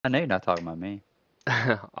I know you're not talking about me.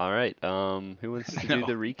 All right. Who wants to do No.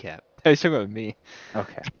 the recap? He's talking about me.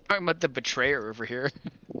 Okay. Talking about the betrayer over here.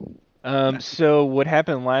 So what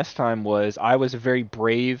happened last time was I was a very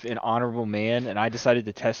brave and honorable man, and I decided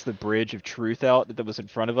to test the bridge of truth out that was in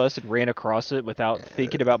front of us and ran across it without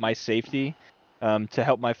thinking about my safety, to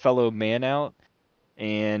help my fellow man out.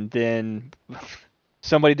 And then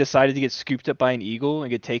somebody decided to get scooped up by an eagle and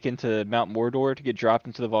get taken to Mount Mordor to get dropped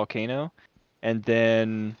into the volcano. And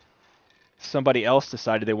then somebody else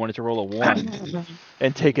decided they wanted to roll a 1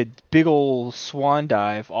 and take a big ol' swan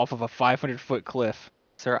dive off of a 500-foot cliff.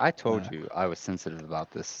 Sir, I told Uh, you I was sensitive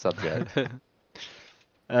about this subject. Hey,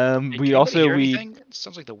 can we anybody also hear we anything? It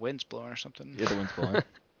sounds like the wind's blowing or something. yeah, the wind's blowing.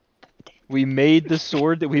 We made the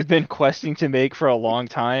sword that we've been questing to make for a long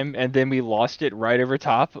time, and then we lost it right over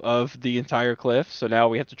top of the entire cliff. So now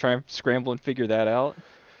we have to try and scramble and figure that out.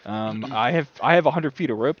 I have 100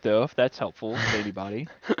 feet of rope though, if that's helpful to anybody.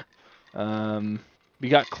 We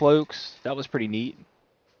got cloaks. That was pretty neat.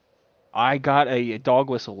 I got a dog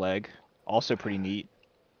whistle leg, also pretty neat.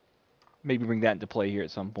 Maybe bring that into play here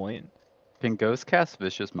at some point. Can Ghost cast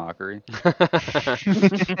Vicious Mockery?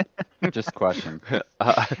 Just a question.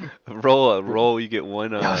 Roll. You get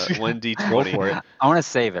one Roll d20. for it. I want to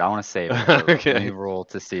save it. I want to save it. So Let Okay. me roll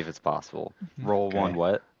to see if it's possible. Roll Okay. one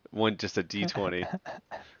what? One, just a d20.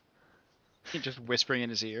 You're just whispering in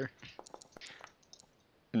his ear.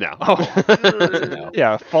 No. No.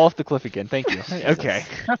 Yeah, fall off the cliff again. Thank you. Okay.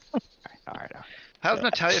 Jesus. All right. How does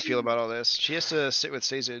Natalia feel about all this? She has to sit with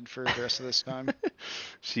Sazed for the rest of this time.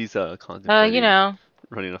 She's contemplating You know,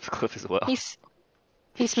 running off the cliff as well.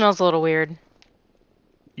 he smells a little weird.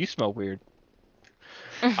 You smell weird.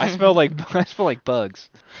 I smell like bugs.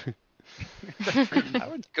 I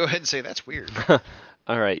would go ahead and say that's weird.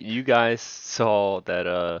 All right, you guys saw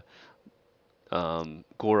that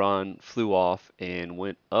Goron flew off and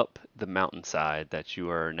went up the mountainside that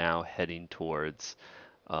you are now heading towards.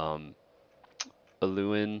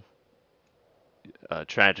 Alluin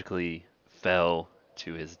tragically fell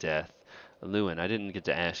to his death. Alluin, I didn't get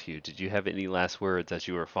to ask you, did you have any last words as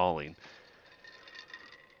you were falling?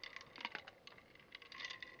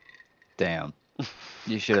 Damn.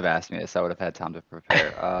 You should have asked me this. I would have had time to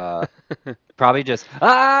prepare. Probably just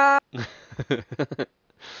Hey,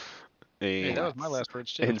 that And, was my last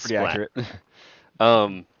words too. and Pretty splat. accurate.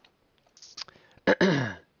 Um,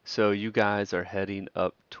 so you guys are heading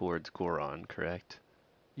up towards Goron, correct?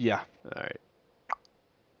 Yeah. All right.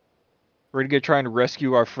 We're gonna go try and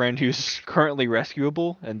rescue our friend who's currently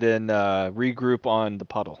rescuable, and then regroup on the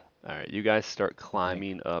puddle. All right. You guys start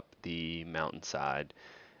climbing up the mountainside,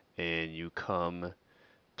 and you come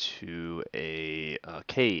to a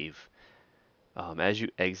cave. As you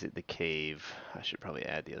exit the cave, I should probably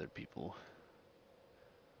add the other people.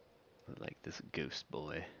 Like this ghost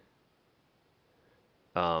boy.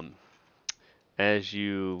 As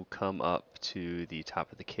you come up to the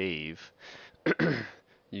top of the cave,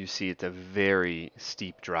 you see it's a very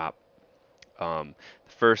steep drop. The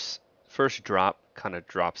first drop kind of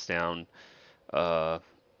drops down, I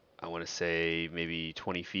want to say maybe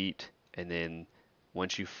 20 feet, and then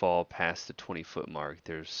once you fall past the 20-foot mark,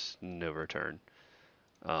 there's no return.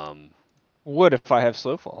 What if I have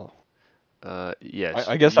slow fall? Yes,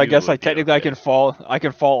 I guess you I would be technically I okay. can fall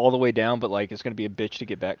all the way down, but like it's gonna be a bitch to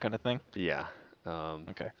get back kind of thing. Yeah,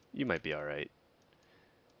 Okay. you might be all right,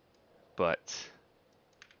 but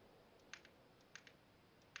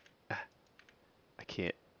I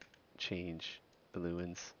can't change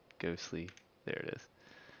Alluin's ghostly. There it is.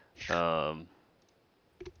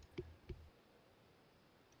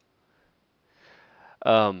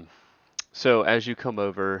 So as you come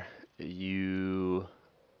over, you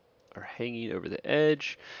are hanging over the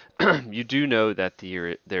edge. You do know that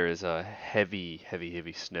there is a heavy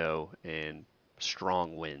snow and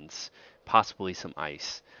strong winds, possibly some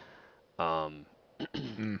ice. Um,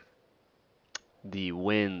 Mm. the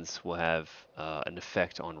winds will have an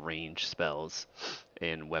effect on range spells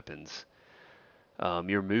and weapons.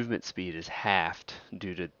 Your movement speed is halved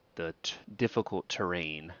due to the difficult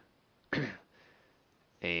terrain,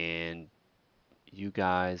 and you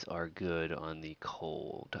guys are good on the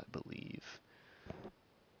cold, I believe.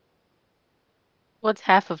 What's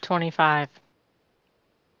half of 25?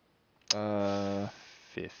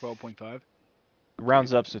 Fifth, 12.5.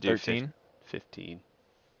 Rounds up to do 13. 15.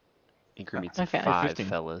 Increments Okay. of Or 5, 15.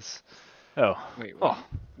 fellas. Oh. Wait, Oh.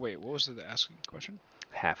 wait, what was the asking question?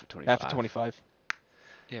 Half of 25. Half of 25.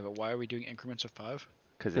 Yeah, but why are we doing increments of 5?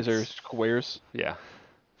 Because Because there's squares. yeah,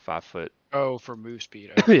 5 foot. Oh, for move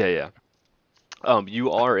speed. Yeah, yeah.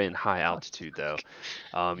 You are in high altitude though.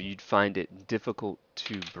 You'd find it difficult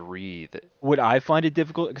to breathe. Would I find it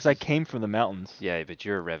difficult? Because I came from the mountains. Yeah, but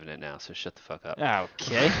you're a revenant now, so shut the fuck up.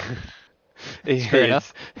 Okay. It Fair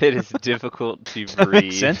enough. it is difficult to That makes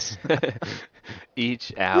breathe. sense.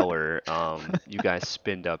 Each hour you guys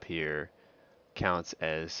spend up here counts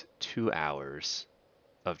as 2 hours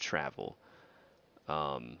of travel.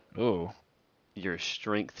 Oh. Your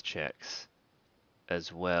strength checks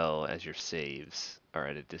as well as your saves are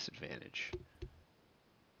at a disadvantage.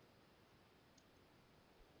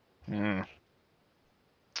 Mm.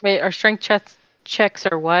 Wait, our strength checks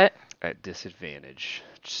are what? At disadvantage.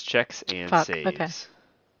 Just checks and Fuck, saves. okay.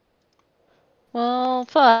 Well,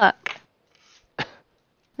 fuck.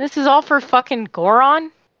 This is all for fucking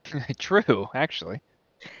Goron? True, actually.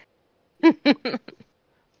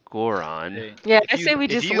 Goron. Hey, Yeah, if I you, say we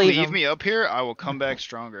if just you leave leave him. me up here, I will come back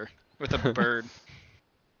stronger with a bird.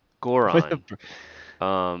 Goron.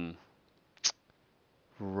 Um,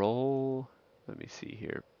 roll. Let me see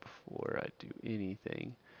here before I do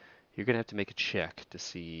anything. You're gonna have to make a check to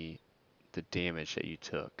see the damage that you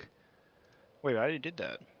took. Wait, I already did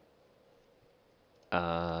that.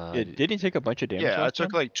 Didn't he take a bunch of damage Yeah, I last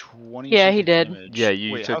took time? like 20 Yeah, he something did. damage. Yeah,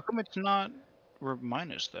 you Wait, how took. come it's not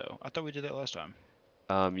minus though? I thought we did that last time.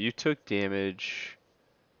 You took damage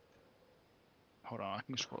Hold on, I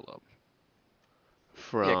can scroll up.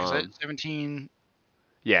 from. Yeah, because 17.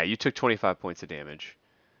 Yeah, you took 25 points of damage.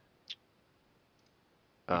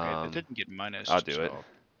 Okay, it didn't get minus. I'll do it.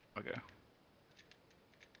 Okay.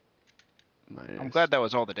 I'm Minus. glad that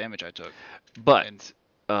was all the damage I took. But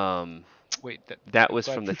Wait, that I'm was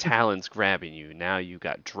glad- from the talons grabbing you. Now you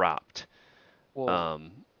got dropped. Well,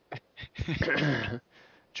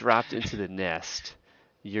 Dropped into the nest.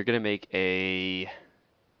 You're gonna make a.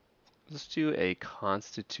 Let's do a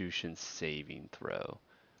Constitution saving throw.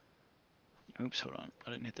 oops, hold on.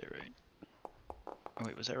 I didn't hit that right. Oh,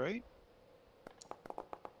 wait, was that right?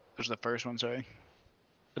 That was the first one, sorry.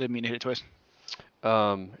 I didn't mean to hit it twice.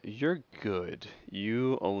 You're good.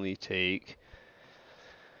 You only take.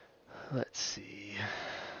 Let's see.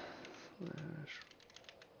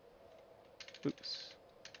 Oops.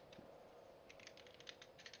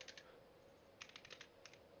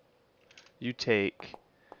 You take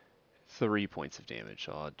 3 points of damage,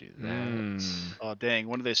 so I'll do that. Oh, dang.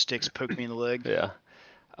 One of those sticks poked me in the leg. Yeah.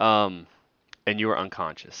 And you were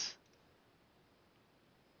unconscious.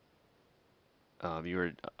 You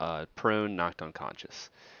were prone, knocked unconscious.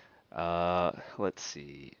 Let's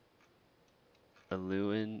see.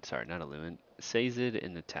 Alluin, sorry, not Alluin. Sazed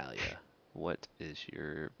and Natalia. What is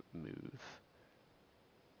your move?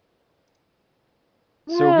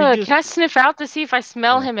 So we just Can I sniff out to see if I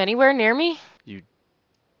smell him anywhere near me? You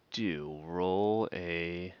do roll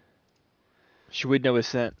a should we know his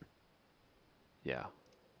scent? yeah.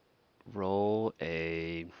 Roll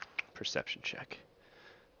a perception check.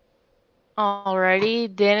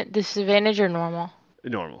 Alrighty, disadvantage or normal?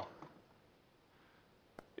 Normal.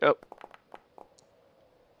 Yep.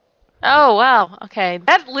 Oh wow, okay.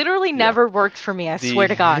 That literally never worked for me, I swear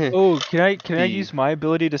to God. Oh, can I The- use my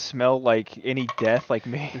ability to smell like any death, like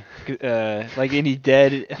me, like any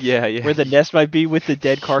dead, Yeah, yeah. where the nest might be with the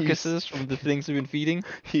dead carcasses from the things we've been feeding?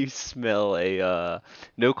 You smell a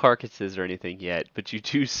no carcasses or anything yet, but you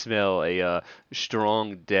do smell a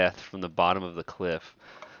strong death from the bottom of the cliff.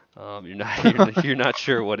 You're not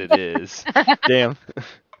sure what it is. Damn.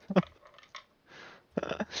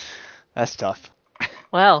 That's tough.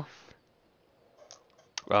 Well,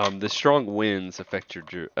 The strong winds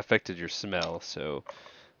affected your smell, so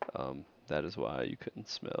that is why you couldn't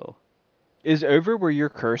smell. Is over where your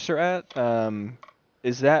cursor at?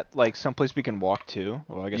 Is that like someplace we can walk to?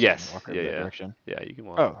 Well, I guess Yes. we can walk Yeah, over that yeah. direction. Yeah, you can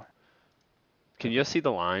walk. Oh, Can you see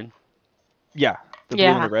the line? yeah, the blue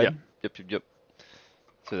and the red. Yep.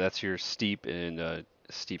 So that's your steep and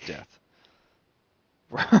steep death.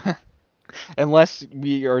 Unless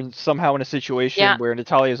we are somehow in a situation Yeah. where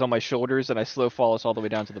Natalia is on my shoulders and I slow fall us all the way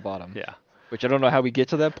down to the bottom. Yeah. Which I don't know how we get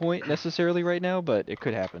to that point necessarily right now, but it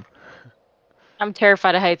could happen. I'm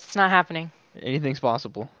terrified of heights. It's not happening. Anything's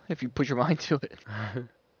possible if you put your mind to it.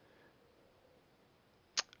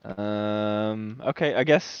 Okay, I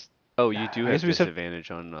guess. Oh, you do I have guess we said- disadvantage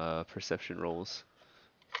on perception rolls.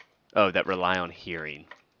 Oh, that rely on hearing.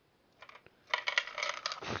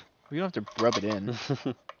 We don't have to rub it in.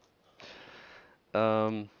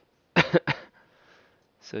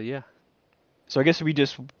 So yeah. So I guess you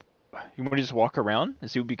want to just walk around and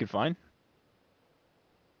see what we can find?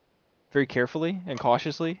 Very carefully and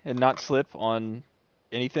cautiously and not slip on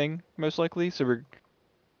anything, most likely. So we're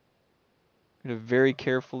going to very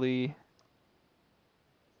carefully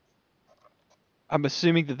I'm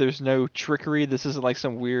assuming that there's no trickery. This isn't like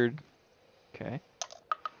some weird. Okay.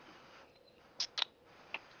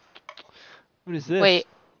 What is this? Wait,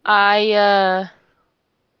 are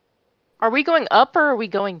we going up or are we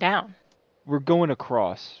going down? We're going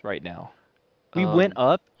across right now. We went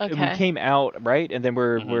up and we Okay. came out, right? And then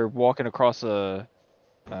we're Mhm. we're walking across a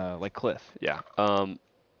like cliff. Yeah.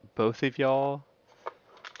 Both of y'all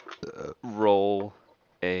roll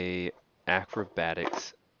a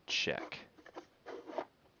acrobatics check.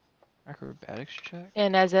 Acrobatics check.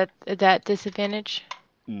 And as at that disadvantage?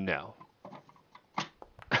 No.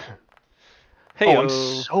 Oh, I'm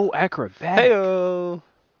Heyo. so acrobatic. Heyo.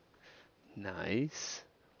 Nice.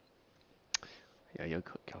 Yeah, y'all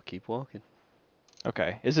keep walking.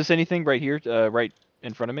 Okay. Is this anything right here, right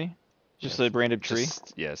in front of me? Just Yeah, a random tree?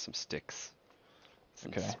 Yeah, some sticks.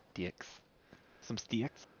 Some Okay. sticks. Some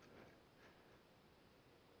sticks?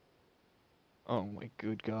 Oh my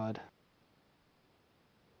good god.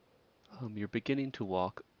 You're beginning to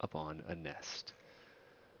walk upon a nest.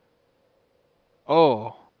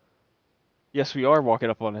 Oh. Yes, we are walking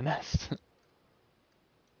up on a nest.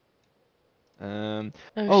 Oh,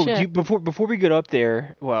 Oh, shit. before we get up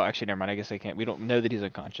there, well, actually, never mind. I guess I can't. We don't know that he's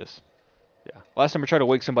unconscious. Yeah. Last time I tried to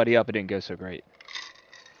wake somebody up, it didn't go so great.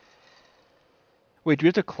 Wait, do we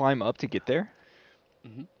have to climb up to get there?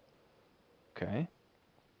 Mhm. Okay.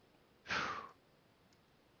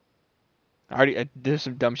 There's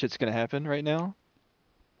some dumb shit's gonna happen right now.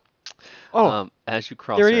 Oh, As you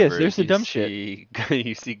cross there he is. over, There's the you dumb shit. see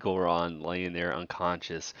you see Goron laying there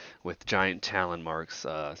unconscious with giant talon marks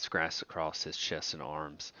scratched across his chest and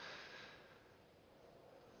arms.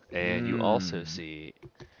 And you also see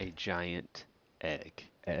a giant egg.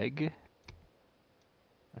 Egg.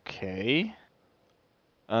 Okay.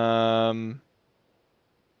 I'm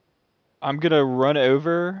gonna run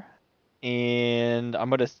over, and I'm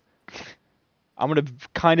gonna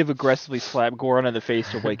kind of aggressively slap Goron in the face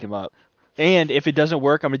to wake him up. And if it doesn't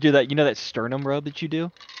work, I'm gonna do that. You know that sternum rub that you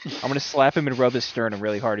do? I'm gonna slap him and rub his sternum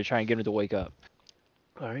really hard to try and get him to wake up.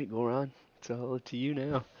 All right, Goron, it's all up to you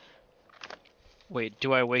now. Wait,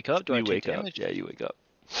 do I wake up? Do I You take wake up. damage? Yeah, you wake up.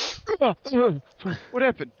 What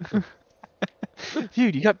happened?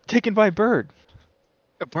 Dude, you got taken by a bird.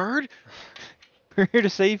 A bird? We're here to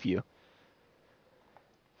save you.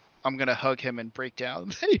 I'm gonna hug him and break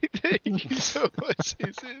down. Thank you so much,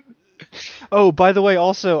 Susan. Oh, by the way,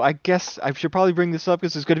 also, I guess I should probably bring this up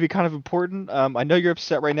because it's going to be kind of important. I know you're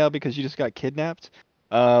upset right now because you just got kidnapped.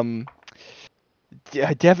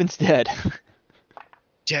 Devin's dead.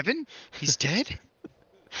 Devin? He's dead?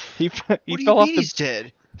 he What do you fell off mean the. he's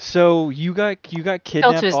dead? So you got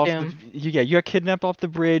kidnapped his off doom. you got kidnapped off the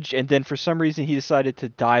bridge, and then for some reason he decided to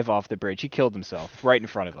dive off the bridge. He killed himself right in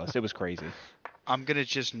front of us. It was crazy. I'm gonna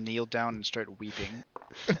just kneel down and start weeping.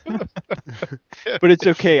 But it's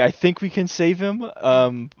okay. I think we can save him.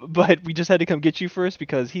 But we just had to come get you first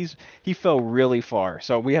because he fell really far.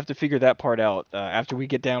 So we have to figure that part out after we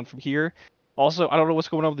get down from here. Also, I don't know what's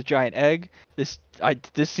going on with the giant egg. This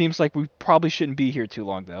seems like we probably shouldn't be here too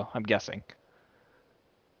long though. I'm guessing.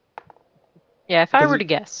 Yeah, if I Does were it- to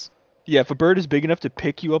guess. Yeah, if a bird is big enough to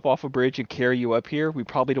pick you up off a bridge and carry you up here, we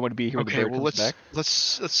probably don't want to be here when the Okay, bird well comes back. let's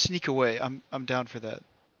sneak away. I'm down for that.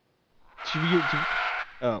 Should we?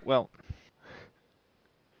 Well.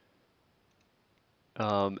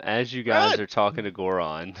 As you guys are talking to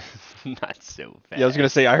Goron, not so fast. Yeah, I was gonna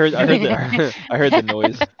say I heard the I heard the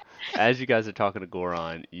noise. As you guys are talking to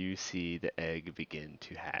Goron, you see the egg begin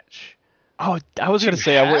to hatch. Oh, I was gonna To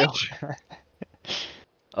say hatch?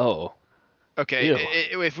 Oh. Okay,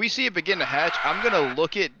 Ew. if we see it begin to hatch, I'm gonna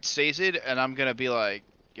look at Sazed and I'm gonna be like,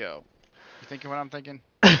 yo, you thinking what I'm thinking?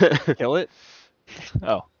 Kill it?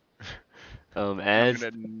 Oh. I'm As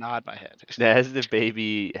gonna nod my head. as the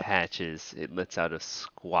baby hatches, it lets out a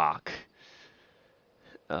squawk.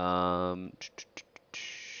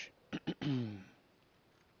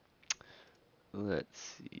 Let's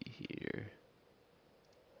see here.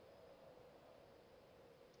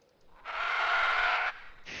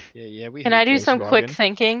 Yeah, we. Can hate I do those. some quick Dragon.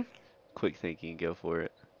 thinking? Quick thinking, go for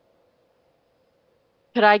it.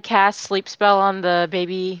 Could I cast sleep spell on the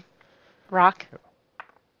baby rock?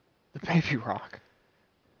 The baby rock.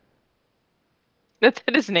 That's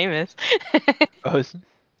what his name is. Oh.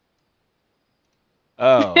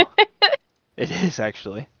 Oh. It is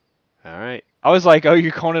actually. All right, I was like, oh,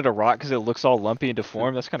 you're calling it a rock because it looks all lumpy and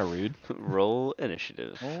deformed? That's kind of rude. roll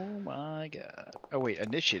initiative. Oh my god. Oh wait,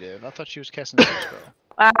 initiative. I thought she was casting sleep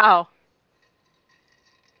spell. Wow.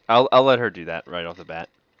 I'll let her do that right off the bat.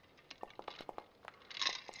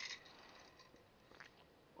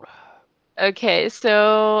 Okay,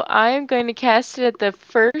 so I'm going to cast it at the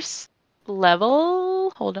first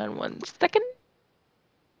level. Hold on 1 second.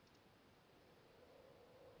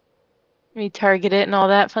 Let me target it and all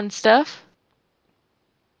that fun stuff.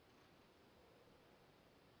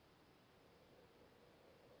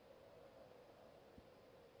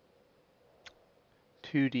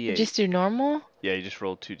 Two D8. Just do normal. Yeah, you just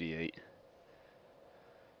rolled 2d8.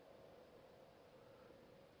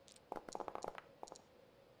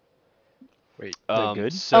 Wait.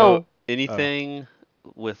 good? So Oh. anything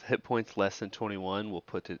with hit points less than 21 will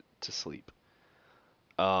put it to sleep.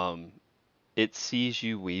 It sees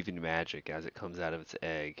you weaving magic as it comes out of its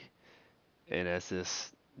egg, and as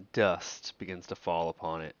this dust begins to fall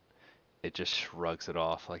upon it, it just shrugs it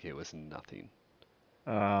off like it was nothing.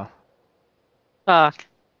 Fuck. Alright,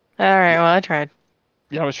 well, I tried.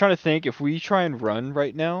 Yeah, I was trying to think if we try and run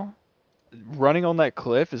right now, running on that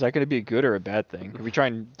cliff, is that going to be a good or a bad thing? If we try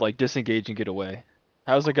and like disengage and get away,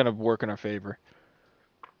 how's it going to work in our favor?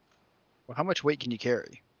 Well, how much weight can you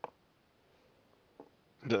carry?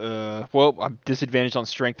 Well, I'm disadvantaged on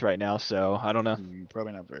strength right now, so I don't know.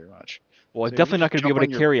 Probably not very much. Well, I'm So we definitely not just going to be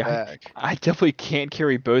jump able to on your carry. back. I definitely can't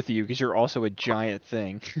carry both of you because you're also a giant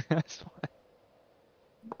thing. That's why.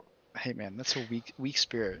 Hey man, that's a weak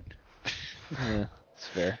spirit. Yeah, it's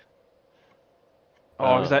fair. Oh,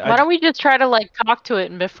 'cause Why don't we just try to like talk to it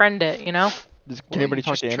and befriend it, you know? can Well, anybody you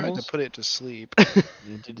talk just to tried animals? to put it to sleep.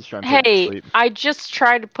 You did just try and put it to Hey, sleep. I just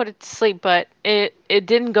tried to put it to sleep, but it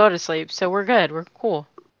didn't go to sleep, so we're good. We're cool.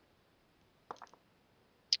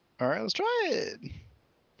 All right, let's try it. Can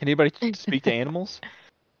anybody speak to animals?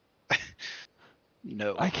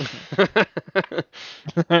 No. I can.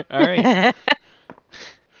 All right.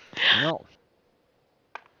 Well,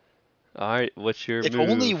 Alright, what's your If move?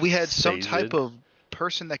 only we had some type Sazed? of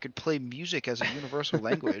person that could play music as a universal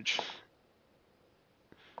language.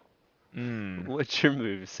 What's your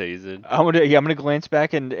move, Sazed? I'm gonna glance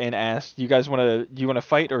back and ask. Do you wanna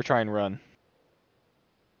fight or try and run?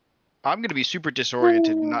 I'm gonna be super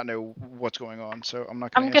disoriented and not know what's going on, so I'm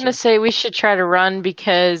not gonna I'm answer. gonna say we should try to run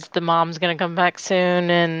because the mom's gonna come back soon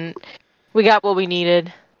and we got what we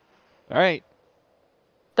needed. All right.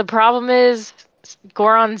 The problem is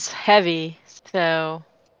Goron's heavy, so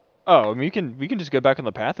Oh, I mean, we can just go back on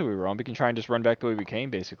the path that we were on. We can try and just run back the way we came,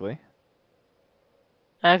 basically.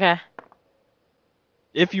 okay.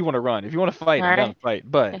 If you want to run, if you want to fight, I'm down Alright. to fight.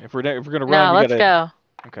 But if we're gonna run, No, we let's gotta.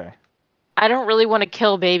 go. Okay, I don't really want to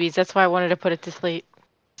kill babies. That's why I wanted to put it to sleep.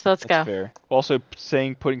 So let's that's go. fair. Also,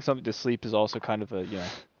 saying putting something to sleep is also kind of a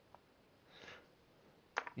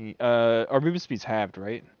our movement speed's halved,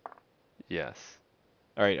 right? Yes.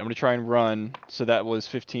 All right, I'm gonna try and run. So that was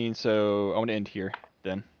 15. So I want to end here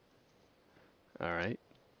then. Alright.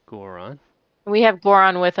 Goron. We have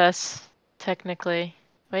Goron with us, technically.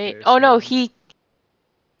 Wait. Okay, Oh no, so-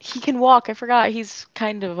 he can walk. I forgot. He's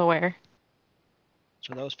kind of aware.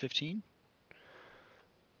 So that was 15.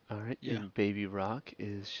 Alright, Yeah. and Baby Rock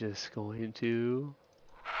is just going to...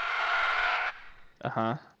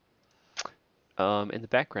 Uh-huh. In the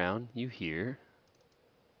background, you hear...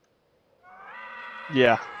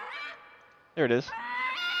 Yeah. There it is.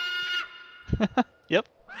 Yep.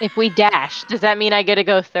 If we dash, does that mean I get to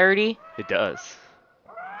go 30? It does.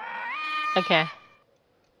 Okay.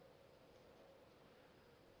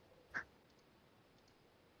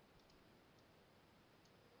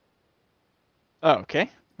 Oh, okay.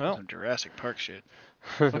 Well, Some Jurassic Park shit.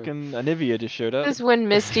 fucking Anivia just showed up. This is when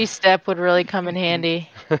Misty Step would really come in handy.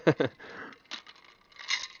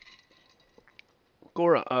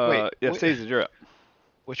 Goron, yeah, wait. Sazed, you're up.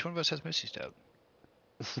 Which one of us has Misty Step?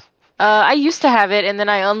 I used to have it, and then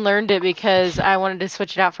I unlearned it because I wanted to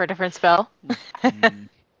switch it out for a different spell.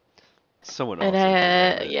 Someone else And did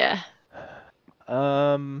have it. yeah.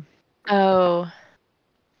 So Oh.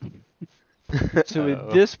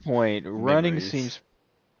 at this point, Memories. running seems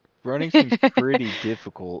pretty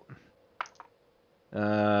difficult.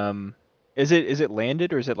 Is it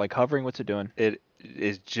landed or is it like hovering? What's it doing? It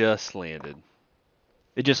is just landed.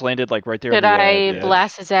 It just landed like right there. Should on the, I the edge.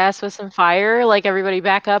 blast his ass with some fire? Like everybody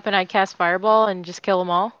back up and I cast Fireball and just kill them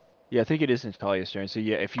all? Yeah, I think it is Natalia's turn. So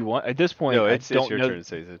yeah, if you want, at this point, No, I it's don't your know. turn,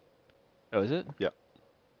 Sazed. Oh, is it? Yep.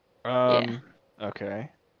 Yeah. Okay.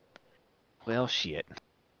 Well, shit.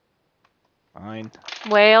 Fine.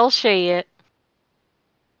 Well, shit.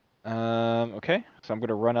 Okay. So I'm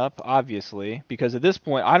gonna run up, obviously, because at this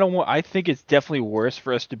point, I don't want. I think it's definitely worse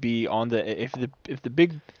for us to be on the if the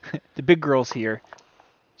big the big girl's here,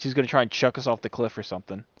 she's gonna try and chuck us off the cliff or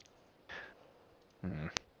something.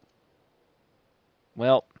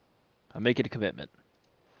 Well, I'll make it a commitment,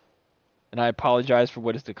 and I apologize for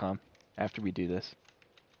what is to come after we do this.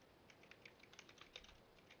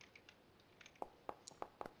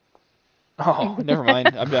 Oh, never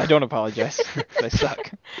mind. I don't apologize. I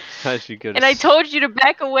suck. As you go to And I told you to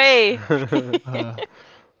back away.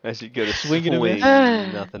 as you go to Swing swing, and a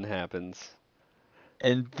miss. nothing happens.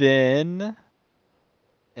 And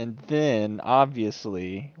then,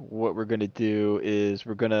 obviously, what we're gonna do is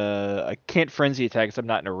I can't frenzy attack because I'm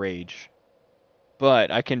not in a rage, but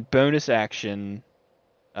I can bonus action,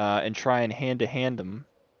 and try and hand-to-hand them.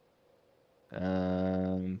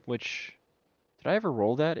 Which did I ever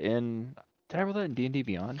roll that in? Did I roll that in D&D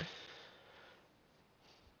Beyond?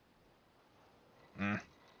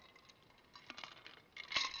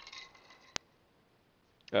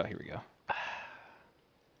 Oh, here we go.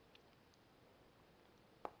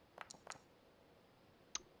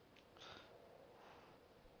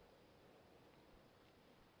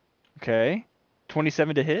 Okay,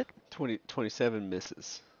 27 to hit. 27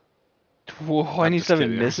 misses. 27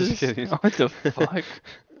 I'm just misses? kidding. What the fuck?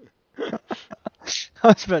 I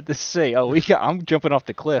was about to say, I'm jumping off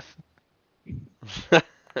the cliff.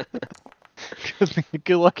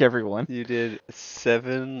 Good luck, everyone. You did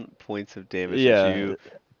 7 points of damage. Yeah. You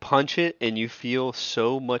punch it, and you feel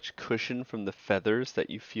so much cushion from the feathers that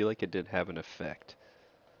you feel like it did have an effect.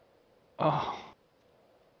 Oh.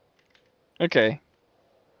 Okay.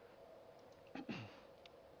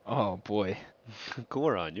 Oh boy.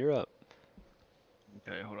 Goron, you're up.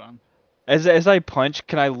 Okay, hold on. As I punch,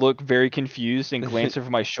 can I look very confused and glance over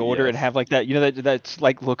my shoulder and Yes. have like that, that's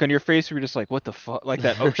like look on your face where you're just like, what the fuck? Like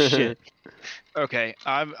that, oh shit. Okay,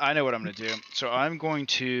 I know what I'm gonna do. So I'm going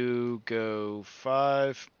to go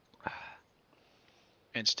 5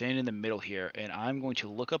 and stand in the middle here, and I'm going to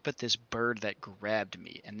look up at this bird that grabbed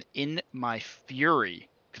me, and in my fury,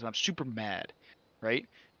 because I'm super mad, right?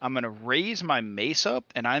 I'm gonna raise my mace up,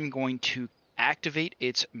 and I'm going to activate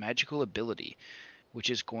its magical ability, which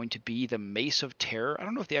is going to be the Mace of Terror. I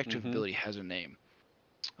don't know if the active ability has a name.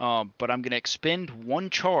 But I'm going to expend 1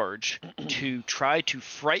 charge to try to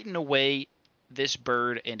frighten away this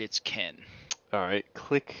bird and its kin. All right,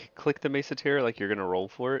 click the Mesa Terror like you're gonna roll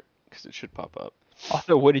for it, because it should pop up.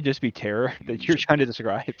 Also, would it just be terror that you're trying to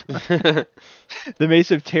describe? The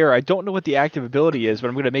Mace of Terror, I don't know what the active ability is, but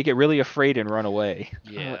I'm going to make it really afraid and run away.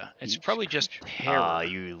 Yeah, it's probably just terror. Ah,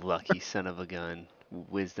 you lucky son of a gun.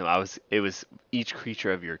 Wisdom. It was each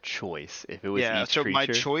creature of your choice. If it was Yeah, each so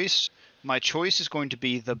creature. my choice is going to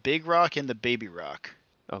be the big rock and the baby rock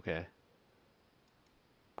Okay.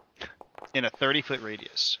 in a 30-foot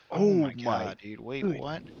radius. Oh my my god, dude. Wait, good.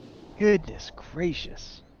 what? Goodness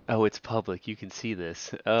gracious. Oh, it's public. You can see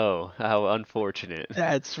this. Oh, how unfortunate.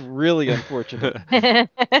 That's really unfortunate.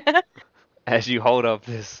 As you hold up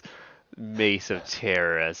this Mace of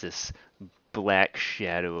Terror, as this black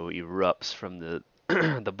shadow erupts from the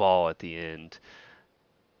the ball at the end,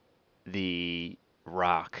 the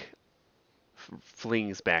rock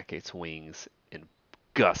flings back its wings and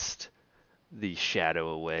gust the shadow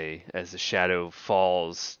away as the shadow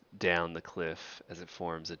falls down the cliff as it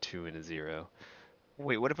forms a 2 and a 0.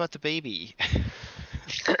 Wait, what about the baby?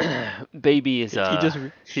 Baby is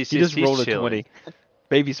he just rolled a chilling. 20.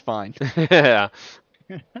 Baby's fine. Yeah.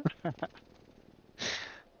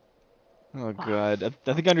 Oh god,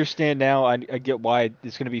 I think I understand now. I get why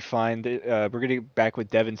it's gonna be fine. We're gonna get back with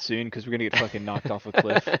Devin soon because we're gonna get fucking knocked off a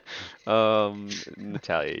cliff.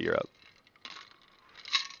 Natalia, you're up.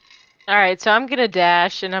 All right, so I'm going to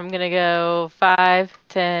dash and I'm going to go 5,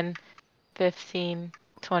 10, 15,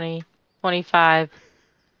 20, 25,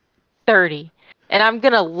 30. And I'm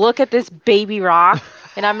going to look at this baby rock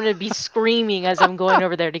and I'm going to be screaming as I'm going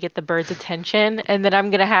over there to get the bird's attention. And then I'm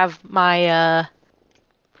going to have my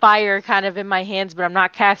fire kind of in my hands, but I'm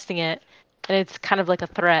not casting it. And it's kind of like a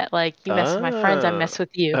threat. Like, you mess with my friends, I mess with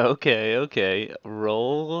you. Okay.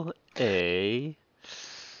 Roll a.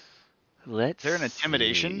 Let's. Is there an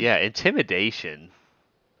intimidation? See. Yeah, intimidation.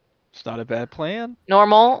 It's not a bad plan.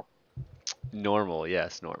 Normal. Normal,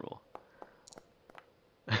 yes, normal.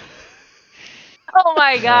 Oh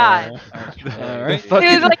my god. Alright. It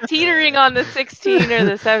was like teetering on the 16 or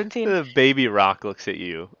the 17. The baby rock looks at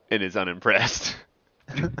you and is unimpressed.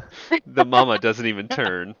 The mama doesn't even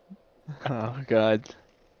turn. Oh god.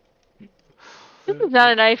 This is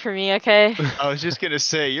not a night for me, okay? I was just gonna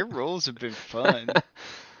say, your rolls have been fun.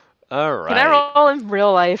 All right. Can I roll in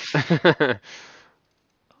real life?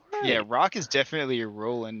 Yeah, rock is definitely your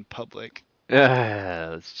roll in public.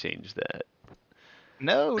 Let's change that.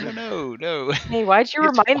 No. Hey, why'd you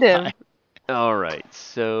It's remind him? fine. All right,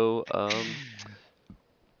 so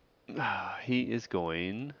he is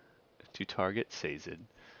going to target Sazed.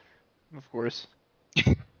 Of course.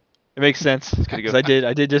 It makes sense. gonna go-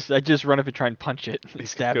 'Cause I just run up and try and punch it and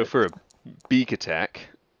He's stab gonna go it. for a beak attack.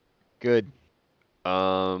 Good.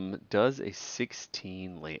 Does a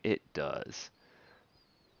 16 land? It does.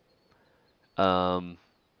 Um,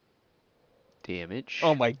 damage.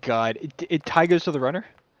 Oh my god. It tie goes to the runner?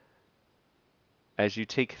 As you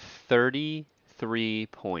take 33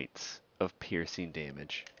 points of piercing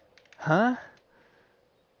damage. Huh?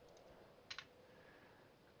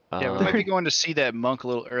 Yeah, we might be Um, going to see that monk a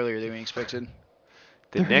little earlier than we expected.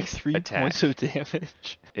 the next 33 attack points of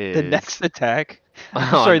damage. The is next attack. I'm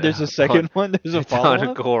sorry, there's a second one. There's a it's on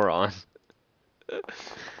follow-up. Goron.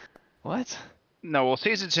 What? No, well,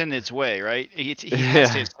 Sazed's in its way, right? He has to Yeah.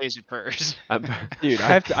 hit Sazed first. Dude,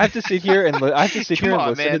 I have to sit here and listen Come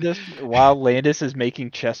on, to man. this while Landis is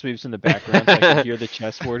making chess moves in the background, so I can hear the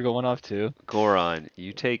chessboard going off too. Goron,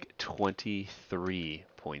 you take 23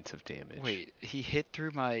 points of damage. Wait, he hit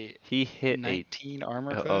through my He hit 19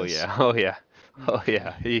 armor a. class? Oh yeah. Oh yeah. Oh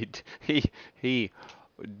yeah. He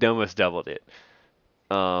almost doubled it.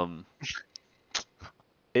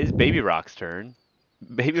 It's Baby Rock's turn.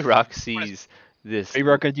 Baby Rock sees this Baby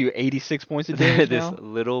Rock gonna do 86 points of damage this now.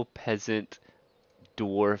 little peasant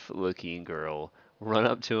dwarf-looking girl run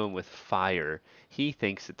up to him with fire. He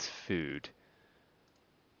thinks it's food.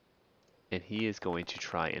 And he is going to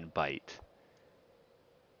try and bite.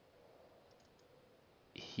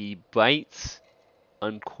 He bites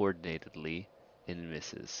uncoordinatedly and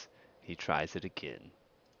misses. He tries it again.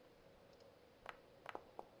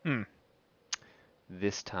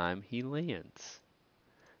 This time he lands.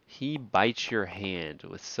 He bites your hand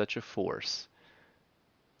with such a force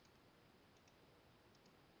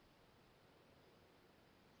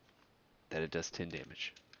that it does 10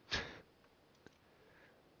 damage.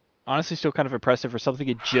 Honestly, still kind of impressive for something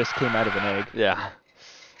that just came out of an egg. Yeah.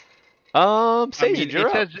 I Sage, mean, you're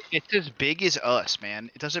up. it's as big as us,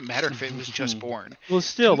 man. It doesn't matter if it was just born. Well,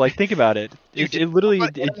 still, like, think about it. Dude, It literally,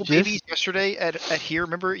 about it animal just. babies yesterday at here.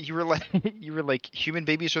 Remember, you were like human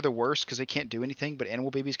babies are the worst because they can't do anything, but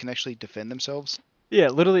animal babies can actually defend themselves. Yeah,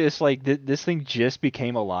 literally, it's like this thing just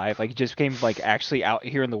became alive. Like, it just became like actually out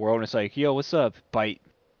here in the world. And it's like, yo, what's up? Bite,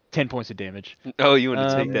 10 points of damage. Oh, you want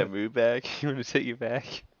to take Um, that move back? You want to take it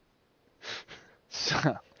back?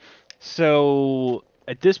 So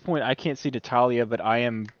at this point, I can't see Natalia, but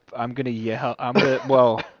I'm gonna yell. I'm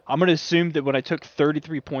gonna assume that when I took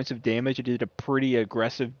 33 points of damage, it did a pretty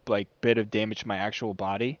aggressive like bit of damage to my actual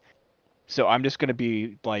body. So I'm just gonna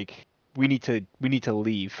be like, we need to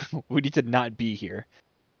leave. We need to not be here.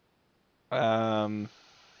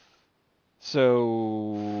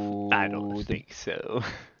 So I don't think so.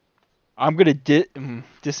 I'm gonna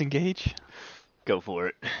disengage. Go for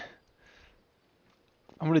it.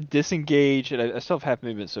 I'm gonna disengage, and I still have half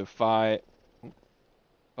movement, so 5,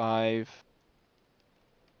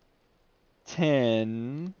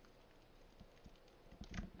 10,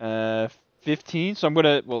 15. So I'm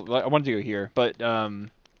gonna, well, I wanted to go here, but so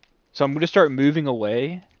I'm gonna start moving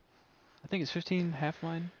away. I think it's 15 half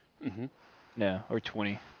mine. Mm-hmm. No, or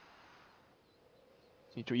 20.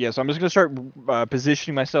 Yeah, so I'm just gonna start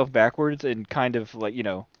positioning myself backwards and kind of like,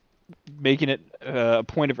 making it a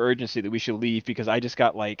point of urgency that we should leave, because I just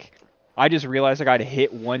realized I got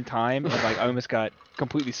hit one time and like I almost got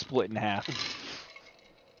completely split in half.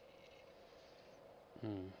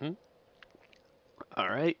 Mm-hmm. All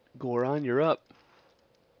right, Goron, you're up.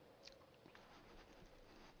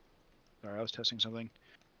 Sorry, I was testing something.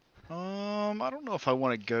 I don't know if I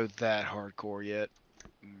want to go that hardcore yet.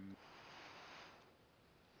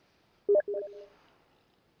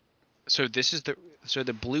 So this is the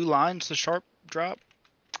blue line's the sharp drop.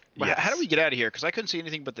 Yes. How do we get out of here? Because I couldn't see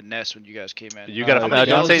anything but the nest when you guys came in. You gotta. I'm gonna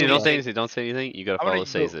don't yell say to anything. Don't Sazed. say anything. Don't say anything. You gotta I'm gonna follow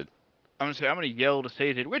go- Sazed. I'm gonna yell to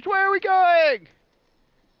Sazed. Which way are we going?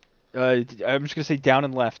 I'm just gonna say down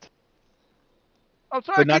and left. I'm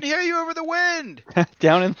sorry, But I not- couldn't hear you over the wind.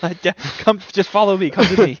 Down and left. Come, just follow me. Come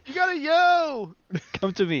to me. You gotta yell.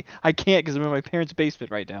 Come to me. I can't because I'm in my parents'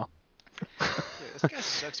 basement right now. Yeah, this guy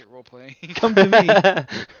sucks at role playing. Come to me.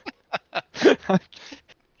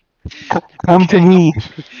 Come to me.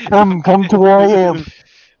 Come to where I am.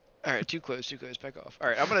 All right, too close. Back off. All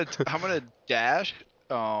right, I'm gonna dash.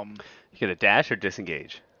 You gonna dash or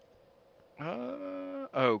disengage?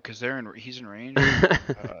 Oh, because he's in range. Dude.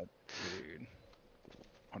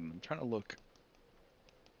 Hold on, I'm trying to look.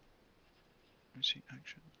 Let me see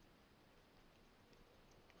action.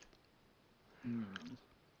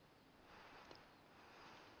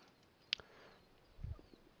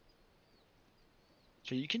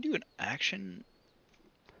 So you can do an action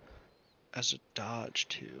as a dodge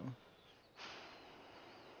too.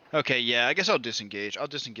 Okay, yeah, I guess I'll disengage. I'll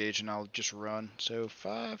disengage and I'll just run. So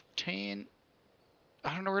 5, 10.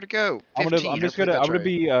 I don't know where to go. I'm 15. gonna Hopefully that's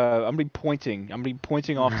right. be pointing. I'm gonna be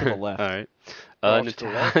pointing off to the left. All right. Off to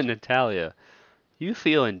the left. Natalia, you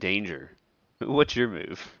feel in danger. What's your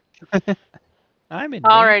move? I'm in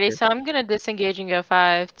Alrighty, danger. so I'm gonna disengage and go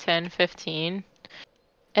 5, 10, 15.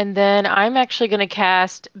 And then I'm actually gonna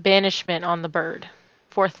cast Banishment on the bird.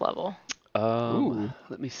 4th level. Ooh.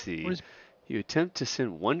 Let me see. What is- You attempt to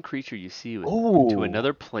send one creature you see to Ooh.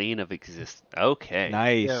 another plane of existence. Okay.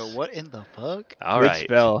 Nice. Yo, what in the fuck? All Good right.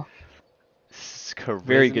 spell.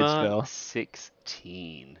 Very good Charisma spell.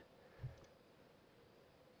 16.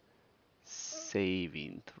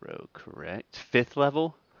 Saving throw, correct? 5th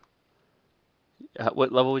level?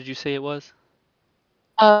 What level would you say it was?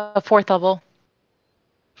 4th level.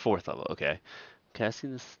 4th level, okay.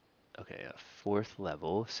 Casting this, okay, 4th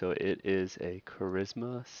level, so it is a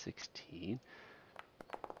Charisma 16.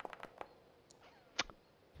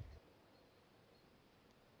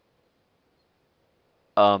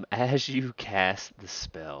 As you cast the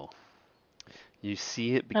spell, you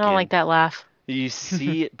see it I don't like begin. that laugh. You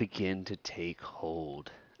see it begin to take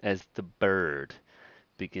hold as the bird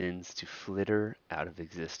begins to flitter out of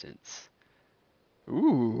existence.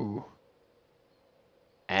 Ooh.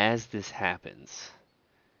 As this happens,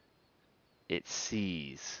 it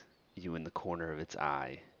sees you in the corner of its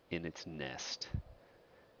eye in its nest.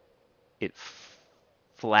 It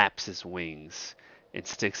flaps his wings and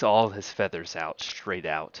sticks all his feathers out straight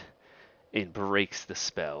out and breaks the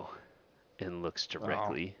spell and looks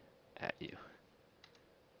directly at you.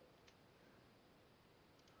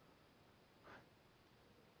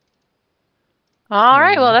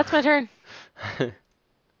 Alright, well, that's my turn.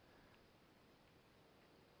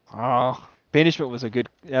 Oh, banishment was a good.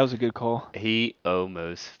 That was a good call. He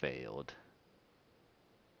almost failed.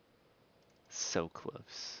 So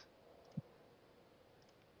close.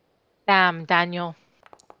 Damn, Daniel.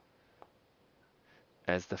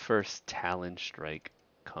 As the first talon strike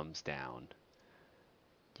comes down,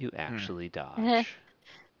 you actually dodge.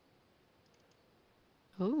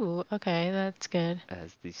 Ooh, okay, that's good.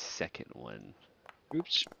 As the second one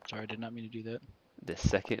Oops. Sorry, I did not mean to do that.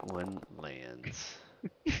 lands.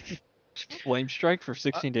 Flame strike for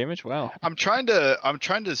 16 damage. Wow. I'm trying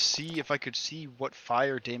to see if I could see what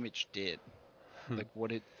fire damage did. Like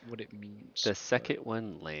what it means. The second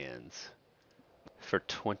one lands for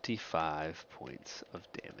 25 points of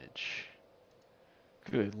damage.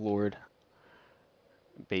 Good lord.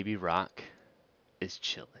 Baby Rock is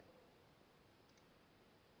chilling.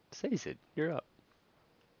 Sazed, you're up.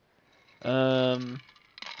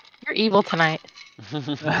 You're evil tonight.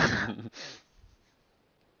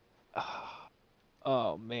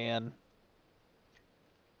 Oh man.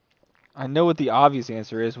 I know what the obvious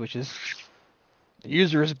answer is, which is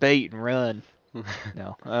use as bait and run.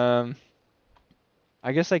 No.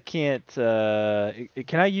 I guess I can't. Can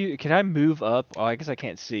I move up? Oh, I guess I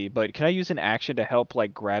can't see, but can I use an action to help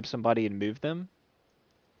like grab somebody and move them?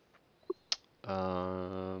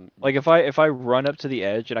 Like if I run up to the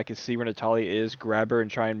edge and I can see where Natalia is, grab her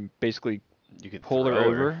and try and basically you can pull her throw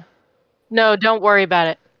over. No, don't worry about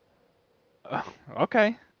it.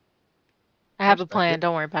 Okay. I have a Respect plan. it.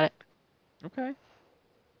 Don't worry about it. Okay.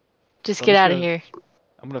 Just So get out of here.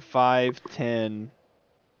 I'm gonna 5, 10,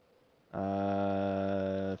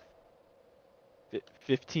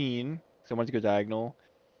 15. So I want to go diagonal.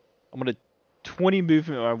 I'm gonna 20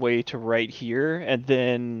 movement my way to right here, and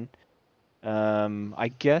then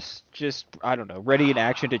I guess just I don't know, ready in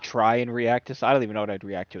action to try and react to. I don't even know what I'd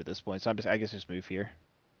react to at this point. So I guess just move here.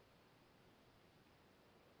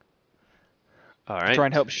 All right. Try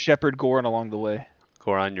and help shepherd Goron along the way.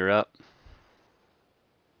 Goron, you're up.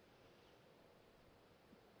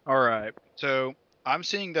 All right. So I'm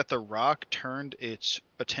seeing that the rock turned its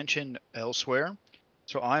attention elsewhere.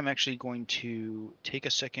 So I'm actually going to take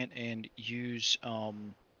a second and use hold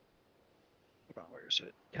on, where is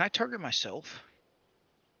it? Can I target myself?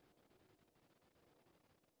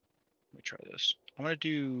 Let me try this. I'm gonna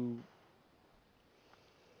do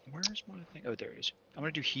where's my thing? Oh, there it is. I'm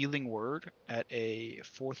gonna do healing word at a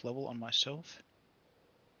 4th level on myself.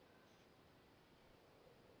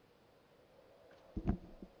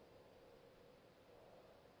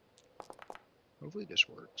 Hopefully this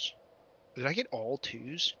works. Did I get all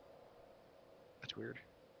 2s? That's weird.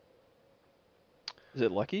 Is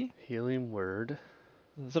it lucky? Healing word.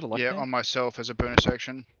 Is it a luck Yeah, thing? on myself as a bonus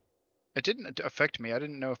action. It didn't affect me. I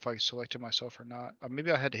didn't know if I selected myself or not.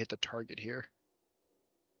 Maybe I had to hit the target here.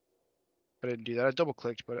 I didn't do that. I double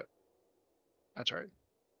clicked, but that's alright.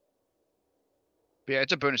 But yeah,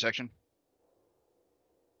 it's a bonus action.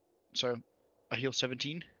 So I heal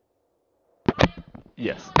 17.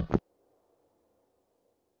 Yes.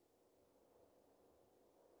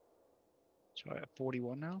 So I have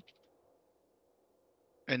 41 now.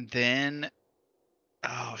 And then,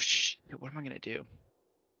 oh shit, what am I gonna do?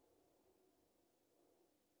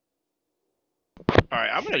 All right,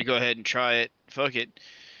 I'm gonna go ahead and try it. Fuck it.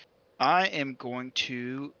 I am going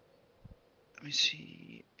to, let me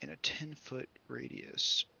see, in a 10-foot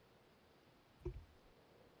radius.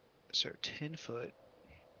 So 10 foot.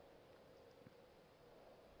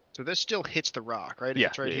 So this still hits the rock, right? Yeah,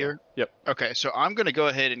 It's right yeah, here. Yep. Okay, so I'm gonna go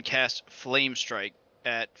ahead and cast Flame Strike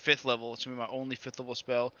at 5th level. It's gonna be my only 5th level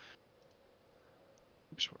spell.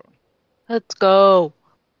 Oops, hold Let's go.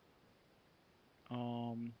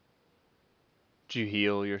 on. Did you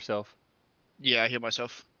heal yourself? Yeah, I heal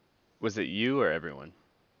myself. Was it you or everyone?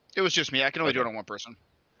 It was just me. I can only do it Okay. on one person.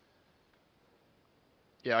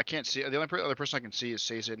 Yeah, I can't see. The only other person I can see is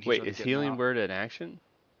Sazed. And he's Wait, already is getting healing out. word an action?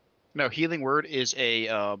 No, Healing Word is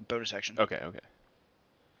a bonus action. Okay, okay.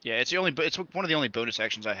 Yeah, it's one of the only bonus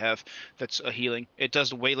actions I have that's a healing. It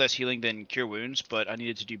does way less healing than Cure Wounds, but I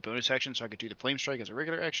needed to do bonus action so I could do the Flame Strike as a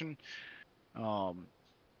regular action. So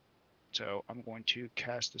I'm going to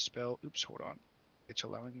cast the spell. Oops, hold on. It's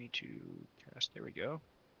allowing me to cast. There we go.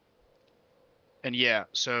 And yeah,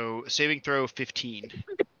 so saving throw 15.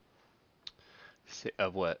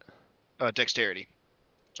 Of what? Dexterity.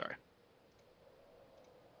 Sorry.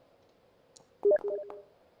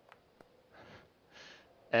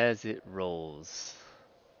 As it rolls,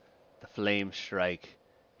 the flame strike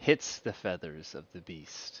hits the feathers of the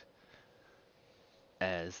beast,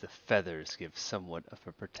 as the feathers give somewhat of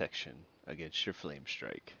a protection against your flame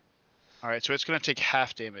strike. All right, so it's going to take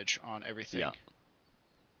half damage on everything. Yeah.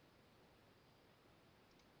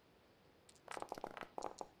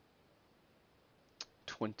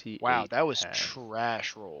 Wow, 28 that was half.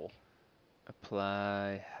 trash roll.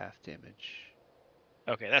 Apply half damage.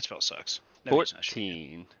 Okay, that spell sucks. No use in that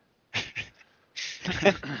shit.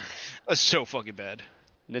 14. That's so fucking bad.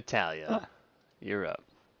 Natalia, you're up.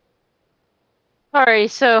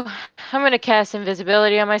 Alright, so I'm gonna cast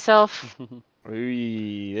invisibility on myself, There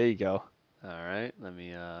you go. Alright, let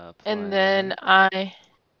me apply and then that. I.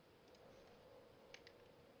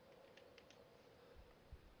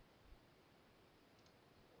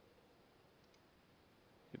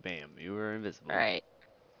 Bam, you were invisible. Alright.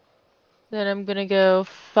 Then I'm gonna go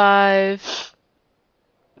 5,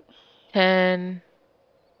 10,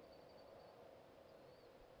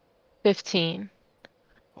 15.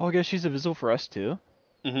 Oh, I guess she's invisible for us too.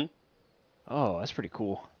 Mm-hmm. Oh, that's pretty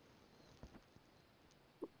cool.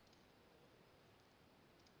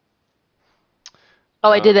 Oh,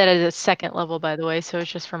 I did that at a 2nd level, by the way, so it's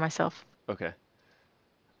just for myself. Okay.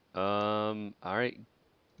 Alright.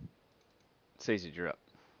 Sazed, you're up.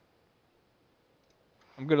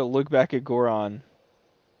 I'm gonna look back at Goron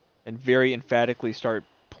and very emphatically start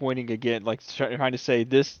pointing again, like trying to say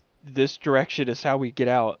this direction is how we get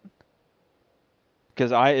out.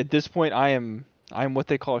 Because at this point I'm what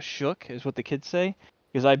they call shook, is what the kids say.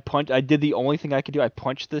 Because I did the only thing I could do. I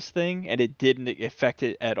punched this thing and it didn't affect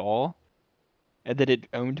it at all, and then it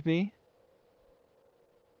owned me.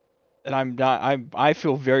 And I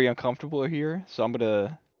feel very uncomfortable here, so I'm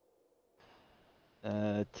gonna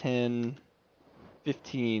 10,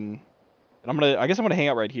 15. And I guess I'm gonna hang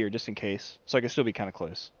out right here just in case, so I can still be kind of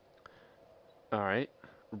close. Alright.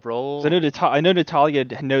 'Cause Roll. I know Natalia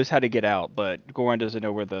knows how to get out, but Goran doesn't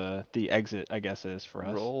know where the exit, I guess, is for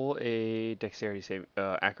us. Roll a dexterity save.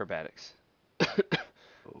 Acrobatics.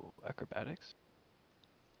 Oh, acrobatics.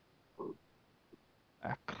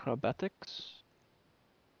 Acrobatics.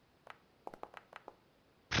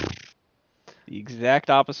 The exact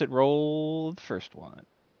opposite roll of the first one.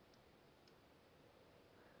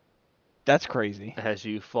 That's crazy. As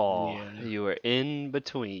you fall, Yeah. you are in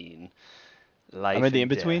between life I'm in the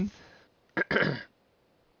and in-between? death.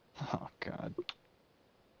 Oh god.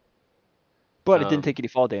 But it didn't Um, take any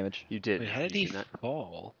fall damage. You did. Wait, how did You he did not.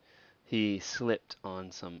 fall? He slipped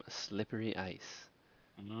on some slippery ice.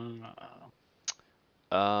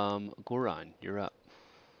 Goron, you're up.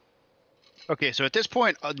 Okay, so at this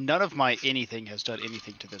point, none of my anything has done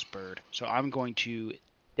anything to this bird. So I'm going to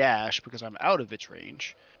dash because I'm out of its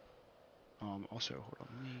range. Also, hold on,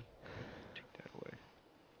 let me take that away.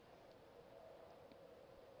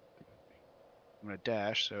 I'm going to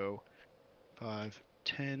dash, so 5,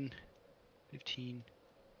 10, 15,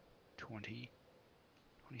 20,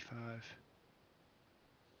 25,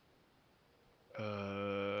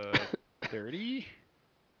 30.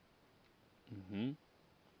 Mm-hmm.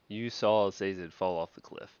 You saw Sazed fall off the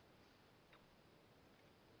cliff.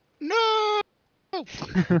 No!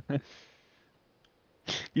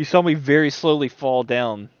 You saw me very slowly fall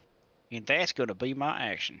down. And that's going to be my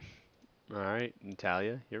action. All right,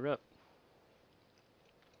 Natalia, you're up.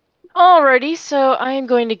 Alrighty, so I am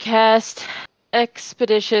going to cast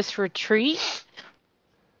Expeditious Retreat.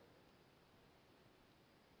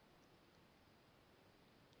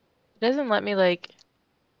 It doesn't let me like.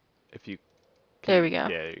 If you There we can,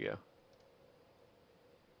 go. yeah, there you go.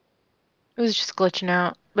 It was just glitching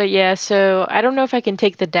out. But yeah, so I don't know if I can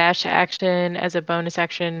take the dash action as a bonus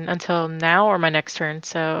action until now or my next turn,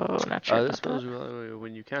 so not sure This about was that.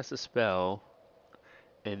 when you cast a spell,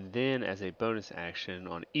 and then as a bonus action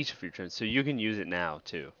on each of your turns. So you can use it now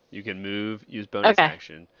too. You can move, use bonus Okay.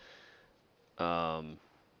 action. Yeah,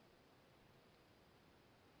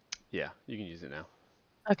 you can use it now.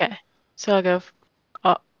 Okay. So I'll go.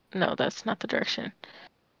 Oh, no, that's not the direction.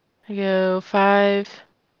 I go 5,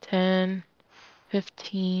 10,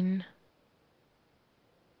 15.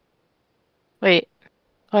 Wait.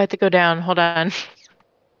 Oh, I have to go down. Hold on.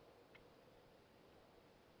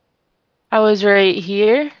 I was right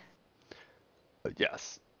here.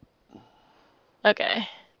 Yes. Okay.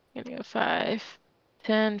 I'm gonna go 5,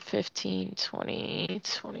 10, 15, 20,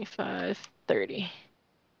 25, 30.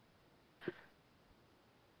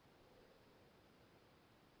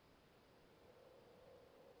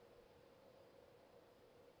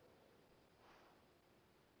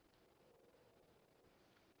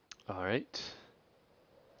 All right.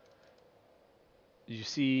 You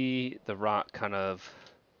see the rock kind of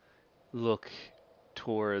look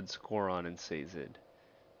towards Goron and Sazed,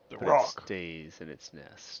 The but it stays in its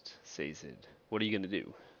nest. Sazed, what are you gonna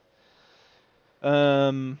do?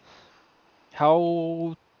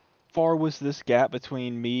 How far was this gap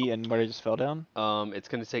between me and where I just fell down? It's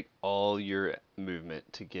gonna take all your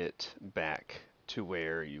movement to get back to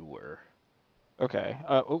where you were. Okay.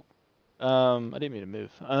 I didn't mean to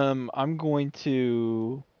move. I'm going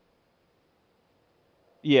to.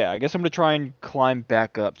 Yeah, I guess I'm gonna try and climb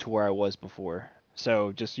back up to where I was before.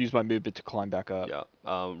 So just use my movement to climb back up. Yeah.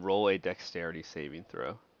 Roll a dexterity saving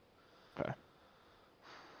throw. Okay.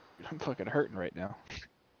 I'm fucking hurting right now.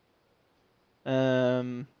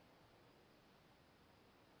 Um.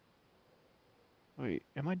 Wait,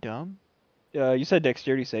 am I dumb? You said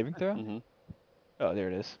dexterity saving throw? Mm-hmm. Oh, there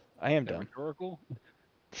it is. I am That dumb. rhetorical?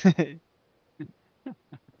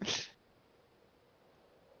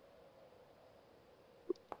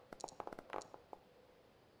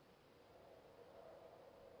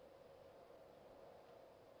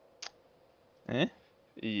 Eh?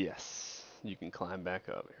 Yes. You can climb back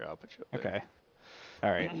up. Here, I'll put you up Okay. All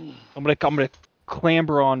right. I'm gonna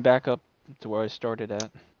clamber on back up to where I started at.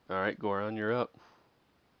 All right, Goron, you're up.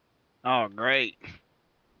 Oh, great.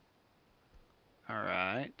 All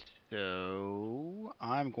right. So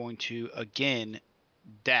I'm going to again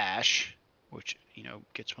dash, which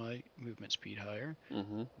gets my movement speed higher.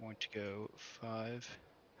 Mm-hmm. I'm going to go 5,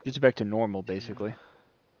 It's back to normal, 10, basically.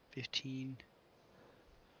 15,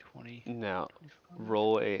 20, Now, 25.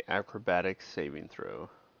 roll a acrobatic saving throw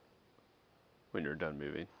when you're done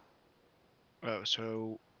moving. Oh,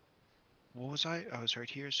 so what was I? I was right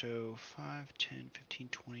here. So 5, 10, 15,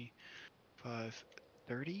 20, 5,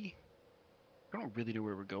 30. I don't really know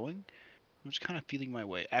where we're going. I'm just kind of feeling my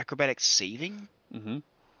way. Acrobatic saving? Mm-hmm.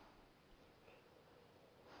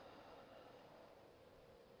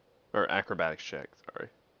 Or acrobatics check, sorry.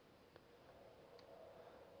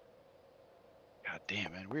 God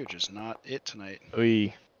damn, man. We're just not it tonight.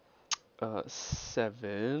 Oy.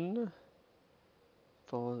 7.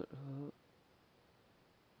 Fall,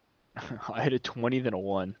 I had a 20, then a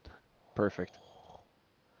 1. Perfect.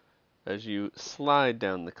 as you slide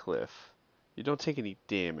down the cliff, you don't take any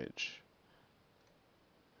damage,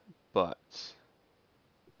 but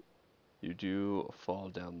you do fall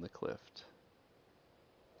down the cliff.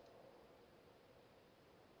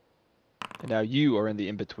 And now you are in the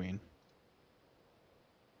in-between.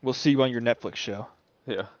 We'll see you on your Netflix show.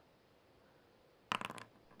 Yeah.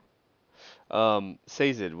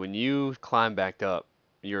 Sazed, when you climb back up,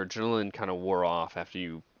 your adrenaline kind of wore off after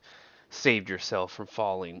you saved yourself from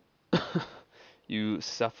falling. You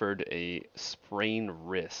suffered a sprained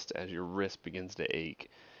wrist as your wrist begins to ache.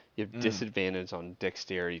 You have disadvantage on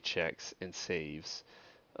dexterity checks and saves.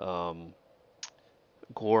 Goron,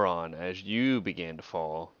 as you began to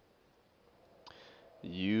fall,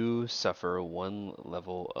 you suffer 1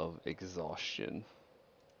 level of exhaustion.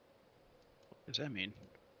 What does that mean?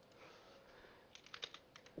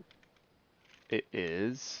 It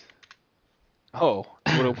is. Oh,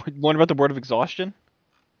 what about the word of exhaustion?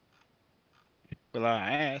 Well,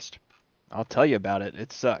 I asked. I'll tell you about it.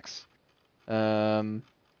 It sucks. Um,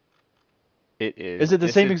 It is. is it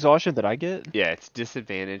the same exhaustion that I get? Yeah, it's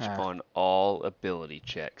disadvantage Ah. on all ability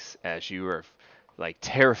checks as you are like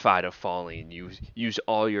terrified of falling. You use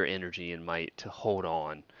all your energy and might to hold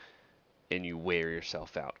on, and you wear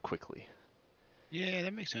yourself out quickly. Yeah,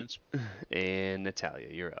 that makes sense. And Natalia,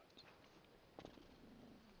 you're up.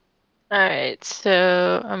 Alright,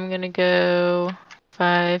 so I'm gonna go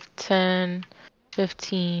 5, 10,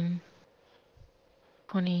 15,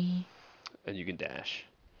 20, And you can dash.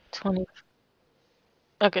 20.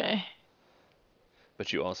 Okay,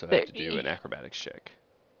 But you also have to do 30. an acrobatics check.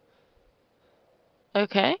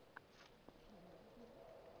 Okay.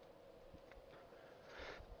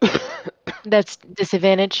 That's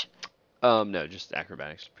disadvantage. No, just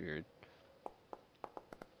acrobatics, period.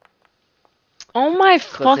 Oh my 'Cause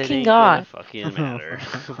it fucking ain't gonna god. fucking matter.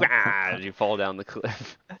 Wah, you fall down the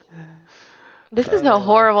cliff. This is a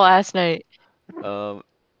horrible ass night. Um,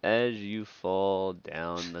 as you fall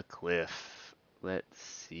down the cliff, let's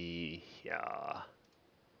see here.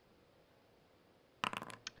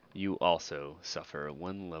 You also suffer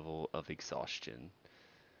 1 level of exhaustion.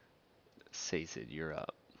 Sazed, you're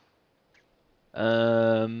up.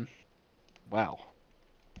 Wow.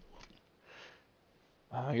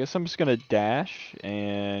 I guess I'm just gonna dash,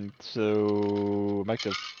 and so make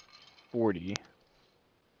a 40.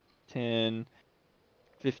 10,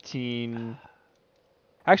 15.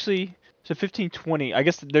 Actually, so 15, 20. I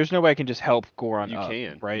guess there's no way I can just help Goron You up,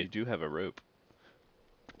 can. right? You do have a rope.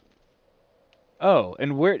 Oh,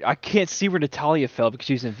 and where I can't see where Natalia fell because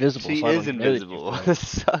she's invisible. She so I is don't know that she invisible. fell.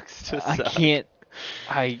 Sucks to I suck. can't.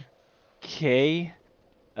 Okay.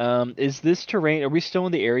 Is this terrain? Are we still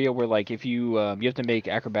in the area where, like, if you you have to make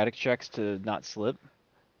acrobatic checks to not slip?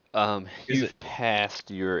 Is You've it passed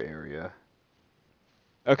your area,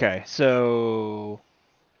 okay? So,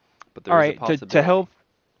 but all there is a right. To possibility. help,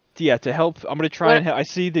 yeah, to help, I'm gonna try What? and I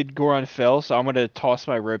see that Goron fell, so I'm gonna toss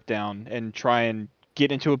my rope down and try and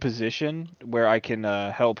get into a position where I can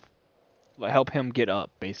help him get up,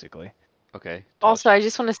 basically. Okay. Also, I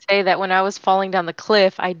just want to say that when I was falling down the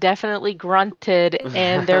cliff, I definitely grunted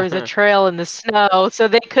and there was a trail in the snow, so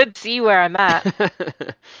they could see where I'm at.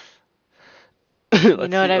 You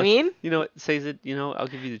know what I mean? You know what, Sazed, I'll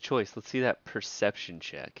give you the choice. Let's see that perception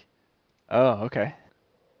check. Oh, okay.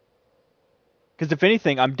 Because if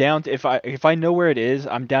anything, I'm down to if I know where it is,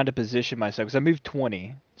 I'm down to position myself. Because I moved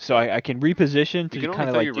 20, so I can reposition You to can only kind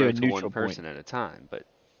of throw like your do a rope to one neutral point. person at a time, but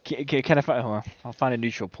Can I find? Hold on, I'll find a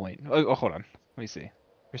neutral point. Oh, hold on. Let me see.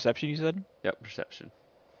 Perception, you said? yep, perception.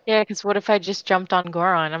 Yeah, because what if I just jumped on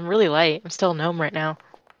Goron? I'm really light. I'm still a gnome right now.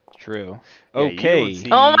 True. Yeah, you don't Okay. see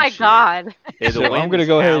Oh my shit. god. The So I'm wind's gonna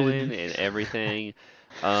go ahead howling and everything.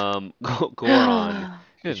 Goron,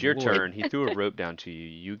 it's Good your lord. turn. He threw a rope down to you.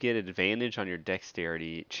 You get advantage on your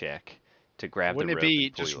dexterity check to grab Wouldn't the it rope be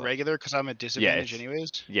and pull just you up. regular because I'm at disadvantage it's-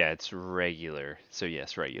 anyways? Yeah, it's regular. So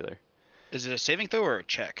yes, regular. Is it a saving throw or a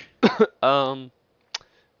check? Um,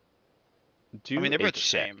 do I mean, they're a both the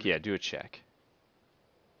check. same. Yeah, do a check.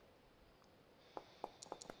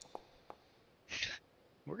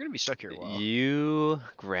 We're gonna be stuck here a while. You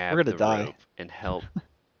grab gonna the die. rope and help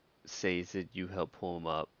Sazed. You help pull him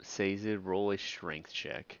up. Sazed, roll a strength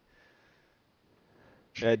check.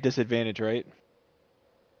 At disadvantage, right?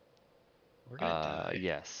 We're gonna die.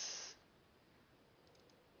 Yes.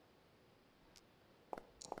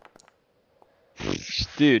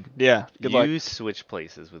 Dude, yeah. Good luck. You switch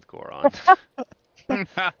places with Goron.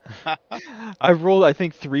 I rolled, I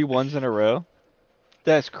think, 3 ones in a row.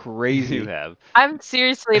 That's You crazy. have. I'm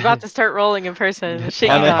seriously about to start rolling in person. Shit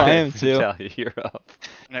you I know, not. I am too. Natalia, you're up.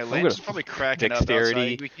 No, gonna- Lance is probably cracking Dexterity. up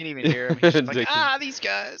outside. We can't even hear him. He's just like, Dex- these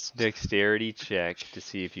guys. Dexterity check to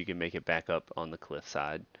see if you can make it back up on the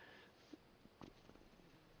cliffside.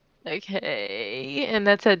 Okay, and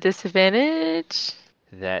that's at disadvantage.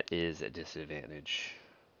 That is a disadvantage.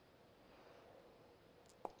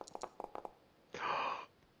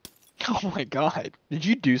 Oh my god. Did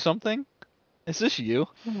you do something? Is this you?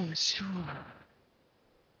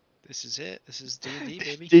 This is it. This is D&D,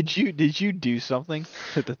 baby. Did you do something?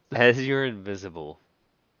 As you're invisible,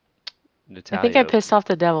 I Natalia. think I pissed off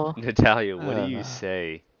the devil. Natalia, what do you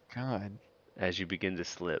say God. as you begin to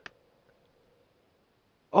slip?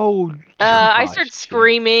 Oh. I gosh, start shit.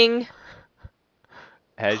 screaming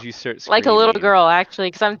As you start like a little screaming- girl, actually,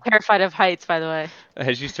 because I'm terrified of heights, by the way.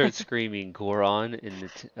 As you start screaming, Goron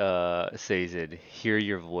and Sazed hear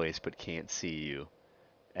your voice but can't see you.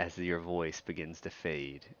 As your voice begins to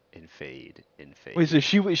fade and fade and fade. Wait, so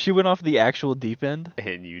she went off the actual deep end?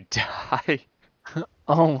 And you die.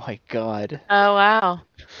 Oh my god. Oh, wow.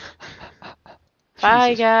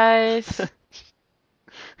 Bye, Jesus. guys.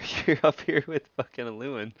 You're up here with fucking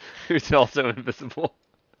Alluin, who's also invisible.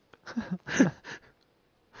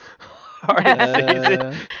 Alright,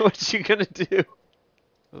 Sazed, what you gonna do?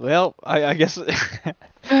 Well, I guess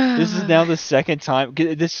This is now the second time.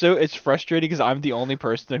 It's frustrating because I'm the only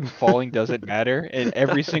person who falling doesn't matter, and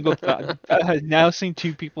every single time I've now seen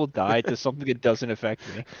 2 people die to something that doesn't affect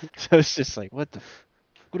me. So it's just like, what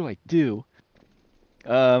do I do?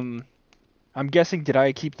 I'm guessing, did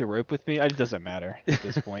I keep the rope with me? It doesn't matter at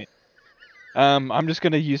this point. I'm just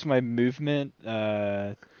gonna use my movement.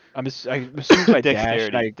 I'm assuming my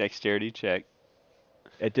dash and Dexterity check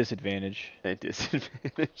at disadvantage. at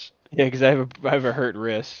disadvantage. Yeah, because I have a hurt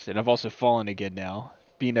wrist, and I've also fallen again now,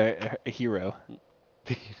 being a hero.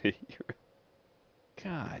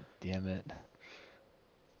 God damn it.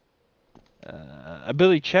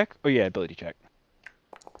 Ability check? Oh yeah, ability check.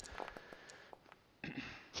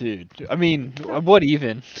 Dude, I mean, what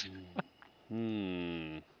even?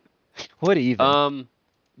 What even?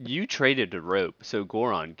 You traded a rope, so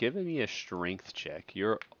Goron, give me a strength check.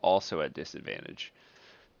 You're also at disadvantage.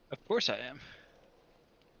 Of course I am.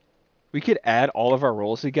 We could add all of our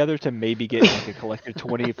rolls together to maybe get like a collective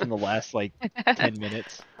 20 from the last like 10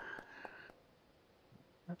 minutes.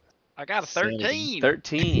 I got a 13.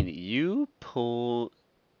 13. You pull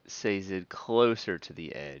Sazed closer to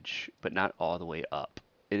the edge, but not all the way up.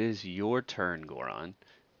 It is your turn, Goron.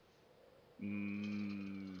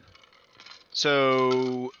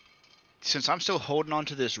 So, since I'm still holding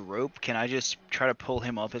onto this rope, can I just try to pull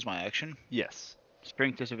him up as my action? Yes.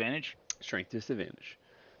 Strength disadvantage? Strength disadvantage.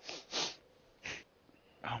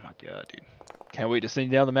 Oh my god, dude. Can't wait to send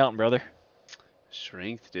you down the mountain, brother.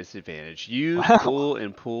 Strength disadvantage. You Wow.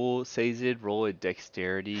 pull Sazed, roll a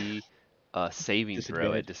dexterity saving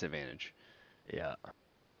throw at disadvantage. Yeah.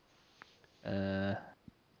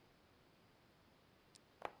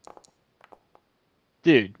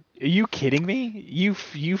 Dude, are you kidding me? You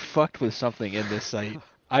fucked with something in this site.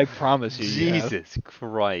 I promise you. Jesus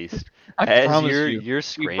Christ. I As promise you're you. Bryce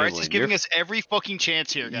scrambling, is giving us every fucking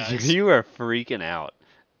chance here, guys. you are freaking out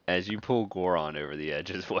as you pull Goron over the edge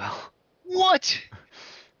as well. What?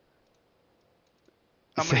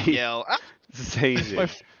 I'm gonna Say- yell. Ah!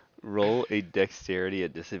 Sazed, roll a dexterity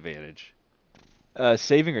at disadvantage.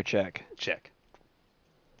 Saving or check? Check.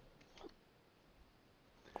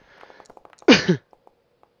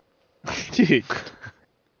 Dude.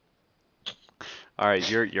 All right,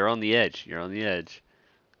 you're on the edge. You're on the edge.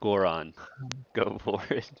 Goron, go for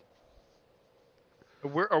it.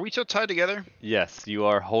 Are we still tied together? Yes, you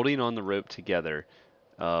are holding on the rope together.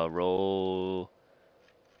 Roll.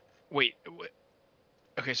 Wait.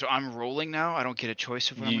 Okay, so I'm rolling now. I don't get a choice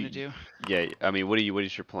of what I'm gonna do. Yeah, I mean, what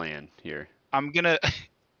is your plan here? I'm gonna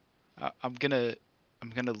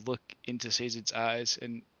look into Sazed's eyes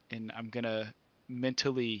and I'm gonna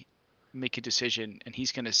mentally make a decision, and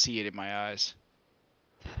he's gonna see it in my eyes.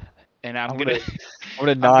 And I'm gonna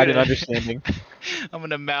nod in understanding. I'm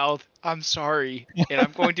gonna mouth, "I'm sorry," and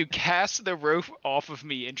I'm going to cast the rope off of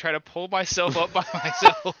me and try to pull myself up by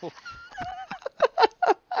myself.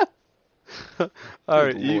 All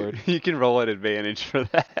right, Lord. you can roll an advantage for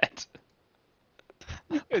that.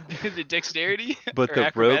 The dexterity But or the rope,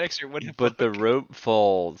 acrobatics or what the but the fuck? rope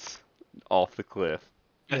falls off the cliff.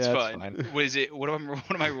 That's Yeah, fine. fine. What is it? What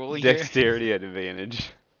am I rolling Dexterity at advantage.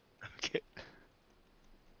 here? Okay.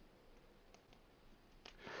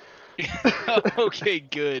 Okay,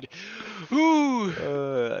 good.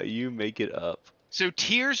 Ooh. You make it up. So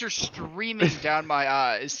tears are streaming down my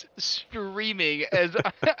eyes, streaming as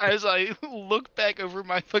I look back over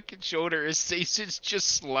my fucking shoulder as Sason's just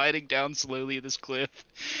sliding down slowly this cliff,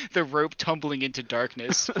 the rope tumbling into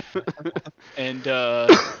darkness. And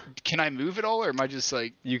can I move at all, or am I just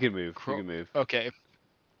like? You can move. You can move. Okay.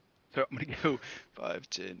 So I'm gonna go 5,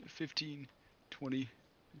 10, 15, 20,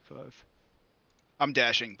 25. I'm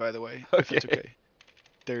dashing, by the way. If that's okay.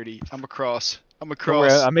 30. I'm across. Don't worry,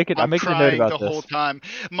 I'm making a note crying about the this. whole time.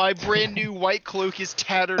 My brand new white cloak is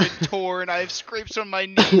tattered and torn. I have scrapes on my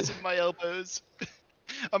knees and my elbows.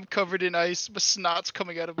 I'm covered in ice. My snot's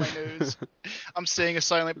coming out of my nose. I'm saying a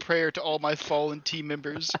silent prayer to all my fallen team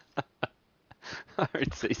members.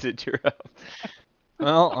 Alright, Sazed, you're up.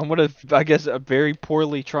 Well, I'm gonna, I guess, very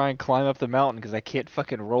poorly try and climb up the mountain because I can't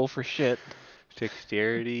fucking roll for shit.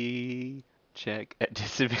 Dexterity check at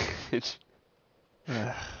disadvantage.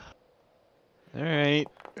 Alright.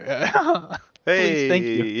 Hey! Please, thank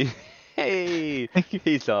you. Hey!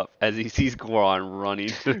 He's up as he sees Goron running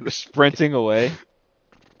through the Sprinting away.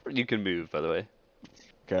 You can move, by the way.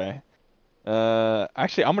 Okay.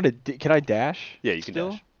 Actually, I'm gonna. Can I dash? Yeah, you can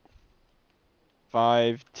still? dash.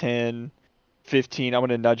 5, 10, 15. I'm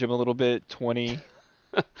gonna nudge him a little bit. 20,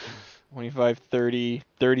 25, 30,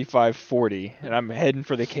 35, 40, and I'm heading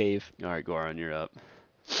for the cave. Alright, Goron, you're up.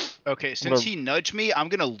 Okay, since he nudged me, I'm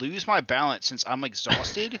gonna lose my balance since I'm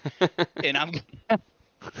exhausted, and I'm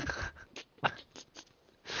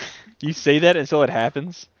You say that until it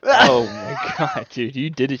happens? Oh my god, dude, you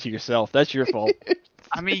did it to yourself. That's your fault.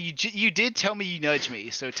 I mean, you did tell me you nudged me,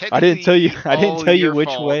 so I technically, didn't tell you. I didn't all tell you your which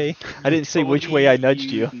fault. way. I You didn't say told which way me I nudged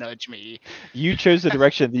you. Nudge me. You chose the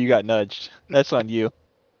direction that you got nudged. That's on you.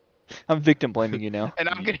 I'm victim blaming you now. And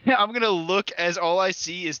I'm gonna look as all I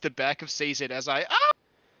see is the back of Sazed as I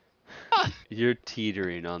You're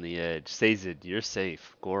teetering on the edge. Sazed, you're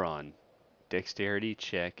safe. Goron, dexterity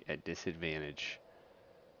check at disadvantage.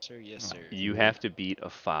 Sir, yes, sir. You have to beat a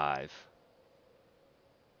 5.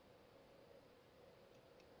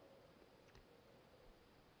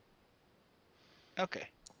 Okay.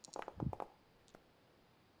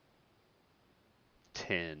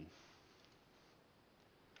 10.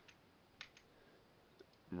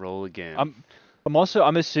 Roll again. I'm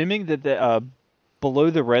assuming that the below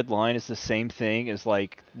the red line is the same thing as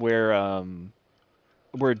like where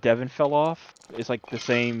Devin fell off. It's like the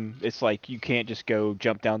same. It's like you can't just go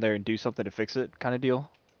jump down there and do something to fix it, kind of deal.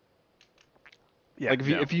 Yeah. Like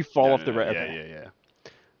No. if you fall No, off no, the no. red. Yeah, Okay. yeah.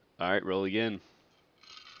 All right, roll again.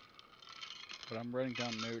 But I'm writing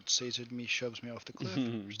down notes. Sazed me shoves me off the cliff.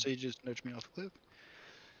 Sazed nudged me off the cliff.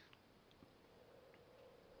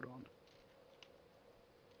 Hold on.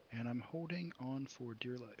 And I'm holding on for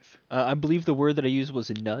dear life. I believe the word that I used was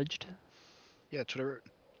nudged. Yeah, that's what I wrote.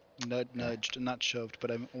 Nudged, not shoved,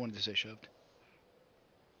 but I wanted to say shoved.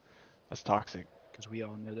 That's toxic. Because we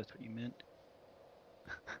all know that's what you meant.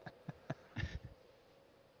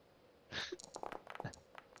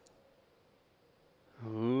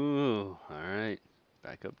 Ooh, all right.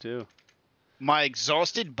 Back up 2. My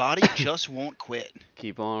exhausted body just won't quit.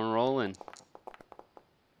 Keep on rolling.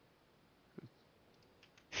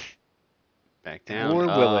 Back down. Or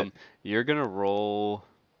will it? You're gonna roll.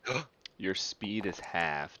 Your speed is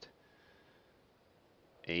halved.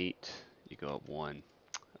 8. You go up 1.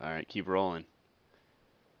 All right, keep rolling.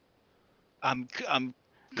 I'm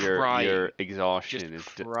Your crying. exhaustion is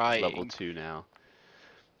Just level crying. 2 now.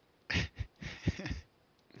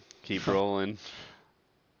 Keep rolling.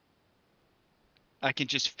 I can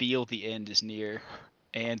just feel the end is near.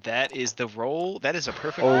 And that is the roll. That is a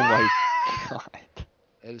perfect Oh roll. my god.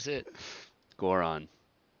 That is it. Goron,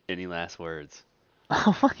 any last words?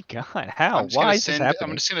 Oh my god. How? I'm just Why gonna is this send. I'm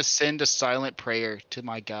happening? just gonna send a silent prayer to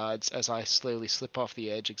my gods as I slowly slip off the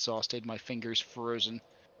edge, exhausted, my fingers frozen.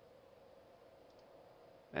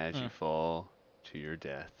 As you fall to your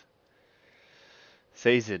death.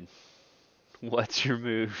 Sazed, what's your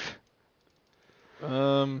move?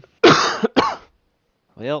 Well,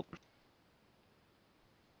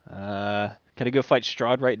 can I go fight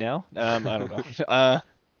Strahd right now? I don't know.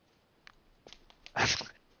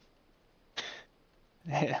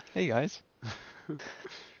 Hey guys.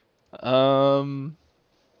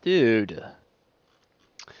 Dude.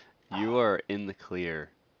 You are in the clear.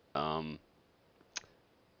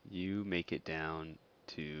 You make it down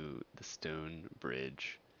to the stone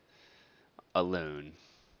bridge alone.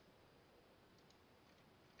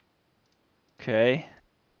 Okay.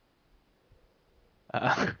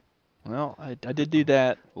 Well, I did do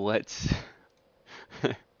that. Let's.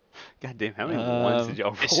 God damn, how many ones did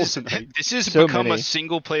y'all roll tonight? This has So become a many.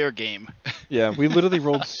 single player game. Yeah, we literally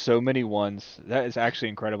rolled so many ones. That is actually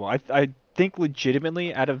incredible. I think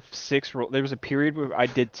legitimately out of 6 rolls, there was a period where I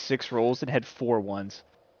did 6 rolls and had 4 ones.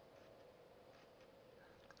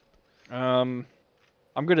 I'm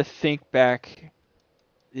gonna think back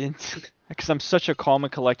because I'm such a calm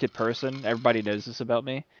and collected person. Everybody knows this about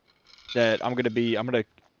me. That I'm gonna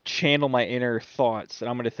channel my inner thoughts and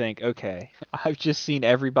I'm gonna think, okay, I've just seen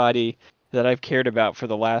everybody that I've cared about for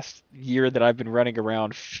the last year that I've been running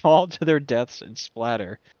around fall to their deaths and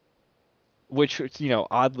splatter. Which,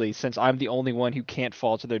 oddly, since I'm the only one who can't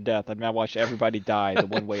fall to their death, I've now watched everybody die the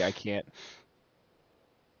one way I can't.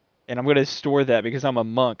 And I'm gonna store that because I'm a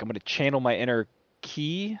monk. I'm gonna channel my inner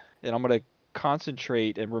ki and I'm gonna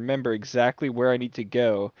concentrate and remember exactly where I need to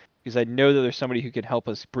go because I know that there's somebody who can help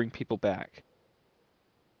us bring people back.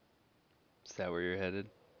 Is that where you're headed?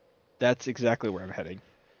 That's exactly where I'm heading.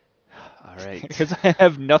 All right. Because I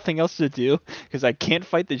have nothing else to do. Because I can't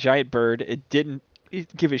fight the giant bird. It didn't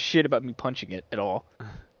give a shit about me punching it at all.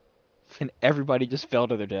 And everybody just fell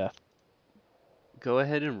to their death. Go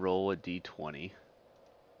ahead and roll a d20.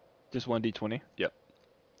 Just 1d20? Yep.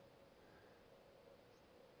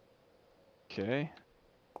 Okay.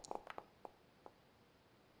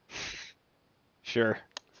 Sure.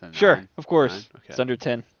 Is that Sure, 9? of course. 9? Okay. It's under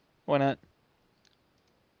 10. Why not?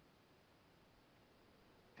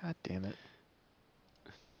 God damn it.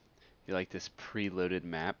 You like this preloaded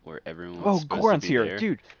map where everyone's Oh, supposed Goron's to be here. there?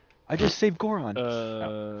 Dude, I just saved Goron.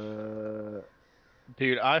 Do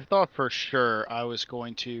Dude, I thought for sure I was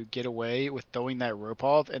going to get away with throwing that rope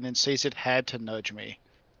off, and then Sazed had to nudge me.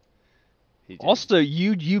 He did. Also, I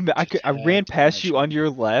Just ran had to past nudge you on me. your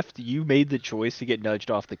left. You made the choice to get nudged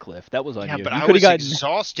off the cliff. That was on Yeah, you. but You I could have was gotten.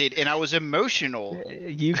 exhausted and I was emotional.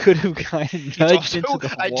 You could have gotten It's nudged also into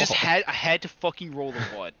the I wall. just had to fucking roll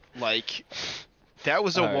a one. Like that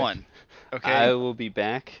was a Alright. one. Okay. I will be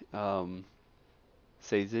back.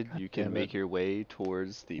 Sazed, you can damn it. make your way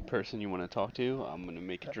towards the person you want to talk to. I'm gonna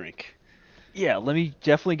make a drink. Yeah, let me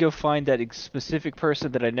definitely go find that specific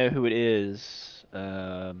person that I know who it is.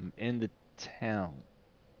 In the town.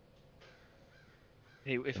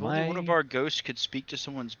 Hey, if Am only one of I- our ghosts could speak to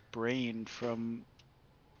someone's brain from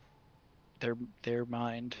their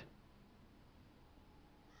mind.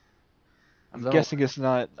 I'm So- guessing it's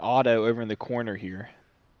not Otto over in the corner here.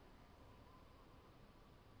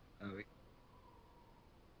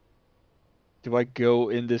 Do I go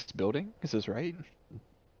in this building? Is this right?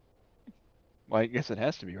 Well, I guess it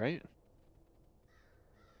has to be, right?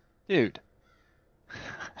 Dude.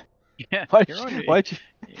 Yeah, Why'd you're you, on your, why'd you,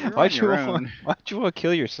 you're why'd on you your want, own. why'd you want to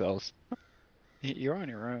kill yourselves? You're on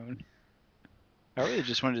your own. I really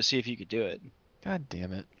just wanted to see if you could do it. God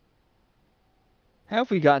damn it. How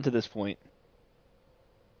have we gotten to this point?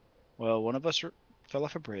 Well, one of us fell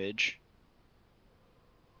off a bridge.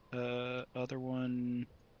 Other one.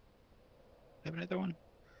 Have another one?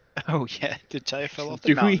 Oh yeah, did tell you I fell off the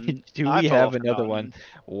Do mountain. do I we fell have off the another one? mountain.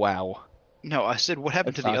 Wow. No, I said what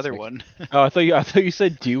happened That's to the other toxic. one? Oh, I thought you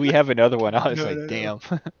said, do we have another one? I was No, like, no, no. damn.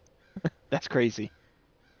 That's crazy.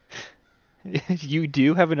 You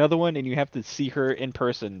do have another one, and you have to see her in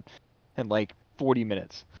person in like 40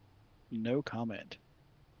 minutes. No comment.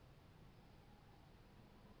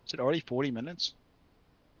 Is it already 40 minutes?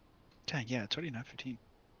 Dang, yeah, it's already 9:15.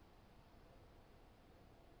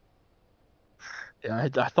 Yeah,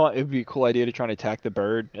 I thought it would be a cool idea to try and attack the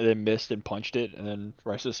bird, and then missed and punched it, and then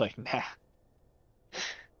Rice was like, nah.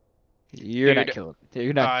 You're not Dude, killing.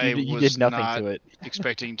 You're not. I You was did nothing not to it.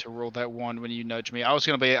 expecting to roll that one when you nudged me. I was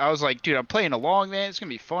like, dude, I'm playing along, man. It's gonna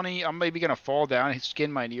be funny. I'm maybe gonna fall down and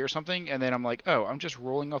skin my knee or something, and then I'm like, oh, I'm just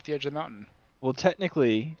rolling off the edge of the mountain. Well,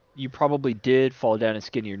 technically, you probably did fall down and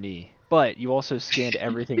skin your knee, but you also skinned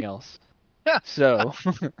everything else. So,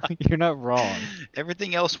 you're not wrong.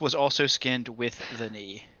 Everything else was also skinned with the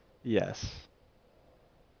knee. Yes.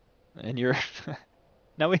 And you're...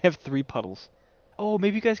 Now we have 3 puddles. Oh,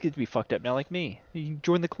 maybe you guys get to be fucked up now like me. You can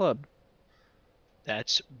join the club.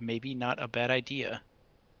 That's maybe not a bad idea.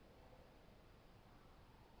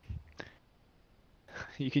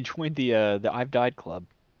 You can join the I've Died club.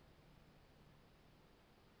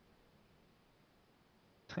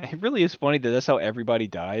 It really is funny that that's how everybody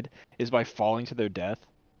died, is by falling to their death.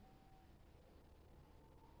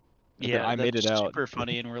 And then Yeah, I made that's it out. super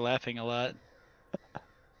funny, and we're laughing a lot.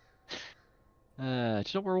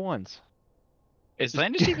 Just over ones. Is Just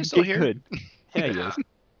Landis even still get here? good. Yeah, he is.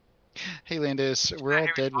 Hey, Landis, we're all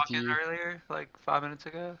dead with talking you. earlier, like 5 minutes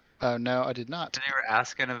ago. Oh no, I did not. And you were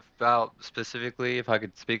asking about specifically if I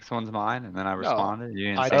could speak someone's mind, and then I responded. You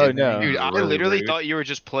didn't I say didn't. Oh, anything. no. Dude, You were I really literally rude. thought you were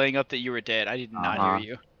just playing up that you were dead. I did not Uh-huh. hear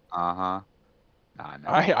you. Uh-huh. I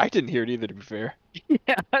know. I didn't hear it either, to be fair.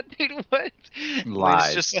 Yeah, dude, what?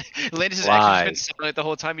 Lies. Landis has actually Lies. been silent the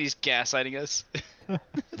whole time. He's gaslighting us. Lies.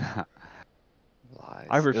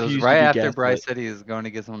 I It was refuse to right be after gaslit. Bryce said he was going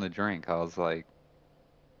to get someone to drink. I was like,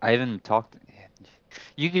 I even talked.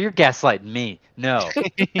 You're gaslighting me. No.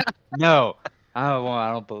 No.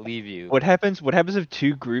 I don't believe you. What happens if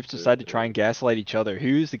 2 groups decide to try and gaslight each other?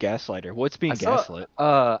 Who's the gaslighter? What's being I saw- gaslit?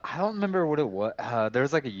 I don't remember what it was. There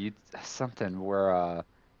was like something where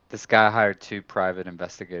this guy hired 2 private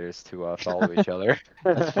investigators to follow each other.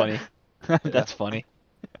 That's funny. That's funny.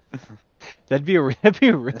 That'd be a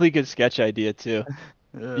really good sketch idea too.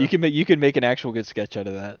 You can make an actual good sketch out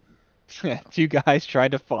of that. 2 guys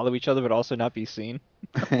trying to follow each other but also not be seen.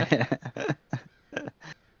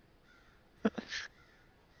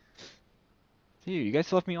 Dude, you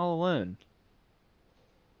guys left me all alone.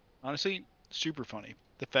 Honestly, super funny.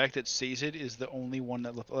 The fact that Sazed is the only one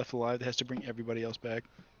that left alive that has to bring everybody else back.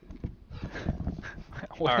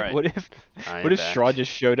 What, Alright. what if I what am if back. Straw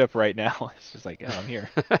just showed up right now? It's just like, oh, I'm here.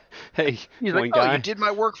 Hey, He's one like, guy. oh, you did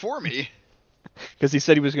my work for me. Because he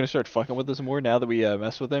said he was going to start fucking with us more now that we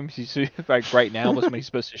mess with him. He's like right now was when he's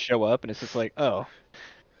supposed to show up, and it's just like, oh,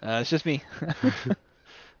 it's just me.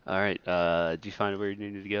 All right. Do you find where you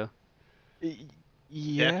needed to go?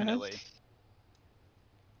 Yeah. Definitely.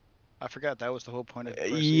 I forgot that was the whole point of the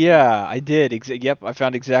first season. Yeah, I did. Yep, I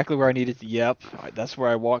found exactly where I needed to. Yep, that's where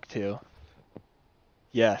I walked to.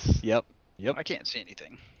 Yes. Yep. I can't see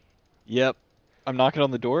anything. Yep. I'm knocking on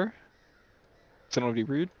the door. I don't want to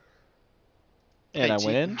be rude. And Hey, I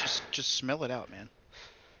went in. Just smell it out, man.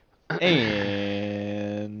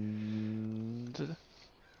 And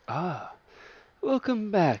Ah,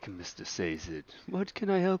 welcome back, Mr. Sazed. What can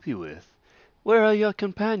I help you with? Where are your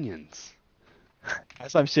companions?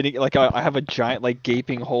 as I'm sitting, like I have a giant like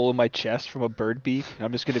gaping hole in my chest from a bird beak. And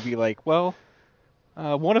I'm just gonna be like, well,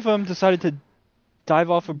 one of them decided to dive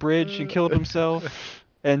off a bridge and killed himself,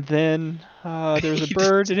 and then there was a He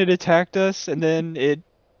bird just- and it attacked us, and then it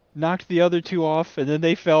knocked the other two off, and then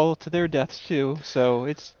they fell to their deaths too. So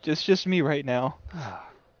it's just me right now. Ah,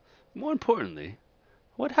 more importantly,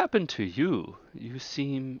 what happened to you? You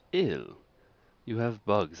seem ill. You have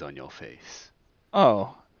bugs on your face.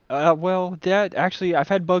 Oh, well, that actually I've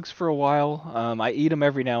had bugs for a while. I eat them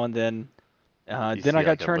every now and then. You Then I see got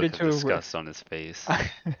like a turned look of into disgust on his face.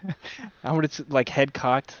 I would like head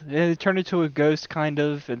cocked. It turned into a ghost kind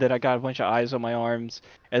of, and then I got a bunch of eyes on my arms,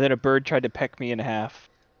 and then a bird tried to peck me in half.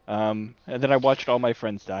 And then I watched all my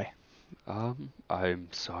friends die. I'm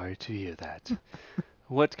sorry to hear that.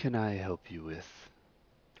 What can I help you with?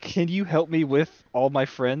 Can you help me with all my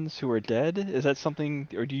friends who are dead? Is that something,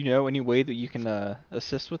 or do you know any way that you can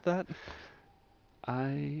assist with that?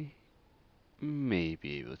 I may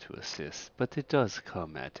be able to assist, but it does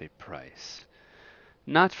come at a price.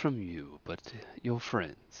 Not from you, but your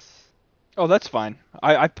friends. Oh, that's fine.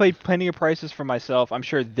 I've paid plenty of prices for myself. I'm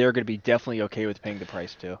sure they're gonna be definitely okay with paying the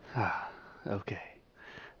price too. Ah, okay.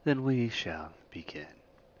 Then we shall begin.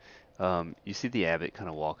 You see the abbot kind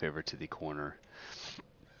of walk over to the corner.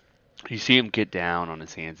 You see him get down on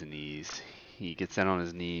his hands and knees. He gets down on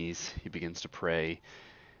his knees. He begins to pray.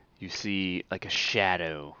 You see like a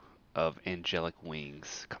shadow of angelic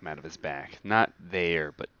wings come out of his back. Not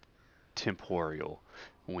there, but temporal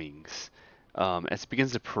wings. As he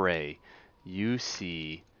begins to pray, you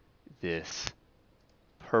see this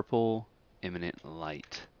purple imminent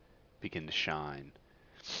light begin to shine.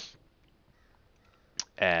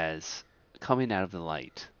 As coming out of the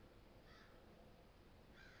light,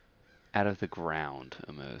 out of the ground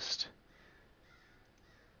almost,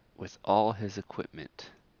 with all his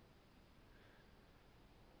equipment,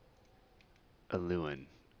 Alluin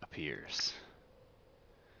appears.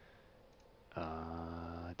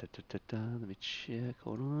 Let me check.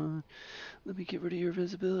 Hold on. Let me get rid of your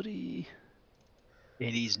visibility. And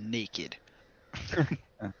he's naked.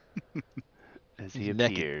 As he He's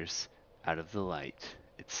naked. appears out of the light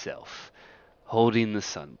itself, holding the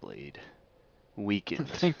sunblade, weakened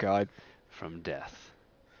Thank God. from death.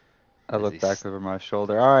 I As look he back over my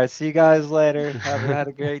shoulder. All right, see you guys later. Have had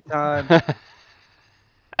a great time.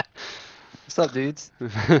 What's up, dudes?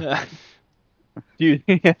 Dude,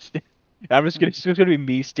 yes. It's just gonna be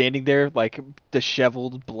me standing there like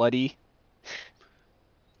disheveled, bloody.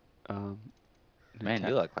 um, Man,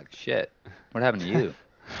 you look like shit. What happened to you?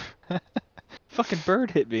 Fucking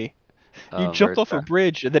bird hit me. You jumped Bird off a attack.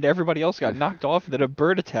 bridge, and then everybody else got knocked off, and then a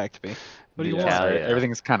bird attacked me. What do you Yeah, want? sorry. Natalia.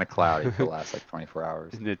 Everything's kind of cloudy for the last like 24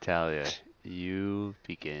 hours. Natalia, you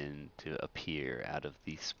begin to appear out of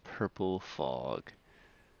this purple fog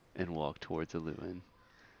and walk towards Alluin.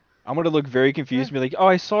 I'm gonna look very confused and be like, "Oh,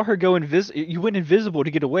 I saw her go You went invisible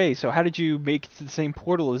to get away. So how did you make it to the same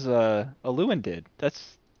portal as Alluin did?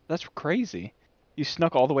 That's crazy. You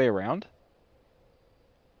snuck all the way around."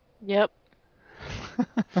 Yep.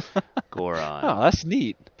 Goron, Oh, that's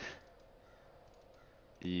neat.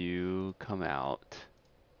 you come out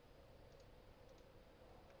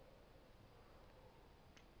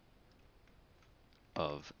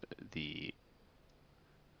of the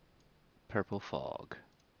purple fog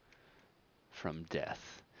from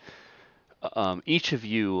death. Each of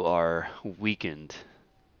you are weakened.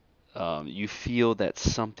 You feel that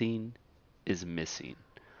something is missing.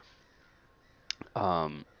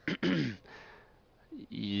 Um,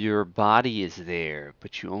 your body is there,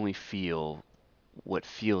 but you only feel what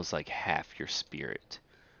feels like half your spirit.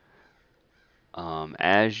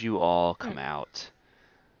 As you all come out,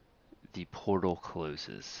 the portal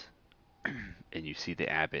closes, and you see the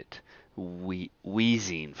abbot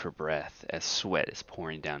wheezing for breath as sweat is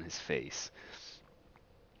pouring down his face.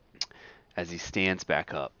 As he stands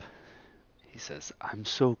back up, he says, "I'm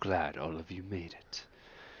so glad all of you made it.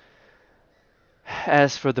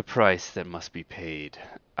 As for the price that must be paid,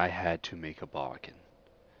 I had to make a bargain.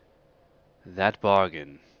 That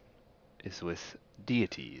bargain is with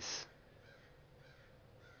deities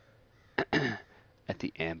at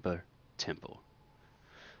the Amber Temple.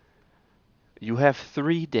 You have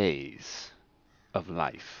 3 days of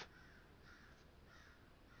life.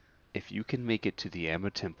 If you can make it to the Amber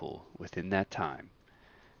Temple within that time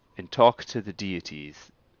and talk to the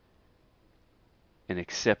deities and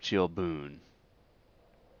accept your boon,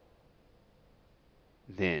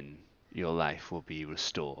 then your life will be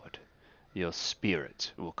restored. Your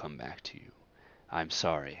spirit will come back to you. I'm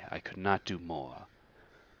sorry, I could not do more.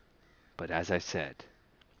 But as I said,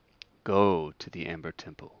 go to the Amber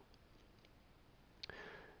Temple.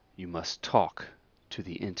 You must talk to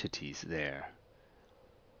the entities there.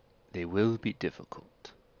 They will be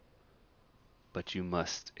difficult, but you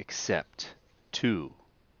must accept 2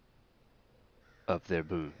 of their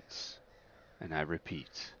boons. And I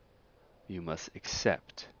repeat, you must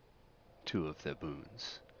accept 2 of their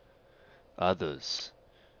boons. Others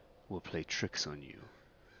will play tricks on you,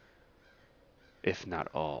 if not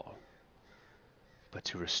all. But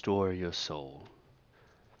to restore your soul,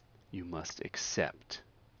 you must accept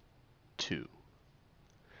 2.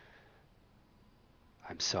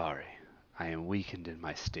 I'm sorry, I am weakened in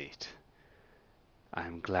my state. I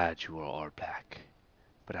am glad you are all back,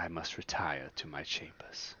 but I must retire to my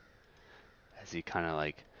chambers. As he kind of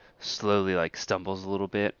like slowly like stumbles a little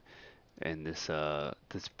bit, and this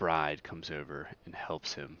bride comes over and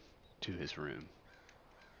helps him to his room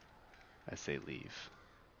as they leave.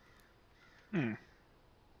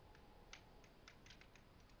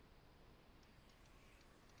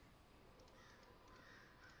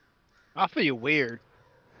 I feel weird.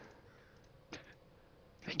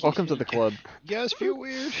 Welcome to the club. You guys feel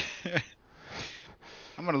weird?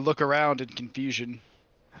 I'm gonna look around in confusion.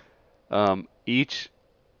 All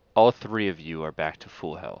 3 of you are back to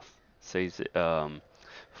full health. Says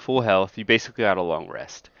full health. You basically got a long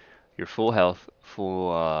rest. You're full health,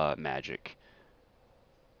 full magic.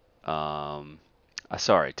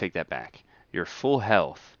 Sorry, take that back. Your full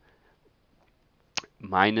health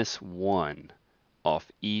 -1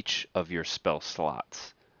 off each of your spell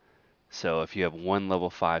slots. So if you have 1 level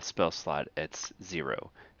 5 spell slot, it's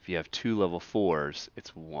 0. If you have 2 level 4s,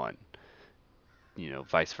 it's 1.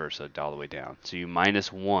 Vice versa, all the way down. So you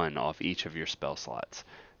 -1 off each of your spell slots,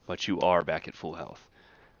 but you are back at full health.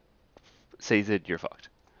 Sazed, you're fucked.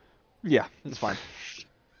 Yeah, it's fine.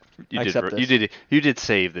 You did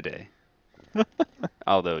save the day.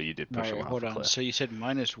 Although you did push him off hold the on. cliff. So you said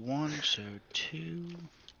 -1, so 2,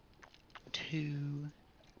 2,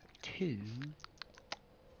 2,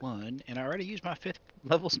 1, and I already used my 5th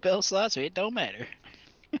level spell slot, so it don't matter.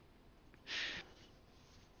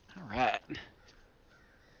 All right.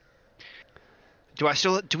 Do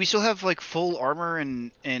we still have like full armor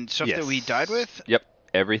and stuff that we died with? Yep.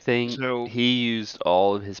 Everything. So he used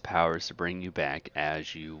all of his powers to bring you back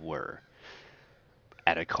as you were.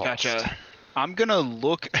 At a cost. Gotcha. I'm gonna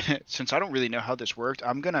look, since I don't really know how this worked,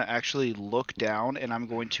 I'm gonna actually look down and I'm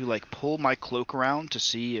going to like pull my cloak around to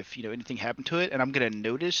see if anything happened to it, and I'm gonna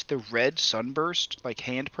notice the red sunburst like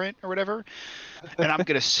handprint or whatever, and I'm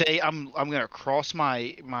gonna say I'm gonna cross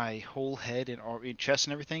my whole head and chest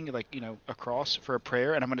and everything like across for a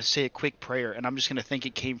prayer, and I'm gonna say a quick prayer, and I'm just gonna think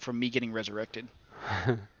it came from me getting resurrected.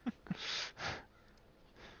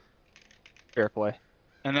 Fair play.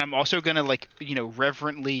 And then I'm also gonna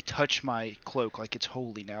reverently touch my cloak like it's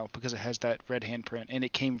holy now because it has that red handprint, and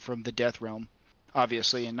it came from the Death Realm,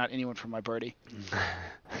 obviously, and not anyone from my party.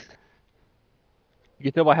 You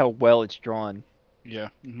can tell by how well it's drawn Yeah.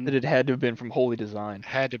 that it had to have been from Holy Design.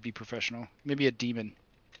 Had to be professional. Maybe a demon.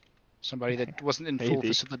 Somebody that wasn't in full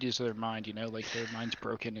facilities of their mind, like their mind's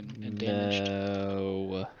broken and damaged.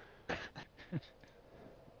 No.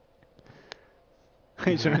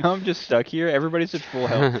 So now I'm just stuck here. Everybody's at full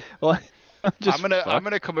health. Well, I'm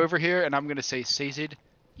gonna come over here and I'm gonna say, Sazed,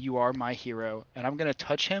 you are my hero, and I'm gonna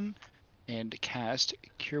touch him and cast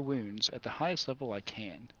Cure Wounds at the highest level I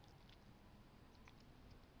can.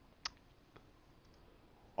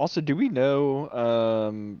 Also, do we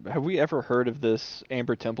know? Have we ever heard of this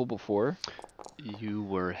Amber Temple before? You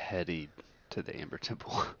were headed to the Amber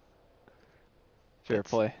Temple. Fair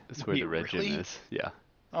play. That's where the red gem is. Yeah.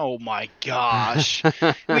 Oh my gosh.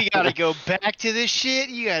 We gotta go back to this shit?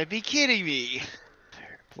 You gotta be kidding me.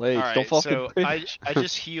 Play. All right, Don't fall so I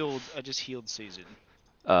just healed Sazed.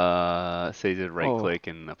 Sazed, right click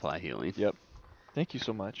and apply healing. Yep. Thank you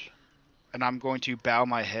so much. And I'm going to bow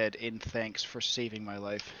my head in thanks for saving my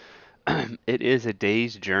life. It is a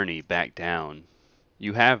day's journey back down.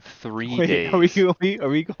 You have 3 Wait, days. Are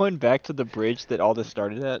we going back to the bridge that all this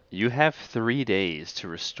started at? You have 3 days to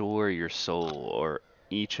restore your soul, or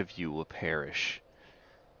each of you will perish.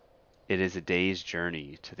 It is a day's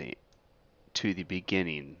journey to the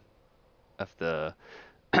beginning of the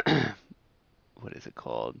what is it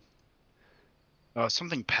called? Oh,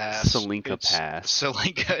 something pass. Salinka Pass.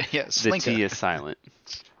 Salinka, yes. The T is silent.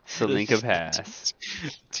 Salinka Pass.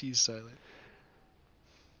 T is silent.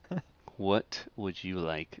 What would you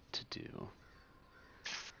like to do?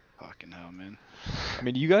 Fucking hell, man. I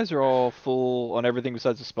mean, you guys are all full on everything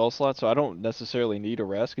besides the spell slot, so I don't necessarily need a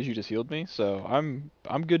rest because you just healed me. So I'm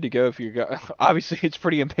good to go if you got. Obviously, it's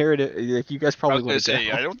pretty imperative. Like, you guys I probably was gonna want to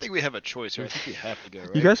say, go. I don't think we have a choice here. I think we have to go,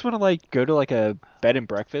 right? You guys want to like go to like a bed and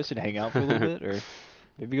breakfast and hang out for a little bit, or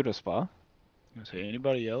maybe go to a spa? Say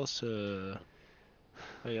anybody else? Anybody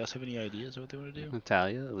else have any ideas of what they want to do?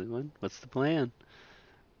 Natalia, Alluin, what's the plan?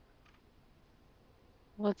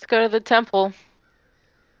 Let's go to the temple.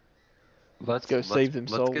 Let's go save them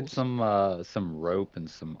let's get souls. some rope and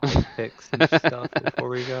some ice picks and stuff before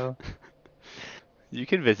we go. You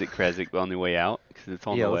can visit Kresik on the way out because it's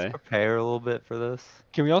on Yeah, the let's way. prepare a little bit for this.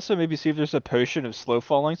 Can we also maybe see if there's a potion of slow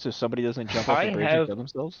falling so somebody doesn't jump off I the bridge and have kill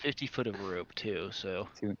themselves? 50 foot of rope too, so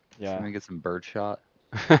See, see Yeah. when we get some bird shot.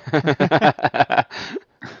 All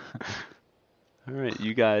right,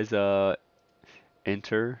 you guys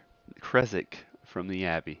enter Kresik from the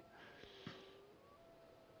Abbey.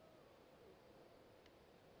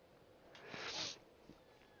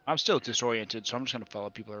 I'm still disoriented, so I'm just gonna follow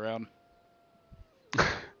people around.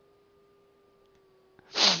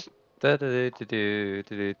 Where are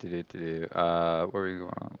we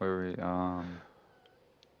going? Where are we?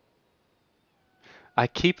 I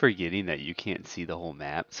keep forgetting that you can't see the whole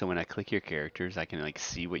map, so when I click your characters, I can like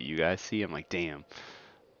see what you guys see. I'm like, damn,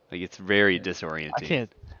 like it's very disorienting.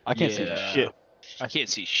 I can't see Yeah. shit. I can't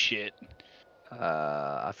see shit.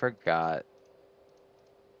 I forgot.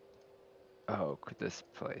 Oh, this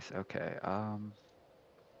place. Okay. I'm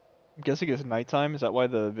guessing it's nighttime. Is that why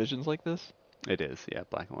the vision's like this? It is, yeah,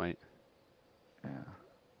 black and white. Yeah.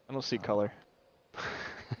 I don't see color.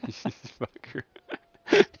 Fucker.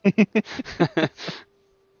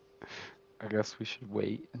 I guess we should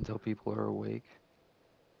wait until people are awake.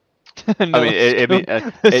 No,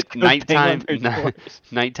 let's go nighttime. bang on their doors.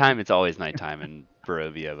 Nighttime. It's always nighttime in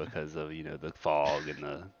Barovia because of the fog and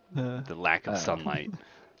the lack of Uh, sunlight.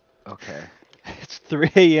 Okay. It's 3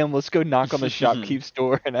 a.m. Let's go knock on the shopkeep's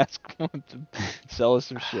door and ask him to sell us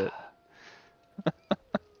some shit.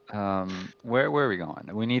 Where are we going?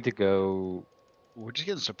 We need to go. We're just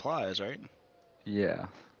getting supplies, right? Yeah.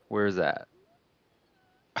 Where's that?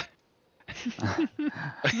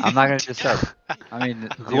 I'm not gonna just start. I mean,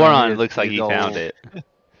 Goron looks like he found it.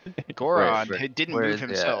 Goron where- didn't where move is it at?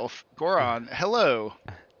 himself. Goron, hello.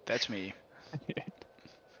 That's me.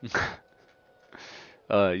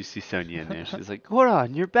 You see Sonia in there. She's like,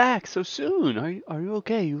 Goron, you're back so soon. Are you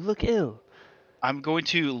okay? You look ill. I'm going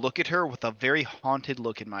to look at her with a very haunted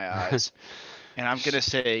look in my eyes, and I'm gonna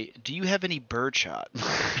say, "Do you have any birdshot?"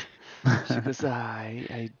 She goes,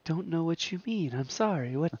 I don't know what you mean. I'm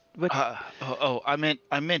sorry. What?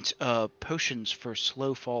 I meant potions for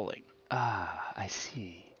slow falling, Ah, I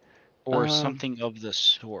see. or something of the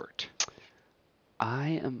sort.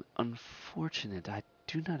 I am unfortunate. I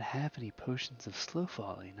do not have any potions of slow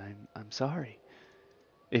falling. I'm sorry.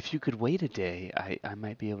 If you could wait a day, I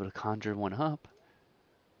might be able to conjure one up.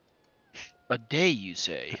 A day, you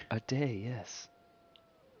say? A day, yes.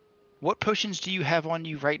 What potions do you have on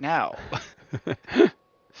you right now?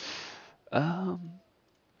 I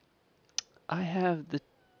have the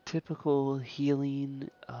typical healing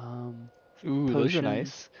Ooh, potions. those are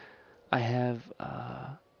nice. I have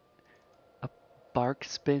a bark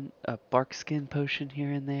skin potion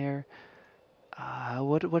here and there.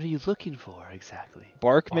 What are you looking for exactly?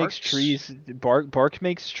 Bark makes Barks? trees. Bark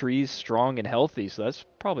makes trees strong and healthy, so that's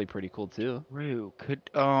probably pretty cool too. Rue,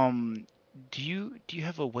 do you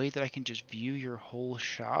have a way that I can just view your whole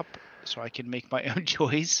shop so I can make my own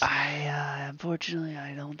choice? Unfortunately,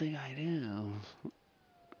 I don't think I do.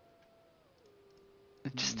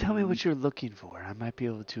 Just tell me what you're looking for. I might be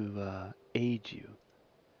able to aid you.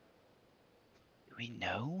 Do we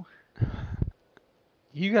know?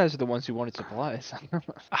 You guys are the ones who wanted supplies.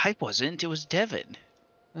 I wasn't. It was Devin.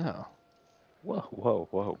 Oh.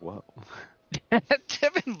 Whoa.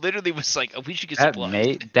 Devin literally was like, "Oh, we should get That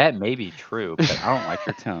supplies." may be true, but I don't like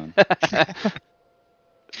your tone.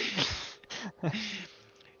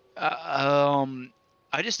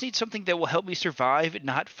 I just need something that will help me survive,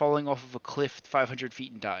 not falling off of a cliff 500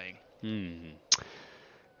 feet and dying.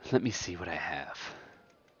 Let me see what I have.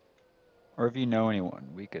 Or if you know anyone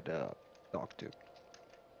we could talk to.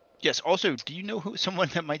 Yes. Also, do you know someone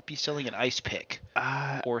that might be selling an ice pick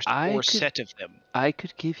or set of them? I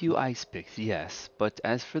could give you ice picks, yes, but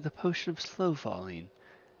as for the potion of slow falling,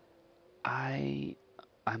 I'm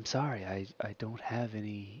sorry, I don't have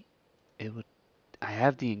any. I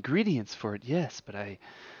have the ingredients for it, yes, but I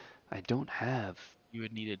don't have. You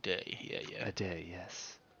would need a day. Yeah. A day,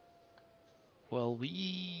 yes. Well,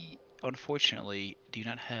 we unfortunately do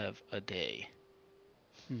not have a day.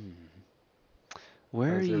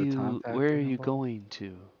 Where are Is there a time you? factor Where are you involved? going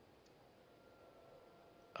to?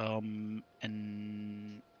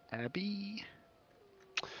 An Abbey?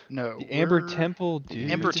 No, The Amber we're- Temple,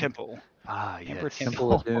 dude. Amber Temple. Ah, Amber yes.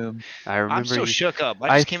 Temple. Temple of Doom. I I'm remember so you. shook up. I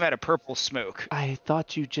I just came out of purple smoke. I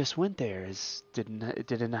thought you just went there. Did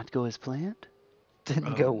it not go as planned?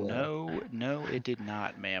 Didn't Oh, go well. no, it did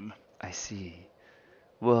not, ma'am. I see.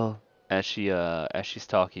 Well, as she's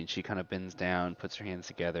talking, she kind of bends down, puts her hands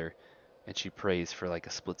together, and she prays for like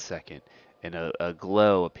a split second, and a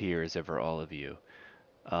glow appears over all of you.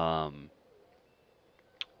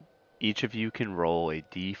 Each of you can roll a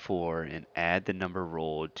d4 and add the number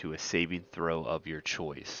rolled to a saving throw of your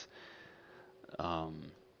choice.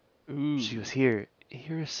 Ooh. She goes, here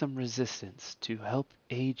is some resistance to help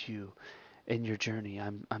aid you in your journey.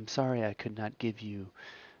 I'm sorry I could not give you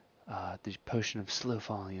the potion of slow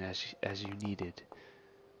falling as you needed,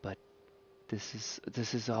 but this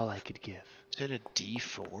is all I could give. Is it a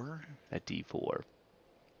D4? A d4.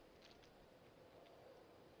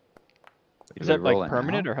 Is that like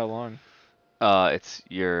permanent or how long? It's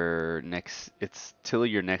till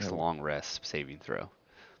your next Yeah. long rest saving throw.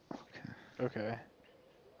 Okay.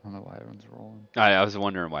 I don't know why everyone's rolling. I was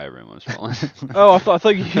wondering why everyone was rolling. Oh, I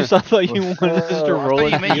thought you wanted us to I roll thought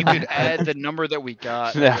it. you meant you could add the number that we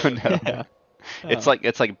got. No, already. no. Yeah. It's Oh.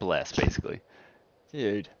 like bless basically,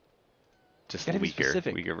 Dude. just Gotta be weaker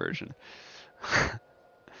specific. version.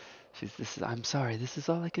 I'm sorry, this is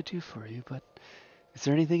all I could do for you, but is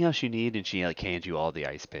there anything else you need? And she like hands you all the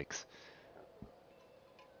ice picks.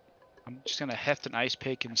 I'm just gonna heft an ice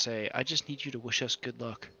pick and say, I just need you to wish us good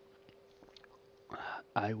luck.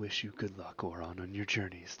 I wish you good luck, Goron, on your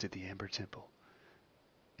journeys to the Amber Temple.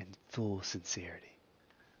 In full sincerity.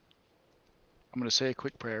 I'm gonna say a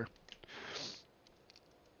quick prayer.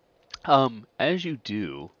 As you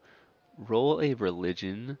do, roll a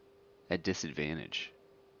religion at disadvantage.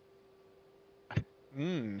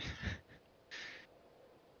 Mm.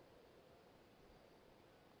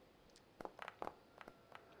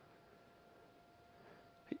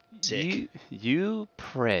 Sick. You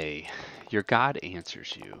pray. Your God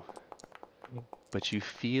answers you. But you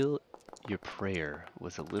feel your prayer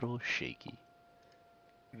was a little shaky.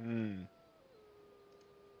 Mm.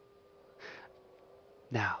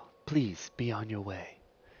 Now, please be on your way.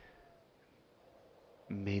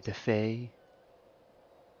 May the Fae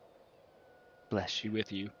bless Be you.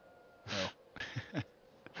 with you.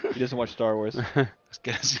 He doesn't watch Star Wars. I was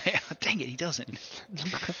gonna say, dang it, he doesn't.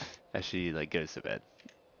 As she like goes to bed.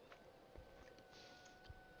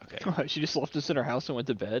 Okay. She just left us in her house and went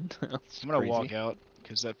to bed. I'm gonna walk out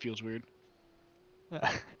because that feels weird.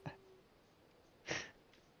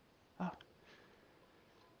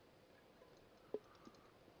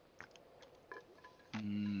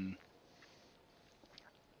 Mm.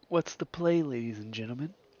 What's the play, ladies and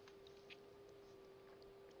gentlemen?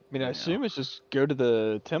 I mean, I No. assume it's just go to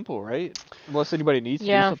the temple, right? Unless anybody needs to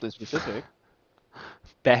Yeah. do something specific.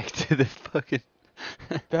 Back to the fucking.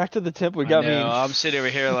 Back to the temple. We I got know, me. I'm sitting over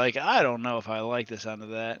here like, I don't know if I like the sound of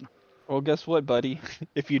that. Well, guess what, buddy?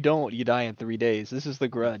 If you don't, you die in 3 days. This is the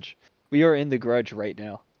Grudge. We are in the Grudge right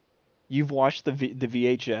now. You've watched the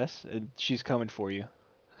VHS, and she's coming for you.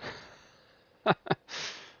 I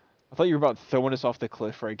thought you were about throwing us off the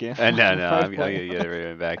cliff right again. No, I'm Right gonna away. get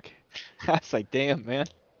everyone back. I was like, damn, man.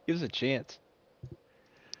 Give us a chance.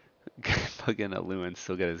 Fucking Alluin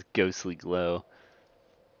still got his ghostly glow.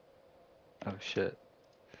 Oh shit.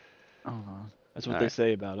 Oh no. That's what All they right.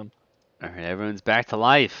 say about him. Alright, everyone's back to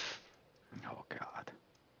life. Oh god.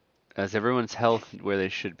 Is everyone's health where they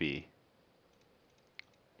should be?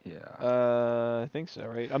 Yeah. I think so,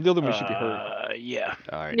 right? I'm the only one who should be hurt. Yeah.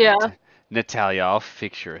 Alright, Yeah. Natalia, I'll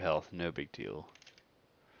fix your health. No big deal.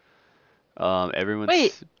 Everyone's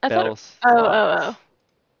Wait, I thought spell Oh, slots. oh,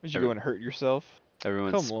 Did you go and hurt yourself?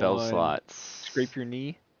 Everyone's Come spell on. slots. Scrape your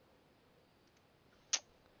knee?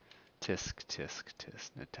 Tisk, tisk, tisk,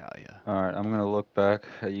 Natalia. All right, I'm gonna look back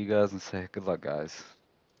at you guys and say, "Good luck, guys."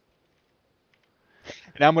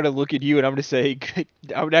 And I'm gonna look at you and I'm gonna say,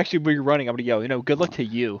 I would actually be running. I'm gonna yell, good luck to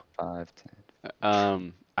you. 5,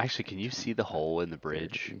 10. Actually, can you see the hole in the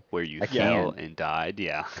bridge 30. where you I fell can. and died?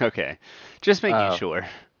 Yeah, okay. Just making Oh. sure.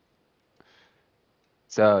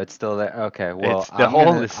 So it's still there. Okay. Well, The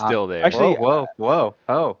hole is still there. Actually- whoa, whoa,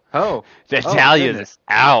 whoa, oh, Natalia's goodness.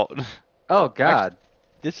 out. oh, God.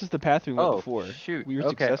 This is the path we went Oh, before. shoot. We were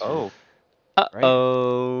okay. successful.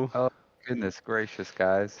 Uh-oh. Goodness gracious,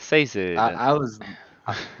 guys. Says it. I was.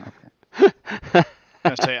 Okay.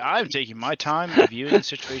 I'm gonna say, I'm taking my time reviewing the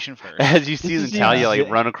situation first. As you see This is Natalia like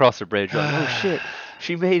the- run across the bridge, you're like, oh shit.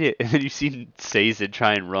 She made it, and then you see Sazed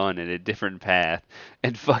try and run in a different path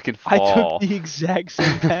and fucking I fall. took the exact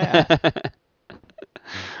same path.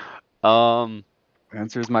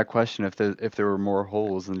 Answers my question if there were more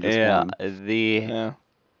holes than just Yeah, one. Yeah.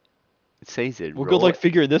 Sazed, We'll roll good luck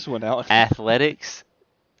figuring this one out. athletics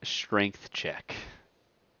strength check.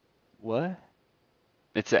 What?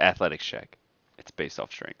 It's an athletics check. It's based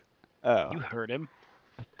off strength. Oh. You heard him.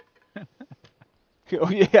 Oh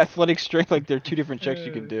yeah, athletic strength. Like there are two different checks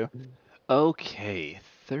you can do. Okay,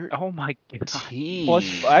 13. Oh my god.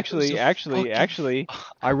 Plus, actually,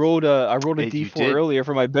 I rolled a Hey, you D4 did? earlier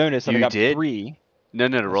for my bonus, and I You got did? 3. No,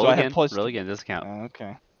 roll So I have again. plus Roll two. again. Doesn't count.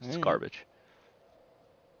 Okay. It's Alright. garbage.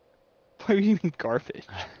 What do you mean garbage?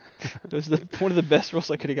 It was one of the best rolls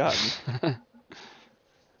I could have gotten.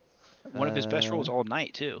 One of his best rolls all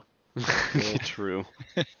night too. True.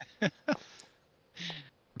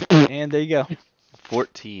 And there you go.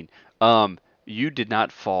 14. You did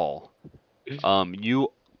not fall.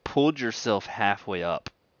 You pulled yourself halfway up,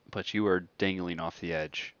 but you were dangling off the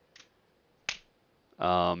edge.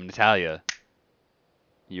 Natalia,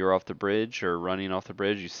 you're off the bridge or running off the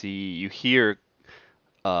bridge. You hear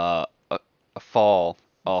a fall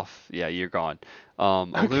off. Yeah, you're gone.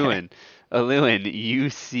 Alluin, you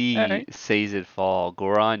see Alright. Sazed fall.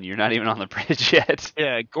 Goron, you're not even on the bridge yet.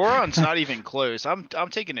 Yeah, Goron's not even close. I'm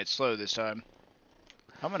taking it slow this time.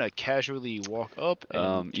 I'm gonna casually walk up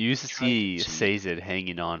and You try see to Sazed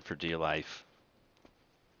hanging on for dear life.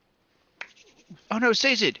 Oh no,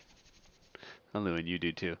 Sazed! Alluin, you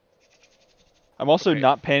do too. I'm also Okay.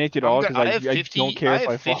 not panicked at all because I have I 50, don't care if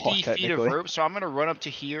I have fall. 50 feet of Technically, rope, so I'm gonna run up to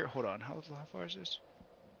here. Hold on, how far is this?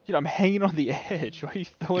 dude, I'm hanging on the edge. Why are you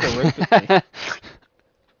throwing a rope at me?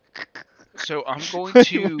 So I'm going What are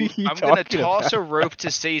to you I'm gonna talking toss about? a rope to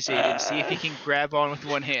Sazed and see if he can grab on with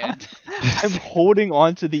one hand. I'm holding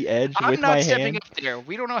onto the edge I'm with not my stepping hand. up there.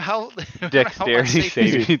 We don't know how Dexterity safe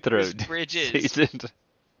saving throw. this bridge is. Sazed.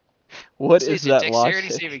 What is Sazed, that dexterity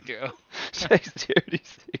logic? saving throw. Dexterity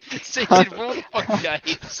saving. Sazed, roll the fucking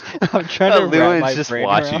dice. I'm trying to wrap Alluin's my just brain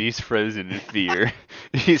watching. around He's frozen in fear.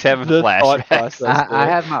 He's having the thought flashbacks. process. I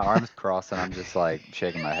have my arms crossed and I'm just like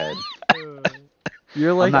shaking my head.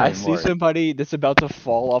 You're like, not I even see worried. somebody that's about to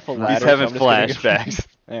fall off a ladder. He's having so I'm just gonna go- flashbacks.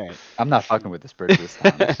 Alright. I'm not fucking with this bridge this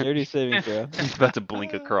time. Dexterity saving throw. He's about to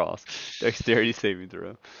blink across. Dexterity saving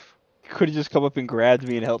throw. Could have just come up and grabbed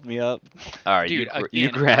me and helped me up. All right, Dude, you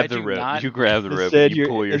again, grab I the do rope. not- You grab the rope. Instead, And you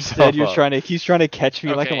pull you're yourself up. he's trying to catch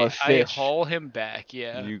me like I'm a I fish. haul him back,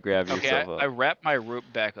 yeah. You grab Okay, yourself I up. wrap my rope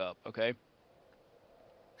back up, okay?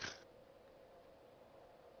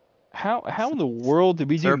 How in the world did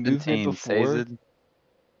we do movement Serpentine, before? Sazed.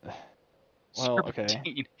 Well, okay.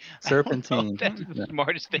 Serpentine. Serpentine. I don't know if that's the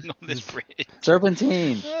smartest thing on this bridge.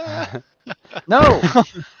 Serpentine. No.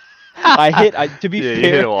 To be Yeah, you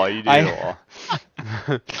fair, hit a wall. You did I- hit a wall.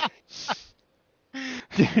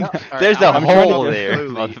 dude, There's a I'm trying to hole go there,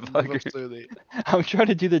 Move up motherfucker. slowly. I'm trying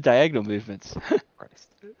to do the diagonal movements. Christ.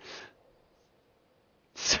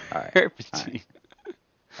 Alright, Serpentine.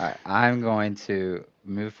 Alright, I'm going to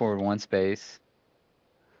move forward one space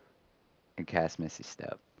and cast Misty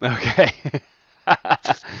Step. Okay.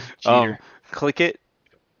 Cheater. Click it.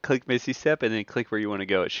 Click Misty Step and then click where you want to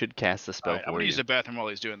go. It should cast the spell Alright, I'm for gonna you. use the bathroom while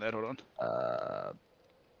he's doing that. Hold on.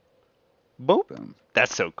 Boop. Boom.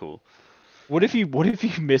 That's so cool. What if you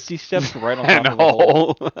Misty steps right on And top of the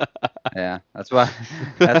hole? Yeah, that's why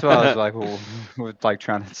I was like, we're like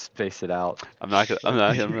trying to space it out. I'm not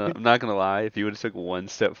gonna lie. If you would have took one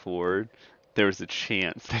step forward, there was a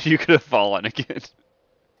chance that you could have fallen again.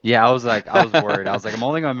 Yeah, I was worried. I was like, I'm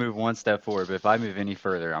only gonna move one step forward, but if I move any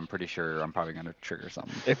further, I'm pretty sure I'm probably gonna trigger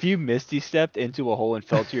something. If you Misty stepped into a hole and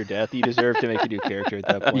fell to your death, you deserve to make a new character at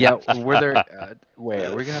that point. Yeah, were there? Wait,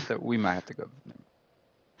 are we gonna have to? We might have to go.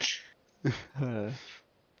 All right.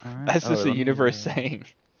 That's just Oh, the let me, universe saying.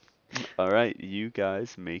 All right, you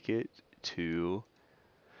guys make it to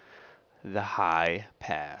the high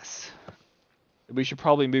pass. We should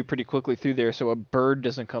probably move pretty quickly through there so a bird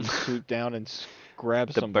doesn't come swoop down and grab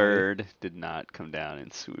The somebody. bird did not come down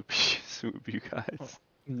and swoop you guys.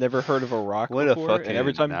 Never heard of a rock What a before. fucking And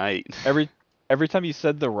every time night. every time you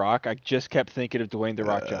said the Rock, I just kept thinking of Dwayne the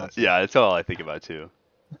Rock Johnson. Yeah, that's all I think about too.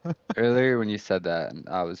 Earlier when you said that and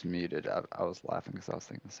I was muted, I was laughing because I was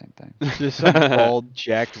thinking the same thing. Just some bald,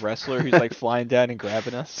 jacked wrestler who's like flying down and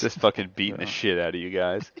grabbing us. Just fucking beating the Yeah. shit out of you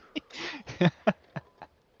guys.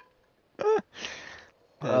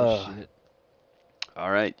 Oh, shit.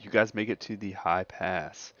 All right, you guys make it to the high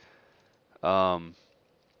pass.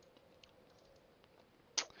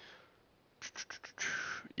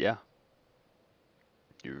 Yeah.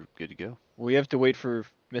 You're good to go. We have to wait for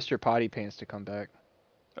Mr. Potty Pants to come back.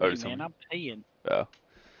 Oh, Hey, did man, someone? I'm paying. Oh.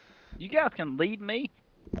 You guys can lead me.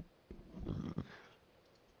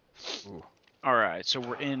 All right, so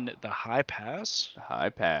we're in the high pass. High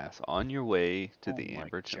pass on your way to Oh the my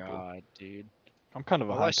Amber Temple. god, dude! I'm kind of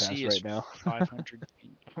a All high I pass see right is now. 500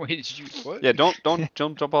 feet. Wait, did you what? Yeah, don't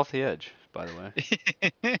jump off the edge. By the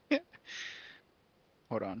way.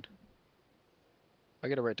 Hold on. I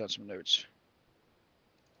gotta write down some notes.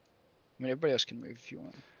 I mean, everybody else can move if you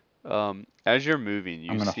want. As you're moving,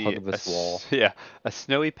 you I'm gonna see hug this wall. a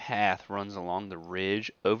snowy path runs along the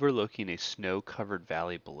ridge, overlooking a snow-covered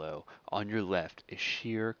valley below. On your left, a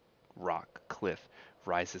sheer rock cliff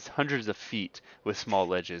rises hundreds of feet with small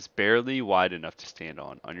ledges, barely wide enough to stand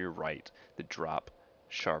on. On your right, the drop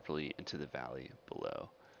sharply into the valley below.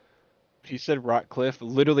 She said rock cliff.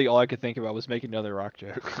 Literally, all I could think about was making another rock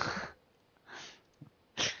joke.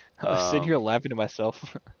 I was sitting here laughing to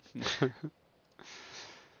myself.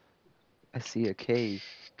 I see a cave.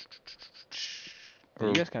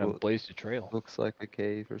 You guys kind of what blazed a trail. looks like a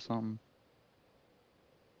cave or something.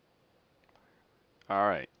 All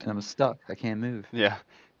right. And I'm stuck. I can't move. Yeah.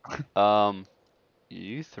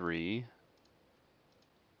 You three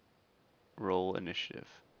roll initiative.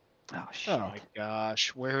 Oh shit. Oh my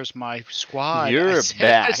gosh, where's my squad? You're I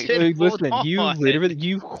back. said, Hey, hold listen,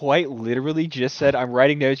 you quite literally just said, I'm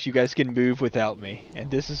writing notes, you guys can move without me. And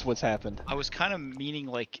this is what's happened. I was kind of meaning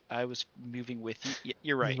like I was moving with you.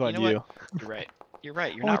 You're This right. is You on know what? You're right. You're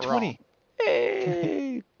right. You're Only not 20. wrong.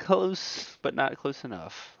 Hey, close, but not close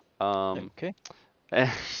enough. Okay.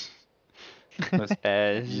 As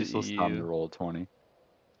Useless time to you. roll 20.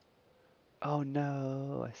 Oh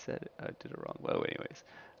no, I said it. I did it wrong. Well, anyways,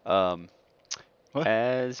 um, What?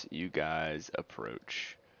 as you guys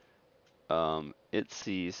approach, it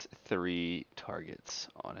sees 3 targets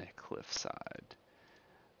on a cliffside.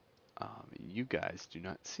 You guys do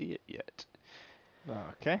not see it yet.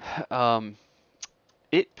 Okay.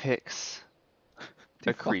 It picks a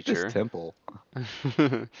Dude, fuck creature. this temple.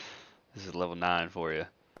 This is level 9 for you.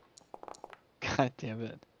 God damn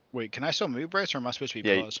it. Wait, can I still move, Bryce, or am I supposed to be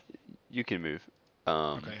Yeah, paused? you can move.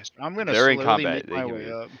 Okay, so I'm gonna they're in slowly combat, make they my can way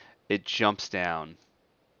move. up. It jumps down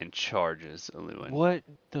and charges Alluin. What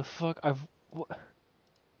the fuck? I'm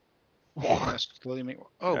gonna slowly make.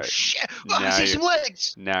 Oh Alright, shit! Oh, I now see you're- some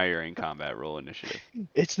legs. Now you're in combat. Roll initiative.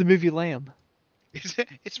 It's the movie Lamb.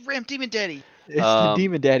 It's Ram Demon Daddy. It's the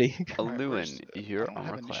Demon Daddy. Alright, where's Alluin, the- I your don't have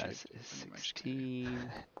armor initiative. class is Never mind, just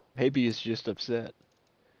 16. Maybe he's just upset.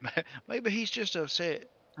 Maybe he's just upset.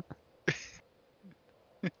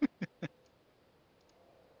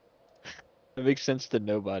 It makes sense to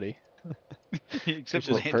nobody. Except Which is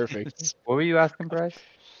Landon. perfect. What were you asking, Bryce?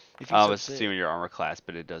 If he's I was upset. assuming your armor class,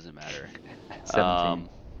 but it doesn't matter. 17.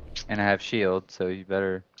 And I have shield, so you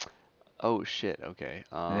better. Oh shit. Okay.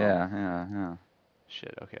 Yeah.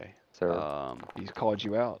 Shit. Okay. Sir. He's called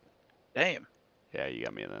you out. Damn. Yeah, you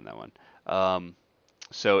got me on that one.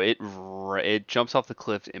 So it jumps off the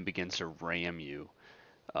cliff and begins to ram you.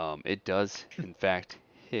 It does in fact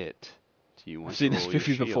hit. Do you want I've to seen this roll your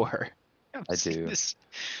movie shield? before. I do.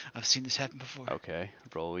 I've seen this happen before. Okay.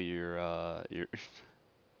 Roll your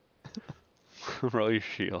roll your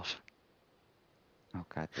shield. Oh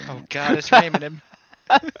god damn Oh it. god, it's ramming him.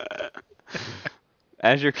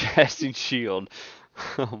 As you're casting shield,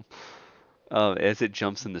 as it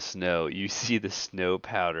jumps in the snow, you see the snow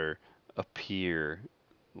powder appear.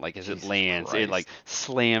 Like as Jesus it lands, Christ. it like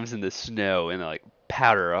slams in the snow and like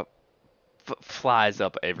powder up, flies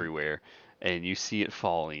up everywhere, and you see it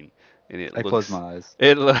falling. And it I looks. close my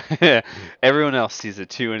eyes. Everyone else sees a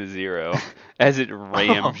 2 and a 0 as it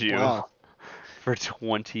rams you Wow. for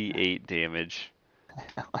 28 damage.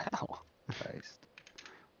 Wow. Christ.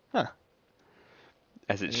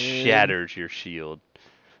 As it And- shatters your shield.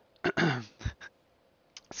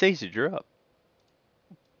 Sazed, you're up.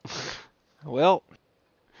 Well,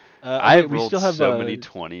 I we rolled still have so many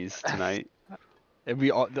 20s tonight. and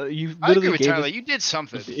we all you I agree literally with gave Tyler. us, You did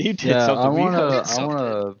something. you did Yeah, something. I We- wanna. did I something.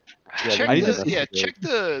 wanna. Check I the just- check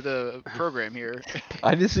the program here.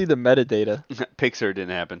 I didn't see the metadata. Pixar didn't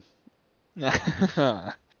happen.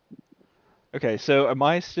 Okay, so am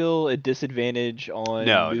I still at disadvantage on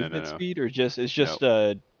No, movement no. speed, or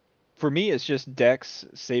for me it's just Dex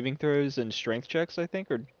saving throws and strength checks, I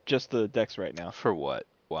think, or just the Dex right now? For what?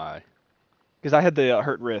 Why? Because I had the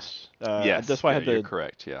hurt wrist. Yes, That's why I yeah, had you're the.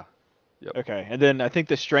 correct. Yeah. Okay, and then I think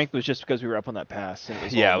the strength was just because we were up on that pass. And it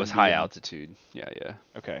was Yeah, all it was windy high and- altitude. Yeah.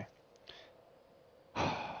 Okay.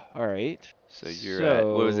 All right. So you're at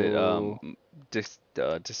what was it? So-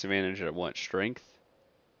 Disadvantage at what? Strength?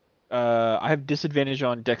 I have disadvantage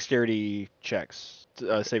on dexterity checks,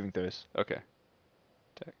 saving throws. Okay.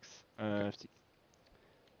 Dex.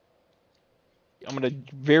 I'm gonna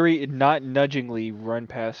very not nudgingly run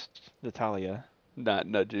past Natalia Not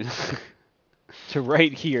nudging. to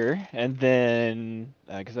right here, and then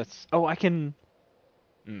because that's I can.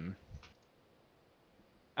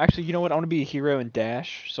 Actually, you know what? I want to be a hero and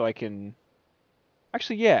dash, so I can.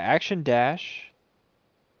 Actually, yeah, action dash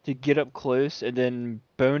to get up close, and then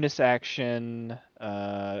bonus action.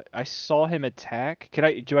 I saw him attack.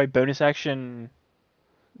 Do I bonus action?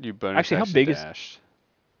 You bonus Actually, how action big is? dash.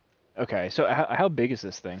 Okay, so how big is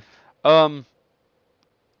this thing?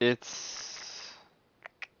 It's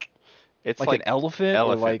Like an elephant or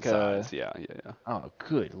elephant like size. a? Yeah. Oh,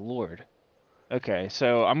 good lord. Okay,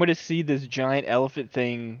 so I'm gonna see this giant elephant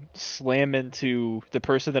thing slam into the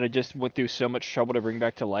person that I just went through so much trouble to bring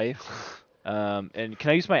back to life. And can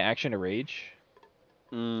I use my action to rage?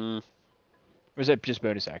 Mm, Or is that just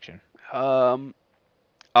bonus action?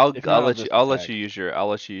 I'll If I'll not, I'll let you just I'll let you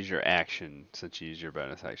attack. use your action since you use your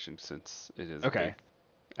bonus action since it is a big Okay.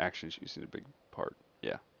 action's using a big part.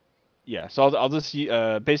 Yeah. Yeah, so I'll just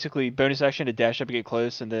basically bonus action to dash up and get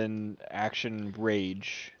close, and then action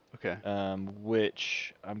rage. Okay.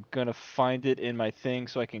 Which I'm gonna find it in my thing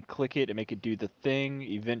so I can click it and make it do the thing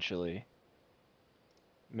eventually.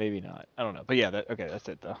 Maybe not. I don't know. But yeah, okay, that's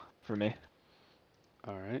it though for me.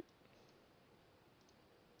 All right.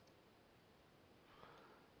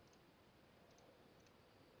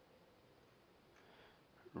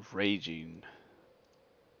 Raging.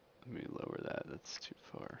 Let me lower that. That's too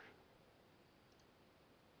far.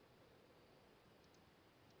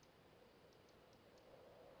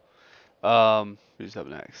 Who's up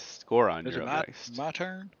next? Goron, Is you're it up next. my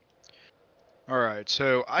turn? All right,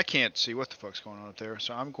 so I can't see what the fuck's going on up there,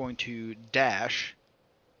 so I'm going to dash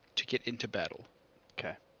to get into battle.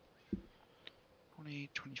 Okay. 20,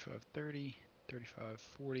 25, 30, 35,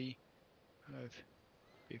 40,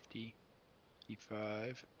 50,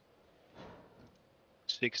 55,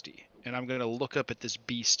 60. And I'm going to look up at this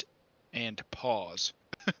beast and pause.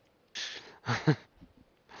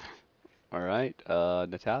 All right.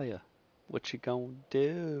 Natalia, what you gonna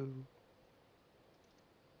do?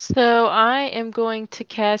 So I am going to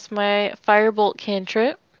cast my Firebolt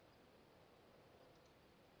cantrip.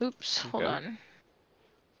 Oops, hold Okay. on.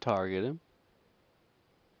 Target him.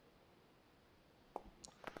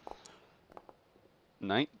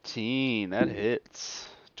 19. That hits.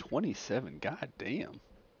 27. God damn.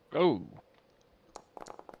 Oh.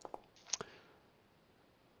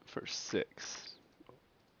 For 6.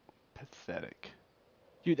 Pathetic.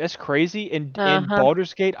 Dude, that's crazy. In Uh-huh.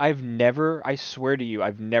 Baldur's Gate, I swear to you,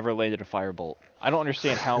 I've never landed a firebolt. I don't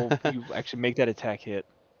understand how you actually make that attack hit.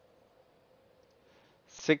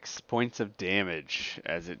 6 points of damage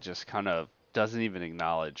as it just kind of doesn't even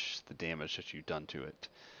acknowledge the damage that you've done to it.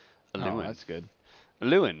 Oh, Alluin. that's good.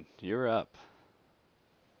 Alluin, you're up.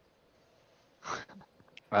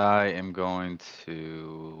 I am going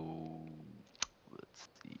to. Let's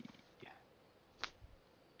see.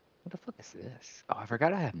 What the fuck is this? Oh, I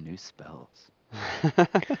forgot I have new spells.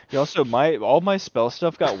 Yeah, also, all my spell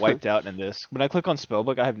stuff got wiped out in this. When I click on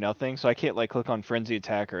spellbook, I have nothing, so I can't like click on frenzy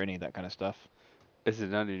attack or any of that kind of stuff. Is it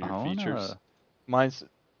none of your I features? wanna. Mine's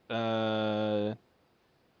hold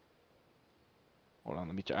on,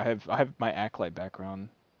 let me check. I have my Acolyte background.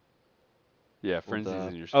 Yeah, Well, frenzies in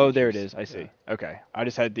your features. oh, there it is. I see. Yeah. Okay. I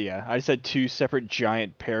just had 2 separate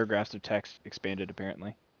giant paragraphs of text expanded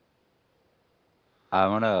apparently. I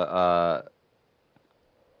wanna.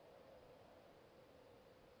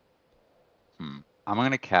 I'm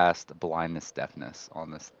gonna cast blindness deafness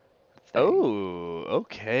on this thing. Oh,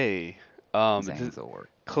 okay. Zangs will work.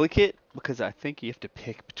 Click it because I think you have to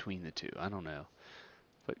pick between the two. I don't know.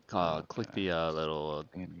 But click the little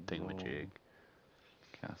thingamajig.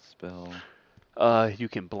 Cast spell. You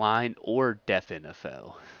can blind or deafen a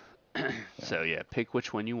foe. So yeah, pick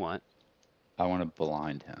which one you want. I want to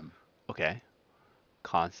blind him. Okay.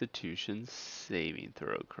 Constitution saving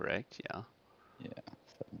throw, correct? Yeah. Yeah,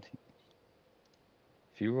 17.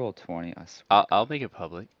 If you roll 20, I swear. I'll make it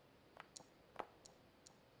public.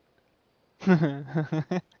 Fuck!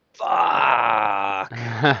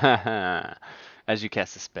 As you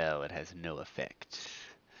cast a spell, it has no effect.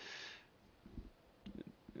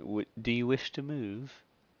 Do you wish to move?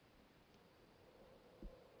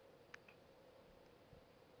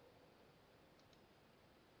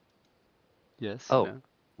 Yes. Oh, No.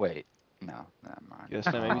 wait. No, never mind. Yes,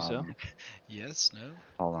 no, maybe so. Yes, no?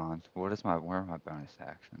 Hold on. Where are my bonus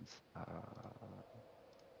actions?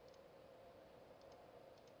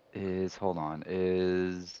 Hold on.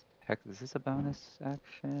 Heck, is this a bonus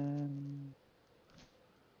action?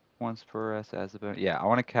 Once per rest as a bonus. Yeah, I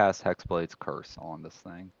want to cast Hexblade's Curse on this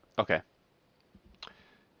thing. Okay.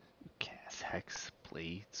 Cast is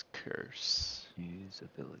Hexblade's Curse. Use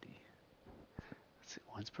ability. Let's see,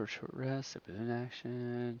 once per short rest, a bonus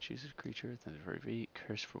action, choose a creature, then repeat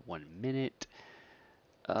curse for 1 minute.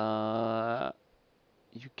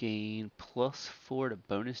 You gain +4 to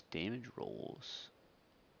bonus damage rolls.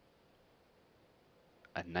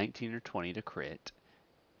 A 19 or 20 to crit.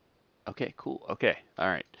 Okay, cool. Okay, all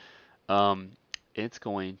right. It's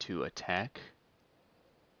going to attack.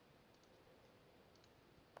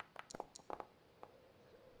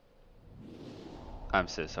 I'm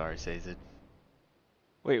so sorry, Sazed.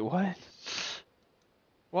 Wait, what?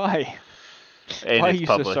 Why? And Why are it's you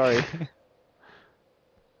public. so sorry?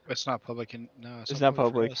 It's not public. No, It's not for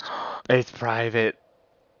public. us. It's private.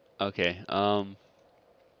 Okay.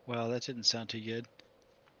 Well, that didn't sound too good.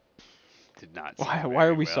 Did not. Why? sound Why are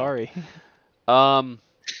very we well. sorry? Yeah,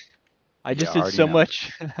 I just did already so know.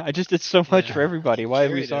 much. I just did so much Yeah. for everybody. Why are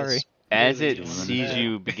we Carrie sorry? does. As Literally it doing sees that.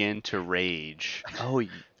 you begin to rage.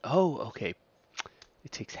 Okay.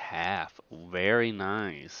 It takes half. Very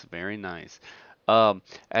nice. Very nice.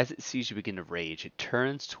 As it sees you begin to rage, it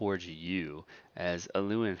turns towards you as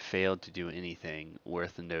Alluin failed to do anything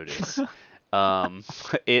worth notice.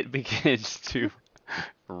 It begins to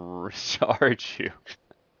charge you.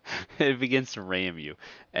 It begins to ram you.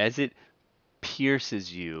 As it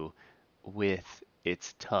pierces you with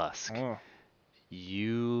its tusk, Oh.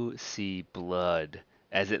 you see blood.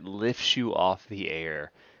 As it lifts you off the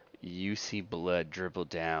air, you see blood dribble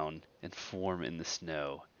down and form in the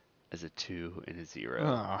snow as a 2 and a 0.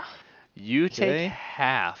 Oh. You take Okay.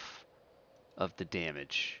 half of the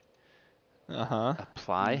damage. Uh-huh.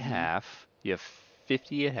 Apply half. You have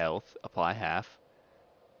 50 health. Apply half.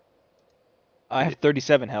 I have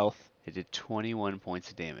 37 health. It did 21 points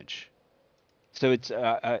of damage. So it's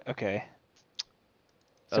okay.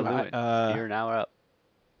 So Alluin, you're now up.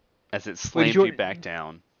 As it wait, slams you back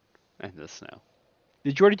down into the snow.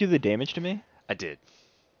 did you already do the damage to me? I did.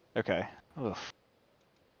 Okay. Ugh.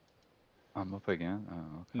 I'm up again.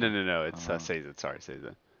 Oh, No, okay. it's Sazed. Sorry,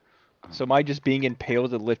 Sazed. So am I just being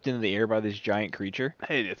impaled and lifted into the air by this giant creature?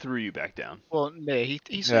 Hey, it threw you back down. Well, no, he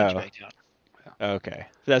slammed you No. back down. Okay.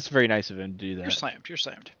 That's very nice of him to do You're that. slammed. You're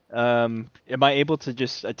slammed. Am I able to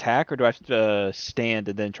just attack, or do I have to stand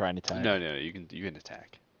and then try and attack? No, you can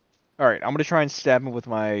attack. All right, I'm gonna try and stab him with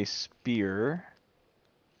my spear.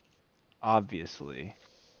 Obviously.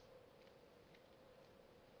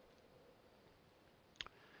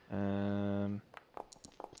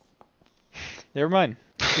 Never mind.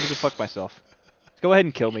 I'm gonna go fuck myself. Go ahead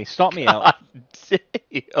and kill me. Stomp me out.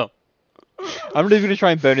 Damn. I'm just gonna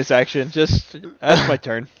try and bonus action. Just that's my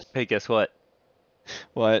turn. Hey, guess what?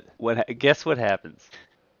 What? Guess what happens?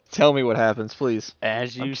 Tell me what happens, please.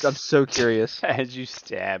 As you I'm so curious. as you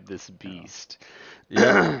stab this beast,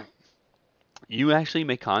 Yeah. you actually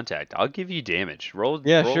make contact. I'll give you damage. Roll.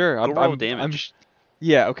 Yeah, roll, sure. Go roll damage.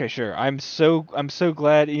 Yeah, okay, sure. I'm so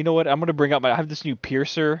glad. You know what? I'm gonna bring up I have this new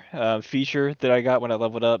piercer feature that I got when I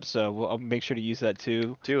leveled up, so I'll make sure to use that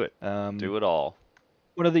too. Do it. Do it all.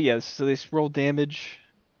 What are the yes? So they roll damage.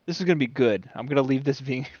 This is gonna be good. I'm gonna leave this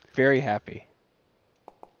being very happy.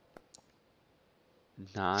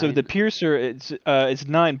 9. So the piercer it's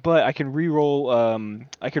 9, but I can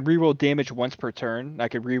reroll damage once per turn. I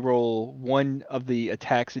can reroll one of the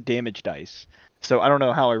attack's damage dice. So I don't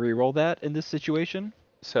know how I reroll that in this situation.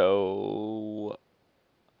 So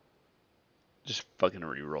just fucking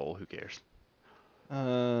re-roll. Who cares? 4,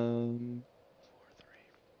 3.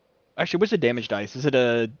 Actually, what's the damage dice?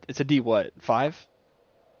 It's a D what? 5?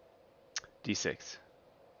 D6.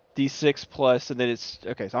 D6 plus, and then it's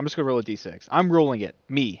okay. So I'm just gonna roll a D6. I'm rolling it.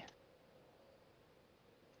 Me.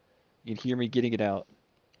 You can hear me getting it out.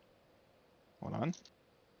 Hold on.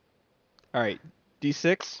 All right,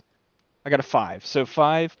 D6. I got a 5. So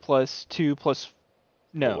 5 plus 2 plus.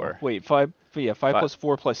 No, 4. wait. 5. Yeah, 5 plus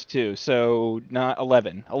 4 plus 2. So not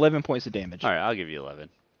 11. 11 points of damage. All right, I'll give you 11.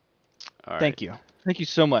 All right. Thank you. Thank you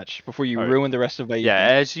so much. Before you All right. ruin the rest of my Yeah,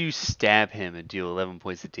 evening. as you stab him and deal 11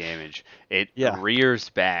 points of damage, it Yeah. rears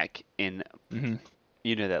back and Mhm.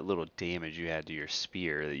 you know that little damage you had to your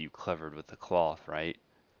spear that you covered with the cloth, right?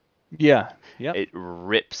 Yeah. Yep. It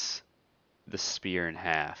rips the spear in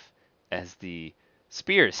half as the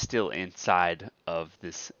spear is still inside of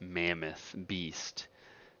this mammoth beast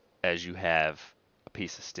as you have a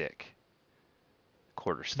piece of stick.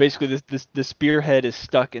 Quarter staff. Basically, this spearhead is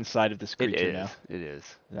stuck inside of this It creature is. now. It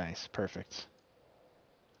is. Nice. Perfect.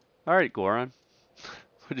 All right, Goron.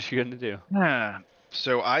 What are you going to do?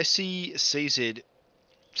 So I see Sazed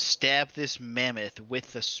stab this mammoth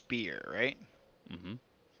with the spear, right? Mm-hmm.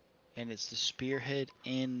 And it's the spearhead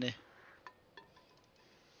in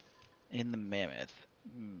the mammoth.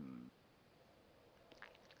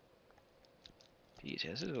 Jeez,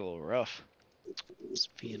 this is a little rough. It's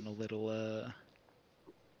being a little,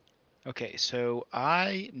 Okay, so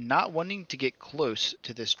not wanting to get close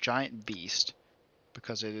to this giant beast,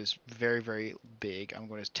 because it is very, very big, I'm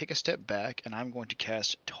going to take a step back, and I'm going to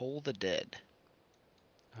cast Toll the Dead.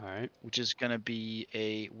 Alright. Which is going to be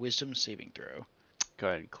a wisdom saving throw. Go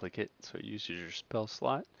ahead and click it so it uses your spell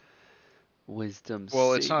slot. Wisdom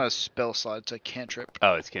Well, it's not a spell slot, it's a cantrip.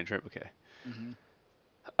 Oh, it's cantrip, okay.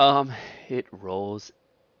 Mm-hmm. It rolls.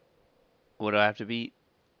 What do I have to beat?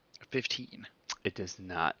 15. It does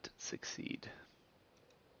not succeed.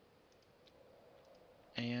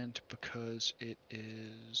 And because it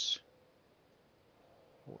is...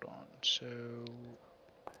 Hold on, so...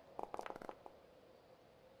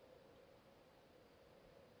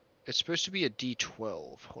 It's supposed to be a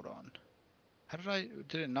D12. Hold on. How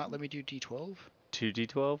did it not let me do D12?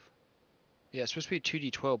 2d12? Yeah, it's supposed to be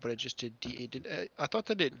 2D12, but it just did D8. I thought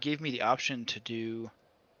that it gave me the option to do...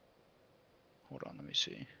 Hold on, let me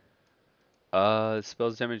see.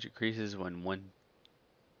 Spell's damage increases when one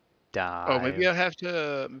die. Oh, maybe I have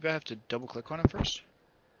to double click on it first.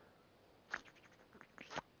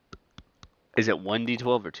 Is it 1d12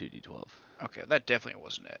 or 2d12? Okay, that definitely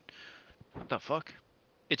wasn't it. What the fuck?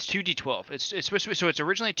 It's 2d12. It's supposed to be, so it's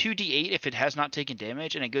originally 2d8 if it has not taken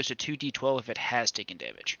damage, and it goes to 2d12 if it has taken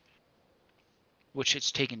damage. Which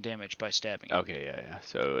it's taken damage by stabbing it. Okay, yeah.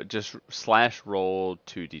 So just slash roll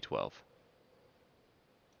 2d12.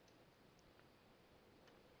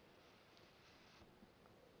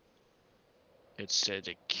 It said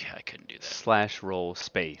I couldn't do that. Slash roll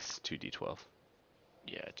space 2d12.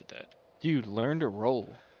 Yeah, I did that. Dude, learn to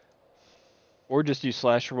roll. Or just do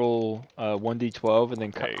slash roll 1d12 and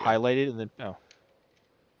then There you go. highlight it and then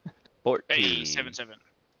 14. Hey, 7-7.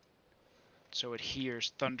 So it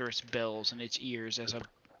hears thunderous bells in its ears as a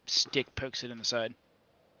stick pokes it in the side.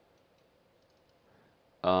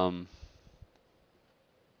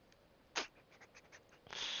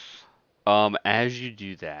 As you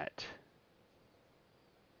do that,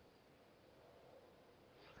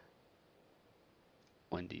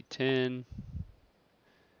 one d10.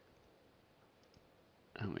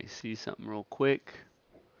 Let me see something real quick.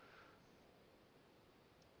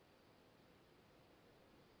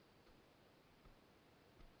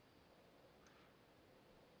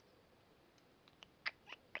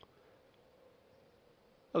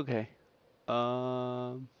 Okay.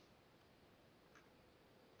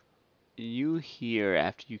 You hear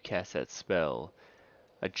after you cast that spell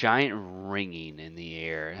a giant ringing in the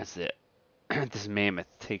air as this mammoth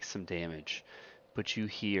takes some damage, but you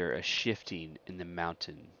hear a shifting in the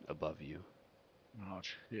mountain above you. Oh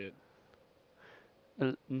shit.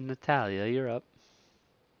 Natalia, you're up.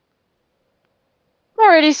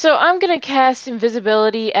 Alrighty, so I'm gonna cast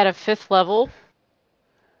invisibility at a 5th level.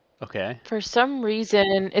 Okay. For some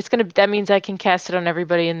reason, that means I can cast it on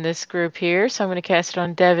everybody in this group here. So I'm gonna cast it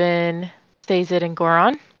on Devin, Stazid, and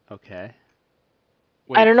Goron. Okay.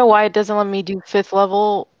 I don't know why it doesn't let me do 5th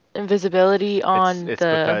level invisibility on It's the.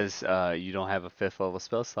 because you don't have a 5th level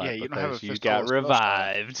spell slot. Yeah, you don't have a because you 5th got level spell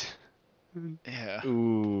slot. revived. Yeah.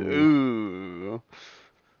 ooh. Ooh.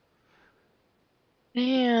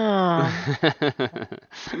 Damn.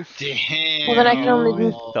 Damn. Well, then I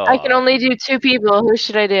can only do 2 people. Who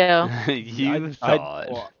should I do? You thought.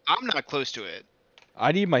 Well, I'm not close to it.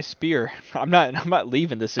 I need my spear. I'm not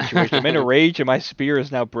leaving this situation. I'm in a rage and my spear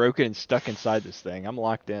is now broken and stuck inside this thing. I'm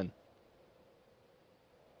locked in.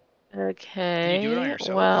 Okay. Can you do it on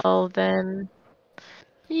yourself? Well, then.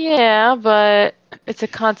 Yeah, but it's a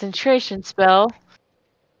concentration spell.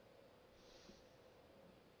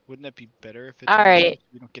 Wouldn't that be better if it's All on right. yourself so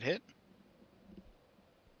you don't get hit?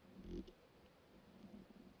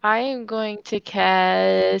 I am going to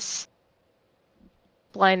cast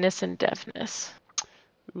blindness and deafness.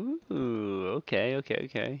 Ooh, okay.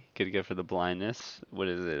 Gotta go for the blindness. What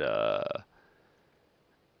is it?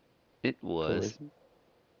 It was.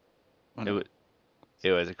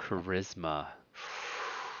 It was a charisma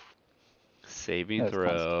saving it's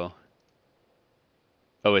throw.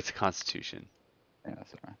 Oh, it's a constitution. Yeah,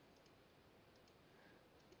 that's alright.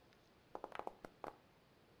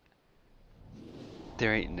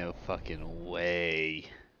 There ain't no fucking way.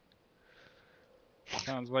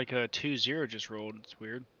 Sounds like a 2-0 just rolled. It's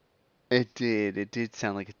weird. It did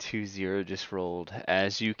sound like a 2-0 just rolled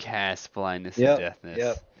as you cast blindness Yep, and deafness.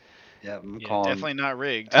 Yep, I'm Yeah, calling. definitely not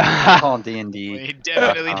rigged. I'm calling D&D.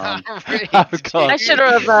 Definitely not rigged. I'm calling- I should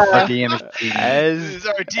have. Our DM is cheating. This is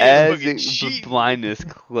our DM As fucking the cheating. blindness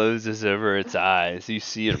closes over its eyes, you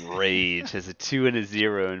see it rage as a 2 and a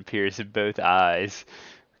 0 appears in both eyes.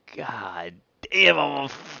 God Damn, I'm on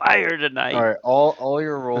fire tonight. All right, all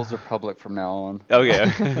your rolls are public from now on. Okay.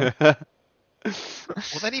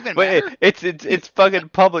 Will that even Wait, matter? it's fucking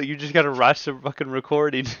public. You just gotta watch the fucking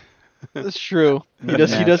recording. That's true. He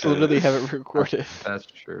does literally have it recorded. That's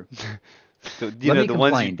true. So, Let me the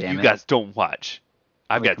ones complain, damn you it. guys don't watch.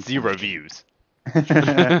 I've Let me got 0 complain. views. You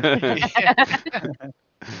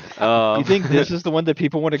think this is the one that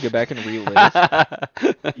people want to go back and relive?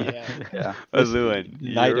 Yeah. Alluin,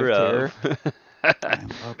 Night of you're Terror? up.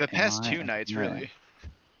 The past 2 nights, really.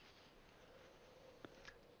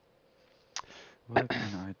 What can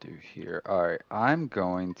I do here? All right, I'm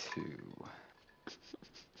going to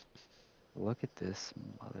look at this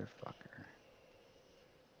motherfucker.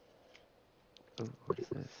 Oh, what is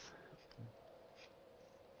this?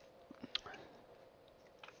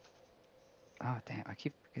 Oh, damn, I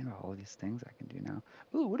keep forgetting about all these things I can do now.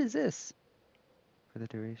 Ooh, what is this? For the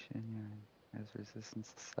duration, yeah, has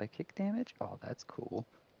resistance to psychic damage. Oh, that's cool.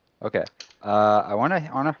 Okay, I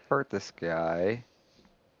wanna hurt this guy.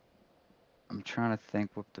 I'm trying to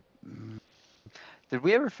think what the. Did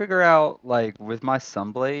we ever figure out, like, with my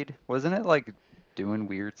Sunblade, wasn't it like doing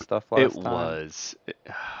weird stuff last It time? was.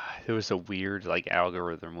 There was a weird like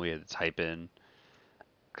algorithm we had to type in.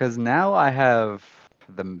 Because now I have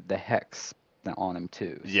the hex on him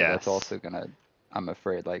too. So Yes. that's also gonna. I'm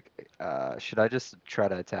afraid. Like, should I just try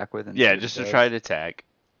to attack with? And see Yeah, what it just to does? try to attack,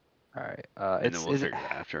 All right. and then we'll figure it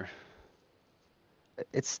after.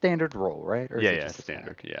 It's standard roll, right? Or is Yeah, it yeah, just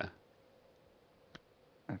standard. attack? Yeah.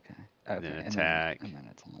 Okay. And Okay. then attack. And then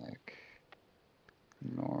attack.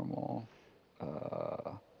 Normal.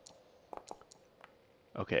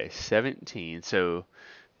 Okay, 17. So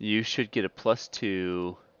you should get a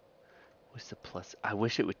 +2. What's the plus? I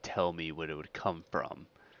wish it would tell me what it would come from.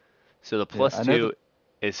 So the Yeah, I know +2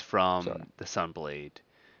 is from Sorry. the Sunblade.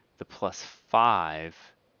 The +5.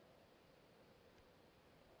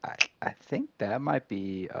 I think that might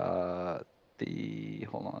be the.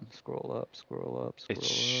 Hold on. Scroll up. Scroll up.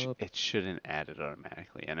 Scroll up. It shouldn't add it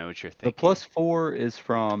automatically. I know what you're The thinking. +4 is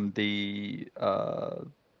from the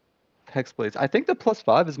Hexblades. I think the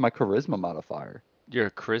 +5 is my charisma modifier Your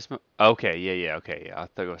charisma. Okay, yeah. Okay, yeah. I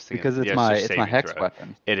thought I was thinking. because it's yeah, my just it's my saving hex throw.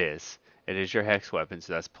 weapon, It is. It is your hex weapon,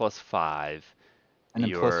 so that's +5. and then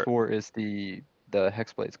Your +4 is the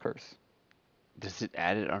Hexblades curse. does it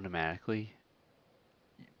add it automatically?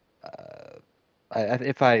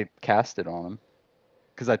 If I cast it on him,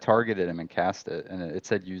 because I targeted him and cast it, and it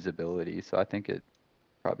said usability, so I think it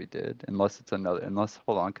probably did. Unless it's another. Unless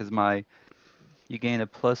hold on, because you gain a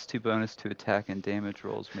 +2 bonus to attack and damage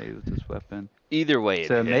rolls made with this weapon. Either way, it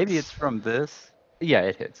So hits. maybe it's from this. Yeah,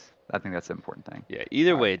 it hits. I think that's the important thing. Yeah,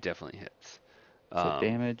 either All way, right. it definitely hits. So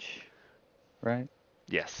damage, right?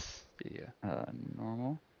 Yes. Yeah.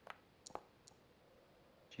 Normal.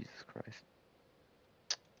 Jesus Christ.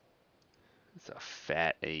 It's a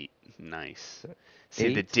fat 8. Nice. So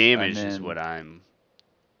See, the 8, damage and is then- what I'm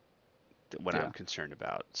Yeah. concerned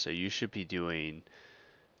about. So you should be doing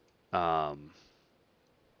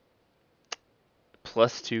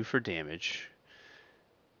 +2 for damage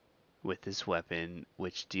with this weapon,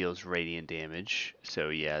 which deals radiant damage. So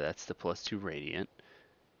yeah, that's the +2 radiant.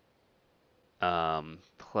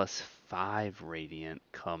 +5 radiant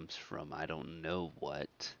comes from I don't know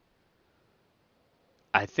what.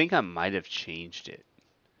 I think I might have changed it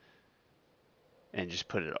and just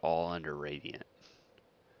put it all under radiant.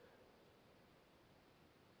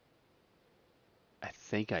 I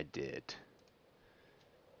think I did.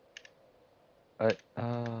 Because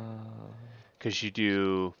you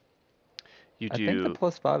do. I think the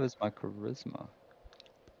 +5 is my charisma.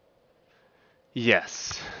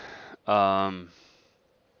 Yes. I'll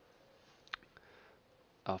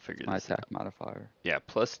figure My this attack out. modifier. Yeah,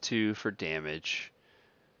 +2 for damage,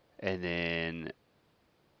 and then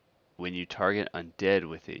when you target undead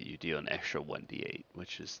with it, you deal an extra 1d8,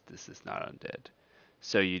 which is this is not undead.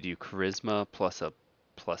 So you do charisma plus a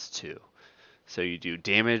 +2. So you do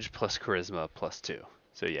damage plus charisma +2.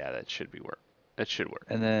 So yeah, that should work. That should work.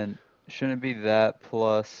 And then shouldn't it be that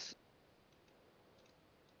plus?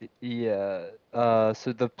 Yeah. So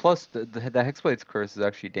the Hexblade's curse is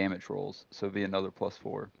actually damage rolls, so it'd be another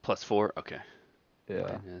 +4. +4. Okay.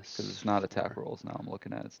 Yeah. Because it's not attack rolls now. I'm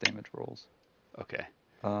looking at it's damage rolls. Okay.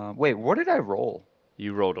 Wait, what did I roll?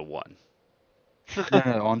 You rolled a 1.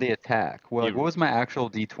 No, on the attack. Well, what was my actual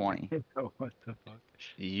D20? What the fuck?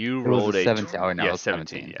 You It was rolled a 17. Oh, no, yeah, it was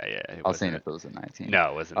 17. 17. Yeah. I was saying if it was a 19.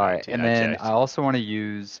 No, it wasn't All 19. right, and then I also want to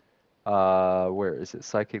use, where is it?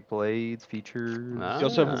 Psychic Blades features. You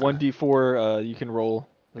also have 1d4 you can roll.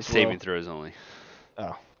 As Saving well. throws only.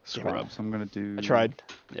 Oh, Scrub. So I'm gonna do. I tried.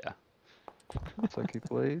 Yeah. Psychic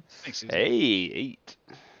blades. Thanks, Susan. Hey, 8.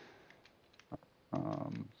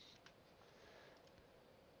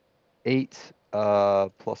 8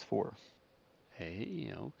 plus 4.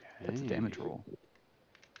 Hey, okay. That's a damage roll.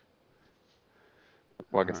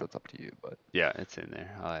 Well, I guess Alright. that's up to you, but Yeah, it's in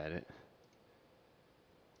there. I'll add it.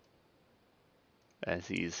 As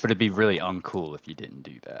he's But it'd be really uncool if you didn't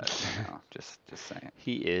do that. no, just saying.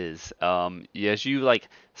 He is. As you like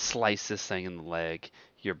slice this thing in the leg,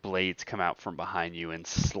 your blades come out from behind you and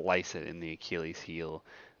slice it in the Achilles heel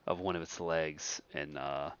of one of its legs, and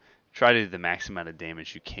try to do the max amount of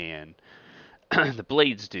damage you can. The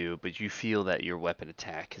blades do, but you feel that your weapon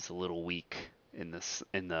attack is a little weak in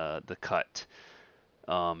the cut.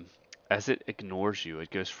 As it ignores you,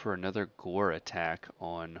 it goes for another gore attack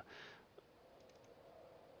on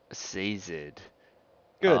Sazed.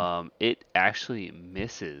 Good. It actually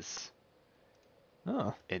misses,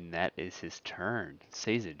 Oh. and that is his turn.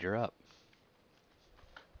 Sazed, you're up.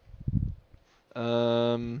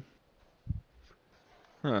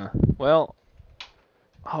 Huh. Well.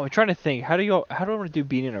 Oh, I'm trying to think. How do I want to do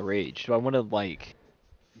being in a rage? Do I want to like?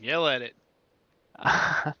 Yell at it.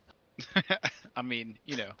 I'm I mean,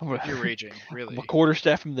 you know, gonna- you're raging, really. a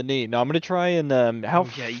quarterstaff from the knee. No, I'm gonna try and how Oh,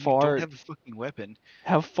 yeah, you far? don't have a fucking weapon.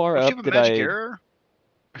 How far Don't you up have a did magic I? arrow?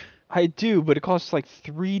 I do, but it costs like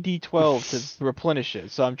 3d12 to replenish it.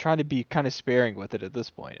 So I'm trying to be kind of sparing with it at this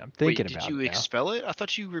point. I'm thinking Wait, did about you it now. expel it? I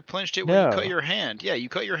thought you replenished it when you cut No. your hand. Yeah, you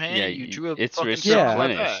cut your hand Yeah, and you drew a it's fucking it's circle Yeah. right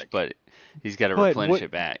replenished, back. but he's got to But replenish what-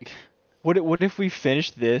 it back. What if we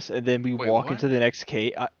finish this and then we Wait, walk what? into the next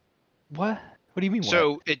cave? What? What do you mean? What?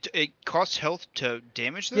 So it costs health to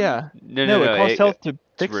damage them? Yeah. No, it costs health to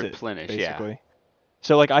fix replenish, it, yeah. basically.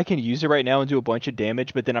 So like I can use it right now and do a bunch of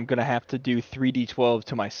damage, but then I'm gonna have to do 3d12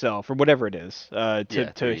 to myself or whatever it is, Yeah, to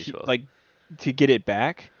 3d12. like to get it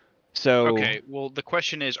back. So Okay, well the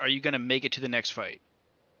question is, are you gonna make it to the next fight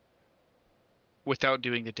without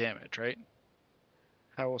doing the damage, right?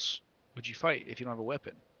 How else would you fight if you don't have a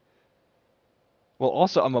weapon? well,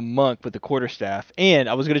 also I'm a monk with the quarterstaff, and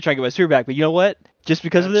I was gonna try and get my spear back, but you know what? Just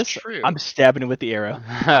because of That's this, true. I'm stabbing it with the arrow.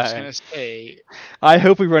 I was gonna say, I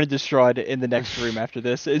hope we run into Strahd in the next room after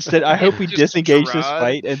this. Instead, I hope we Just disengage this Strahd?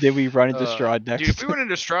 fight and then we run into Strahd next. dude, if we run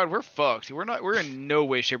into Strahd, we're fucked. We're in no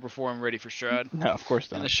way, shape, or form ready for Strahd. No, of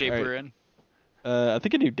course not. In the shape Alright. we're in. I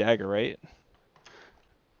think I do dagger, right?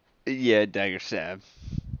 Yeah, dagger stab.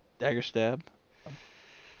 Dagger stab.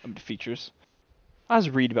 I'm the features. I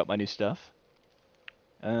was reading about my new stuff.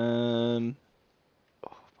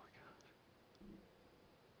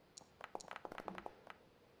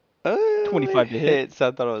 25 to hit. Hits.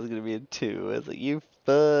 I thought it was gonna be a 2. I was like, you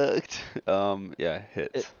fucked. Yeah,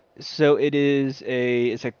 hits. So it's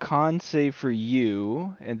a con save for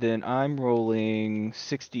you, and then I'm rolling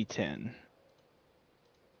 60-10.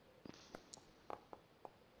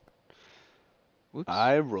 Whoops.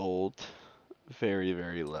 I rolled very,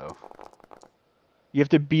 very low. You have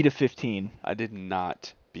to beat a 15. I did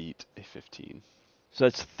not beat a 15. So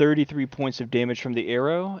that's 33 points of damage from the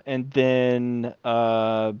arrow, and then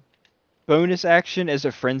bonus action as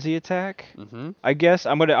a frenzy attack. Mm-hmm. I guess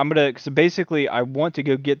I'm gonna. So basically, I want to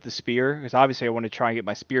go get the spear because obviously I want to try and get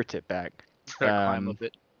my spear tip back. Gotta climb a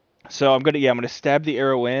bit. So I'm gonna stab the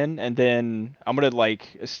arrow in, and then I'm gonna like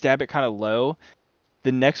stab it kind of low.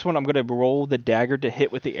 The next one I'm gonna roll the dagger to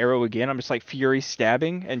hit with the arrow again. I'm just like fury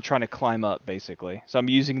stabbing and trying to climb up basically. So I'm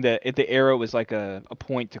using the arrow as like a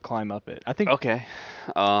point to climb up it. I think Okay.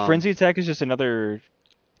 frenzy attack is just another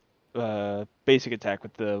basic attack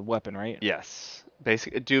with the weapon, right? Yes.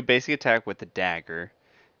 Do a basic attack with the dagger,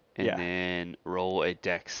 and Yeah. then roll a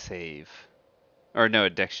dex save. Or no, a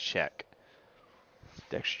dex check.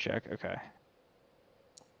 Dex check. Okay.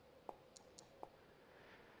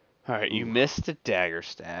 Alright, you Ooh. missed a dagger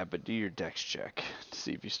stab, but do your dex check to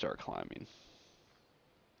see if you start climbing.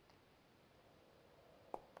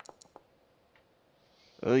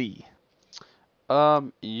 Oy.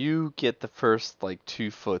 You get the first like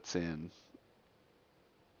 2 foots in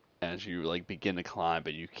as you like begin to climb,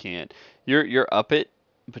 but you can't. You're up it,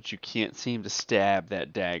 but you can't seem to stab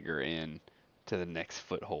that dagger in to the next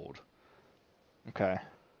foothold. Okay.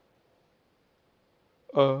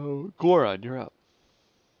 Goron, you're up.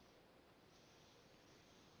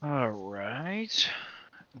 All right.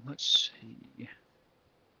 Let's see.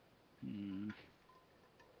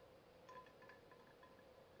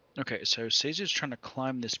 Okay, so Caesar's trying to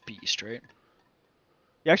climb this beast, right?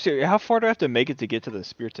 Yeah, actually, how far do I have to make it to get to the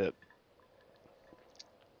spear tip?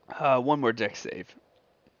 One more dex save.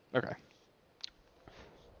 Okay.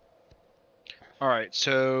 All right, Oh,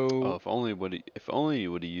 so if only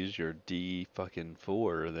you would have used your D fucking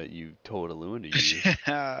 4 that you told Alluin to use.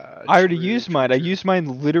 I already used mine. I used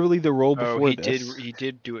mine literally the roll Oh, before he this. did. He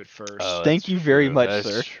did do it first. Oh, Thank that's you very true. much, That's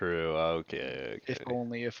sir. true. Okay. If Okay.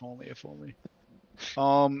 only, if only, if only.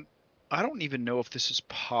 I don't even know if this is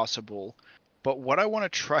possible, but what I want to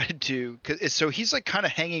try to do, so he's like kind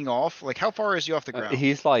of hanging off. Like, how far is he off the ground?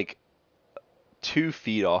 He's like 2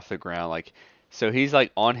 feet off the ground. Like, so he's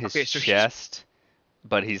like on his Okay, so chest,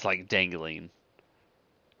 but he's like dangling.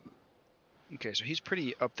 Okay, so he's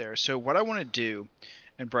pretty up there. So what I want to do,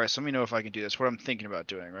 and Bryce, let me know if I can do this. What I'm thinking about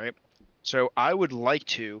doing, right? So I would like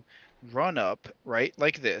to run up, right,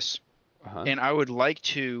 like this, Uh-huh. and I would like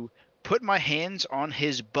to put my hands on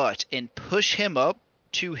his butt and push him up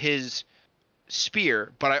to his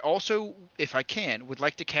spear, but I also, if I can, would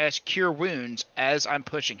like to cast Cure Wounds as I'm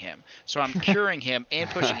pushing him. So I'm curing him and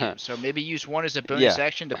pushing him. So maybe use one as a bonus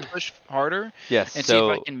action to push harder Yes. and So,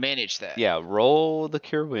 see if I can manage that. yeah, roll the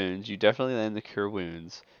Cure Wounds. You definitely land the Cure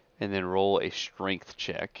Wounds, and then roll a Strength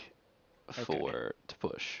check to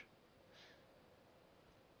push.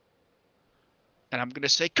 And I'm gonna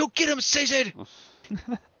say, "Go get him, Cezanne!"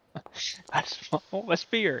 My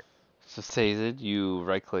spear. So Sazed, you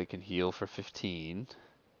right click and heal for 15.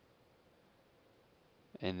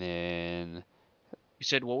 And then You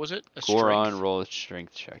said what was it? A Goron, strength? roll a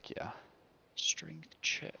strength check, yeah. Strength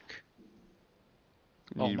check.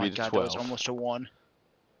 You Oh need to my beat a god, that was 12. almost a 1.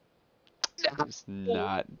 Does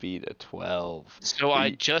not beat a 12. So I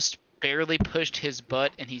just barely pushed his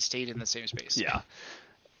butt and he stayed in the same space. Yeah.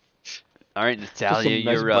 Alright, Just Natalia, some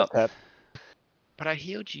nice you're butt up. tap. But I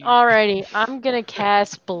healed you. Alrighty, I'm gonna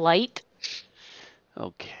cast Blight.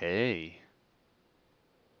 Okay.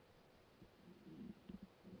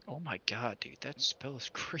 Oh my god, dude, that spell is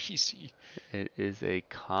crazy. It is a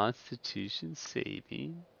Constitution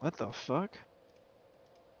saving. What the fuck?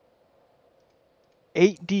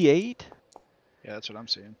 8d8? Yeah, that's what I'm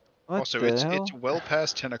saying. What Also, the it's hell? well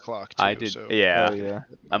past 10 o'clock too. I did, So yeah. Oh yeah.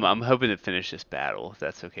 I'm hoping to finish this battle, if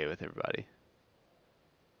that's okay with everybody.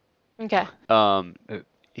 Okay.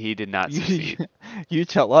 He did not succeed. You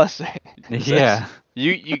tell us. Yeah.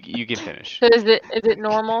 You can finish. So is it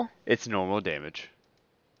normal? It's normal damage.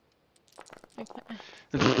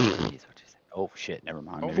 Okay. Oh shit, never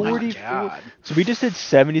mind. Oh maybe my not. 44. god. So we just did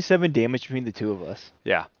 77 damage between the two of us.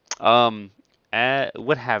 Yeah.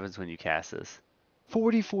 What happens when you cast this?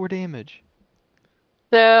 44 damage.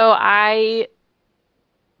 So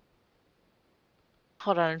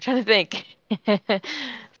hold on, I'm trying to think.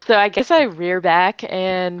 So I guess I rear back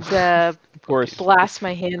and Of course. blast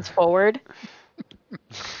my hands forward.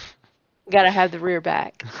 Gotta have the rear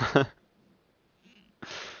back.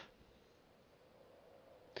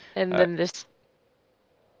 And then this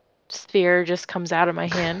sphere just comes out of my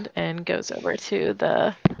hand and goes over to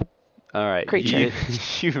the All right, creature.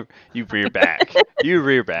 you rear back. You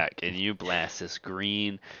rear back and you blast this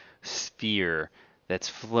green sphere that's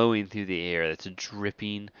flowing through the air, that's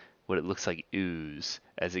dripping what it looks like ooze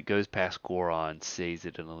as it goes past Goron,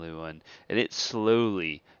 Sazed, and Alluin, and it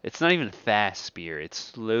slowly, it's not even a fast spear, it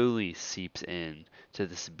slowly seeps in to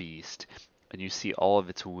this beast, and you see all of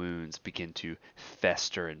its wounds begin to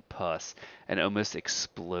fester and pus and almost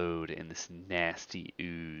explode in this nasty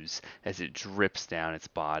ooze as it drips down its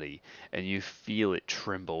body, and you feel it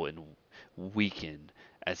tremble and weaken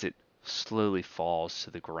as it slowly falls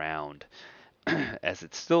to the ground. As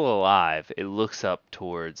it's still alive, it looks up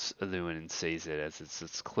towards Alluin and Sazed as it's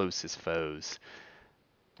its closest foes,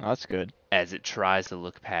 Oh, that's good. as it tries to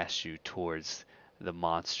look past you towards the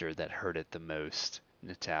monster that hurt it the most,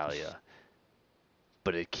 Natalia.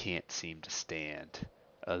 But it can't seem to stand.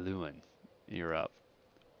 Alluin, you're up.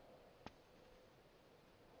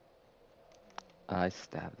 I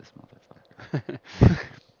stab this motherfucker.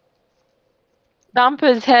 Stomp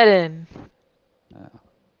his head in.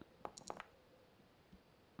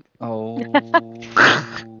 Oh.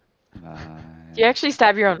 You actually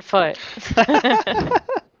stab your own foot.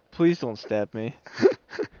 Please don't stab me.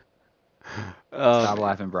 Stop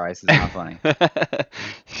laughing, Bryce. It's not funny.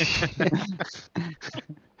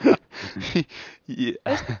 Yeah.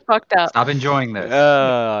 Fucked up. Stop enjoying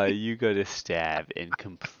this. You go to stab and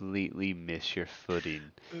completely miss your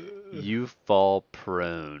footing. You fall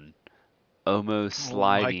prone, almost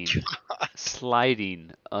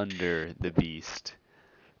sliding under the beast.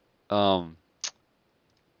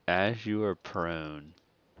 As you are prone,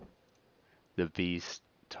 the beast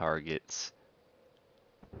targets.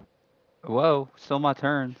 Whoa, still my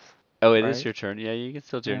turn. Oh, it is Right. your turn. Yeah, you can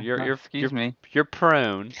still turn. Yeah, excuse me. You're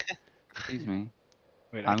prone. Excuse me.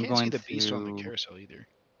 Wait, I I'm can't see going the beast on the to carousel either.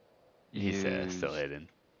 He's still use hidden.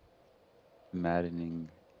 maddening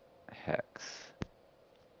hex.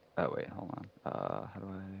 Oh wait, hold on.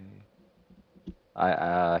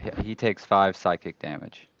 How do he takes 5 psychic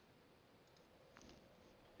damage.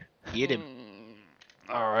 Get him.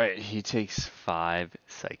 All right, he takes 5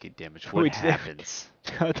 psychic damage. What Wait, happens?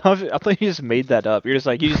 I thought you just made that up. You're just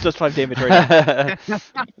like, he just does 5 damage right now.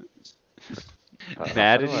 How do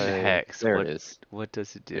Maddening I- hex. There what, it is. What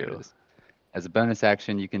does it There it do? is. As a bonus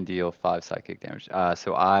action, you can deal 5 psychic damage.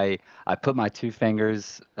 So I put my 2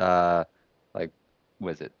 fingers, like,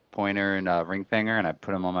 what is it, pointer and ring finger, and I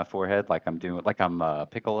put them on my forehead like I'm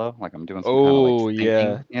Piccolo, like I'm doing some kind of Oh, like yeah.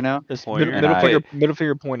 thinking, you know? This Pointer? And I- middle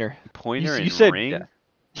finger pointer. Pointer you and said- ring? Yeah.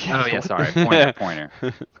 Yeah, Oh yeah, what sorry, the- pointer.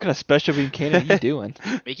 What kind of special beam cannon are you doing?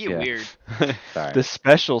 Make it Yeah. weird. Sorry. The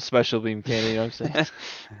special beam cannon, you know what I'm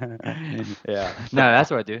saying? Yeah. No, that's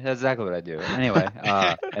what I do. That's exactly what I do. Anyway,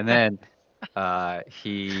 and then let's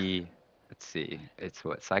see, it's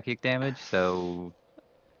what, psychic damage? So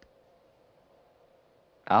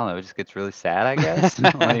I don't know, it just gets really sad, I guess.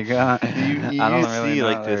 Like, you I don't really see know.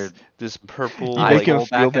 like or this purple You eyes make him roll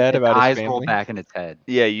feel back in- bad its about his eyes roll family? back in its head.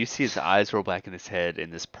 Yeah, you see its eyes roll back in its head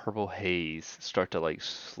and this purple haze start to like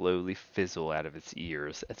slowly fizzle out of its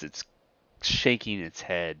ears as it's shaking its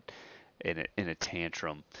head in a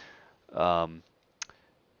tantrum.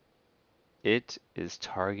 It is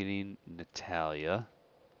targeting Natalia.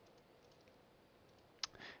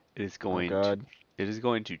 It is Oh going god. it is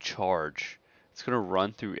going to charge. It's going to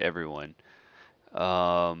run through everyone.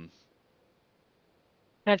 Can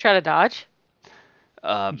I try to dodge?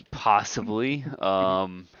 Possibly. It's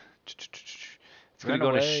going Run to go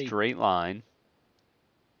in a away. straight line.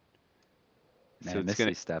 Man, So it's Misty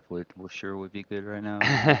gonna Step would be good right now.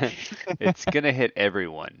 it's gonna hit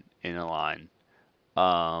everyone in a line.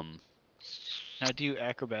 Now do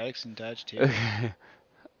acrobatics and dodge too.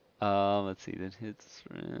 Let's see. That hits.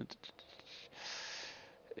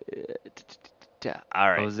 All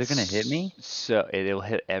right. Oh, is it gonna hit me? So it'll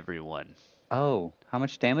hit everyone. Oh, how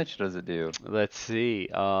much damage does it do? Let's see.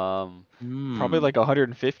 Probably Hmm. like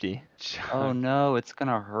 150. Oh no, it's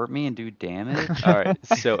gonna hurt me and do damage? All right.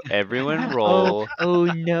 So everyone roll. Oh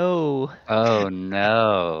no. Oh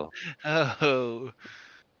no. Oh,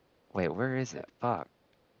 Wait, where is it? Fuck.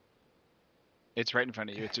 it's right in front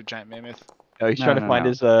of you. It's a giant mammoth. Oh, he's No, trying to no, find no.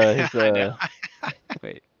 his I know.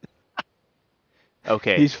 Wait.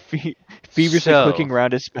 Okay. he's feverishly So, clicking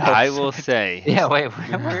around his spouse. I will say. Yeah, wait,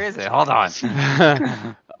 where is it? Hold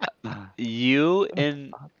on. You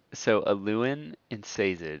and so Alluin and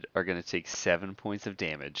Sazed are gonna take 7 points of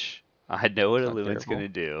damage. I know what Not Alluin's terrible. gonna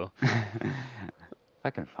do. If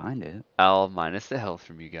I can find it. I'll minus the health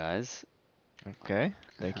from you guys. Okay.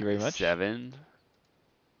 Thank you very much. 7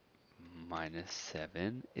 minus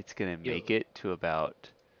 7. It's gonna Yo. make it to about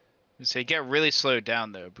So you get really slowed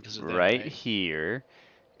down though because of that. right here,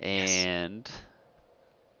 and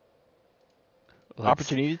let's-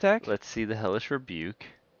 Opportunity attack? Let's see the hellish rebuke.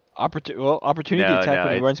 Opportunity No, attack no,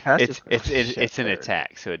 when he runs past It's us. it's an Shit.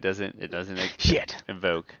 attack, so it doesn't Shit.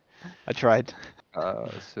 invoke. I tried.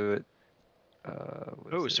 So it. Oh,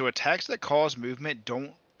 what's so attacks that cause movement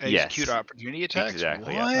don't execute Yes. opportunity attacks?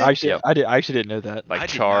 Exactly, What? yeah. I actually didn't know that. Like I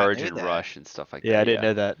did not charge know and that. rush and stuff like that. Yeah, I didn't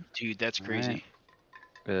know that. Dude, that's Alright. crazy.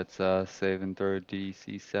 It's save and throw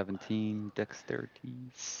DC 17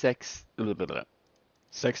 dexterity. Blah, blah, blah.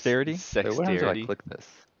 Dexterity? Wait, what happens if I Dexterity. click this?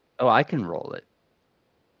 Oh, I can roll it.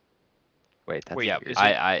 Wait, that's Wait, Yeah, is weird. it-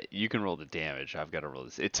 I you can roll the damage. I've got to roll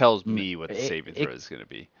this. It tells Mm, me what the it- saving it- throw is going to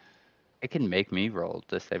be. It can make me roll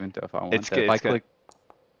the saving throw if I want It's to. good. If I It's gonna- click,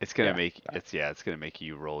 It's gonna Yeah, make got it. it's gonna make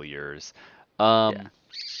you roll yours. Yeah.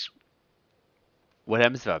 What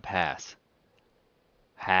happens if I pass?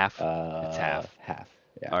 Half. It's half. Half.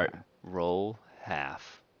 Yeah. Alright, roll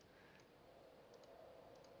half.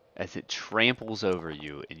 As it tramples over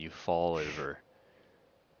you and you fall over.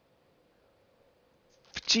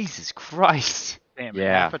 Jesus Christ! Damn,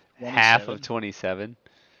 Yeah. Half of 27. 27.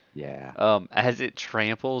 Yeah. As it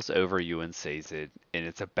tramples over you and says it, and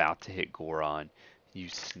it's about to hit Goron, you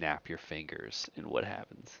snap your fingers, and what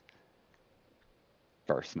happens?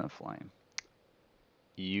 Burst in a flame.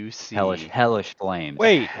 You see Hellish flames.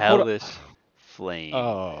 Wait, hold on. hellish flame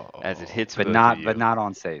Oh. as it hits But both not of but you. not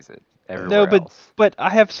on Says It. Everywhere No, but else. but I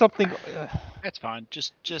have something. That's fine.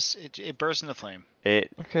 Just it bursts into flame.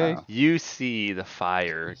 Okay. Oh. You see the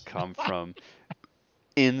fire come from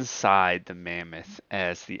inside the mammoth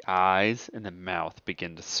as the eyes and the mouth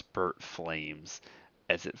begin to spurt flames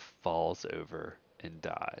as it falls over and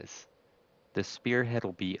dies. The spearhead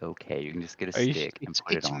will be okay. You can just get a Are you stick and It's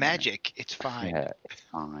put it it's on magic. It's there. fine. Yeah, it's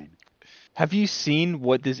fine. Have you seen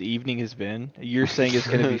what this evening has been? You're saying it's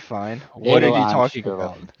gonna be fine. What Ew, are you I'm talking sure.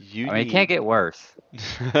 about? You I mean, it need. can't get worse.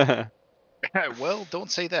 Well, don't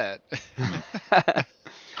say that.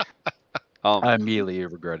 I immediately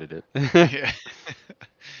regretted it. Yeah.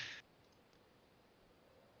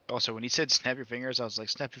 Also, when he said snap your fingers, I was like,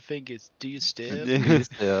 snap your fingers. Do you step? You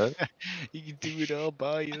still- You can do it all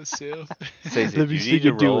by yourself. Stacey, Let me you see need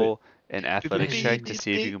you to do it. roll an athletics check to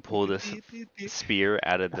see if you can pull this spear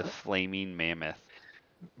out of the flaming mammoth.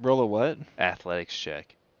 Roll a what? Athletics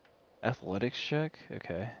check. Athletics check?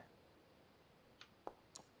 Okay.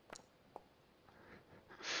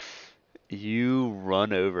 You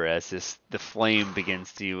run over as the flame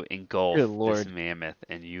begins to engulf Good this lord. mammoth,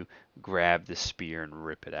 and you grab the spear and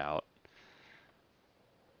rip it out.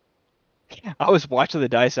 I was watching the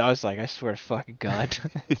dice, I was like, I swear to fucking God.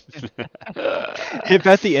 If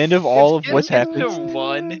at the end of all of what's happened,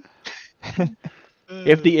 one.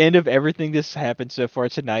 if the end of everything this happened so far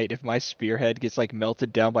tonight, if my spearhead gets like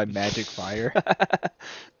melted down by magic fire,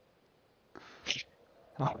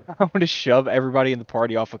 I want to shove everybody in the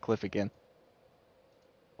party off a cliff again.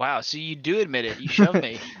 Wow, so you do admit it. You shoved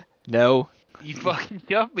me. No, You fucking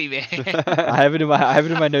shoved me, man. I have it in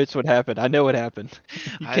my notes what happened. I know what happened.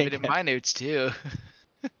 You I have it can't in my notes too.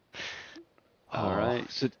 All right.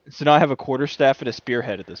 So now I have a quarterstaff and a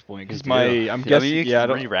spearhead at this point because You my do. I'm I guessing mean, you yeah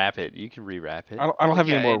can I don't rewrap it. You can rewrap it. I don't have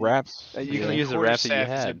any Yeah, more and- wraps. You can really. use the wrap that you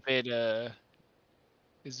Quarterstaff is a had. bit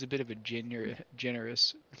is a bit of a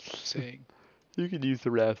generous saying. You can use the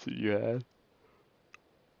wraps that you had.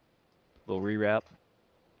 Little rewrap.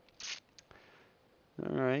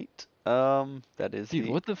 All right. That is Dude,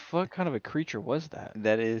 what the fuck kind of a creature was that?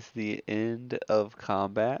 that is the end of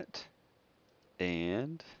combat,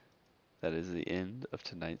 and that is the end of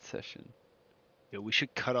tonight's session. Yeah, we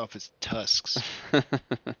should cut off his tusks.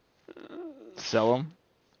 Sell them?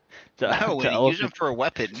 No, and use them for a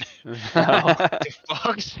weapon. Oh. The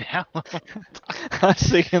fuck sell 'em? I was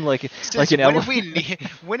thinking like Since an when elephant.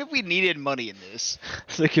 when have we needed money in this?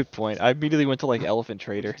 That's a good point. I immediately went to like elephant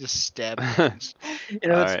trader. Just stab things. You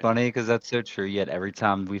know, it's Alright. funny because that's so true. Yet every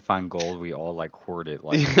time we find gold, we all like hoard it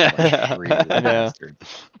like, Yeah. greedy little I know.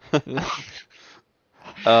 bastards.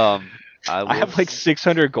 I I have like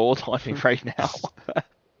 600 gold on me right now.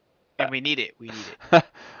 And we need it. We need it.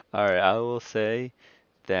 All right, I will say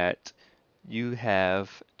that you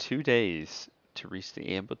have 2 days to reach the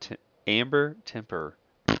amber temper.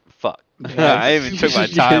 Fuck. I even took my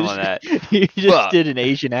time on that. You just Fuck. did an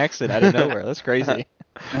Asian accent out of nowhere. That's crazy.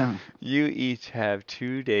 You each have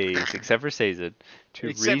 2 days, except for Sazed, to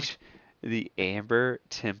Except- reach the amber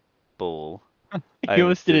temple. You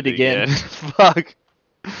almost did it again. Fuck.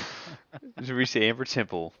 To reach the amber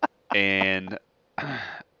temple and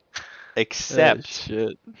accept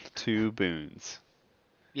shit. 2 boons.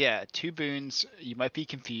 Yeah, 2 boons. You might be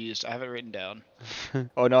confused. I have it written down.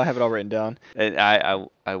 Oh no, I have it all written down. And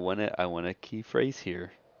I want a key phrase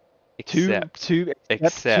here. Accept. Two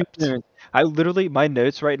Accept. I literally my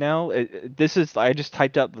notes right now. This is I just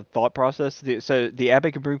typed out the thought process. So the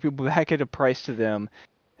abbot can bring people back at a price to them.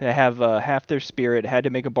 They have half their spirit. Had to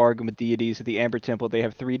make a bargain with deities at the Amber Temple. They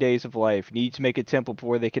have 3 days of life. Need to make a temple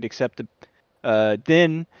before they could accept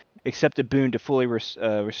then accept a boon to fully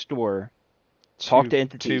restore. Talk to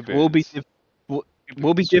entities. Two Will be boons.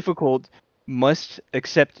 will be difficult. Must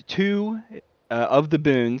accept 2 of the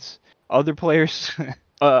boons. Other players,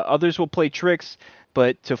 others will play tricks,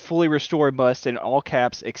 but to fully restore must, in all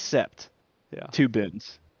caps, accept 2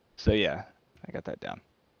 boons. So yeah, I got that down.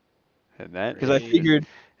 And that Because I is- figured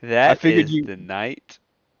that figured is you- the night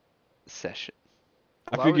session.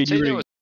 I Well, I would figured say you there were was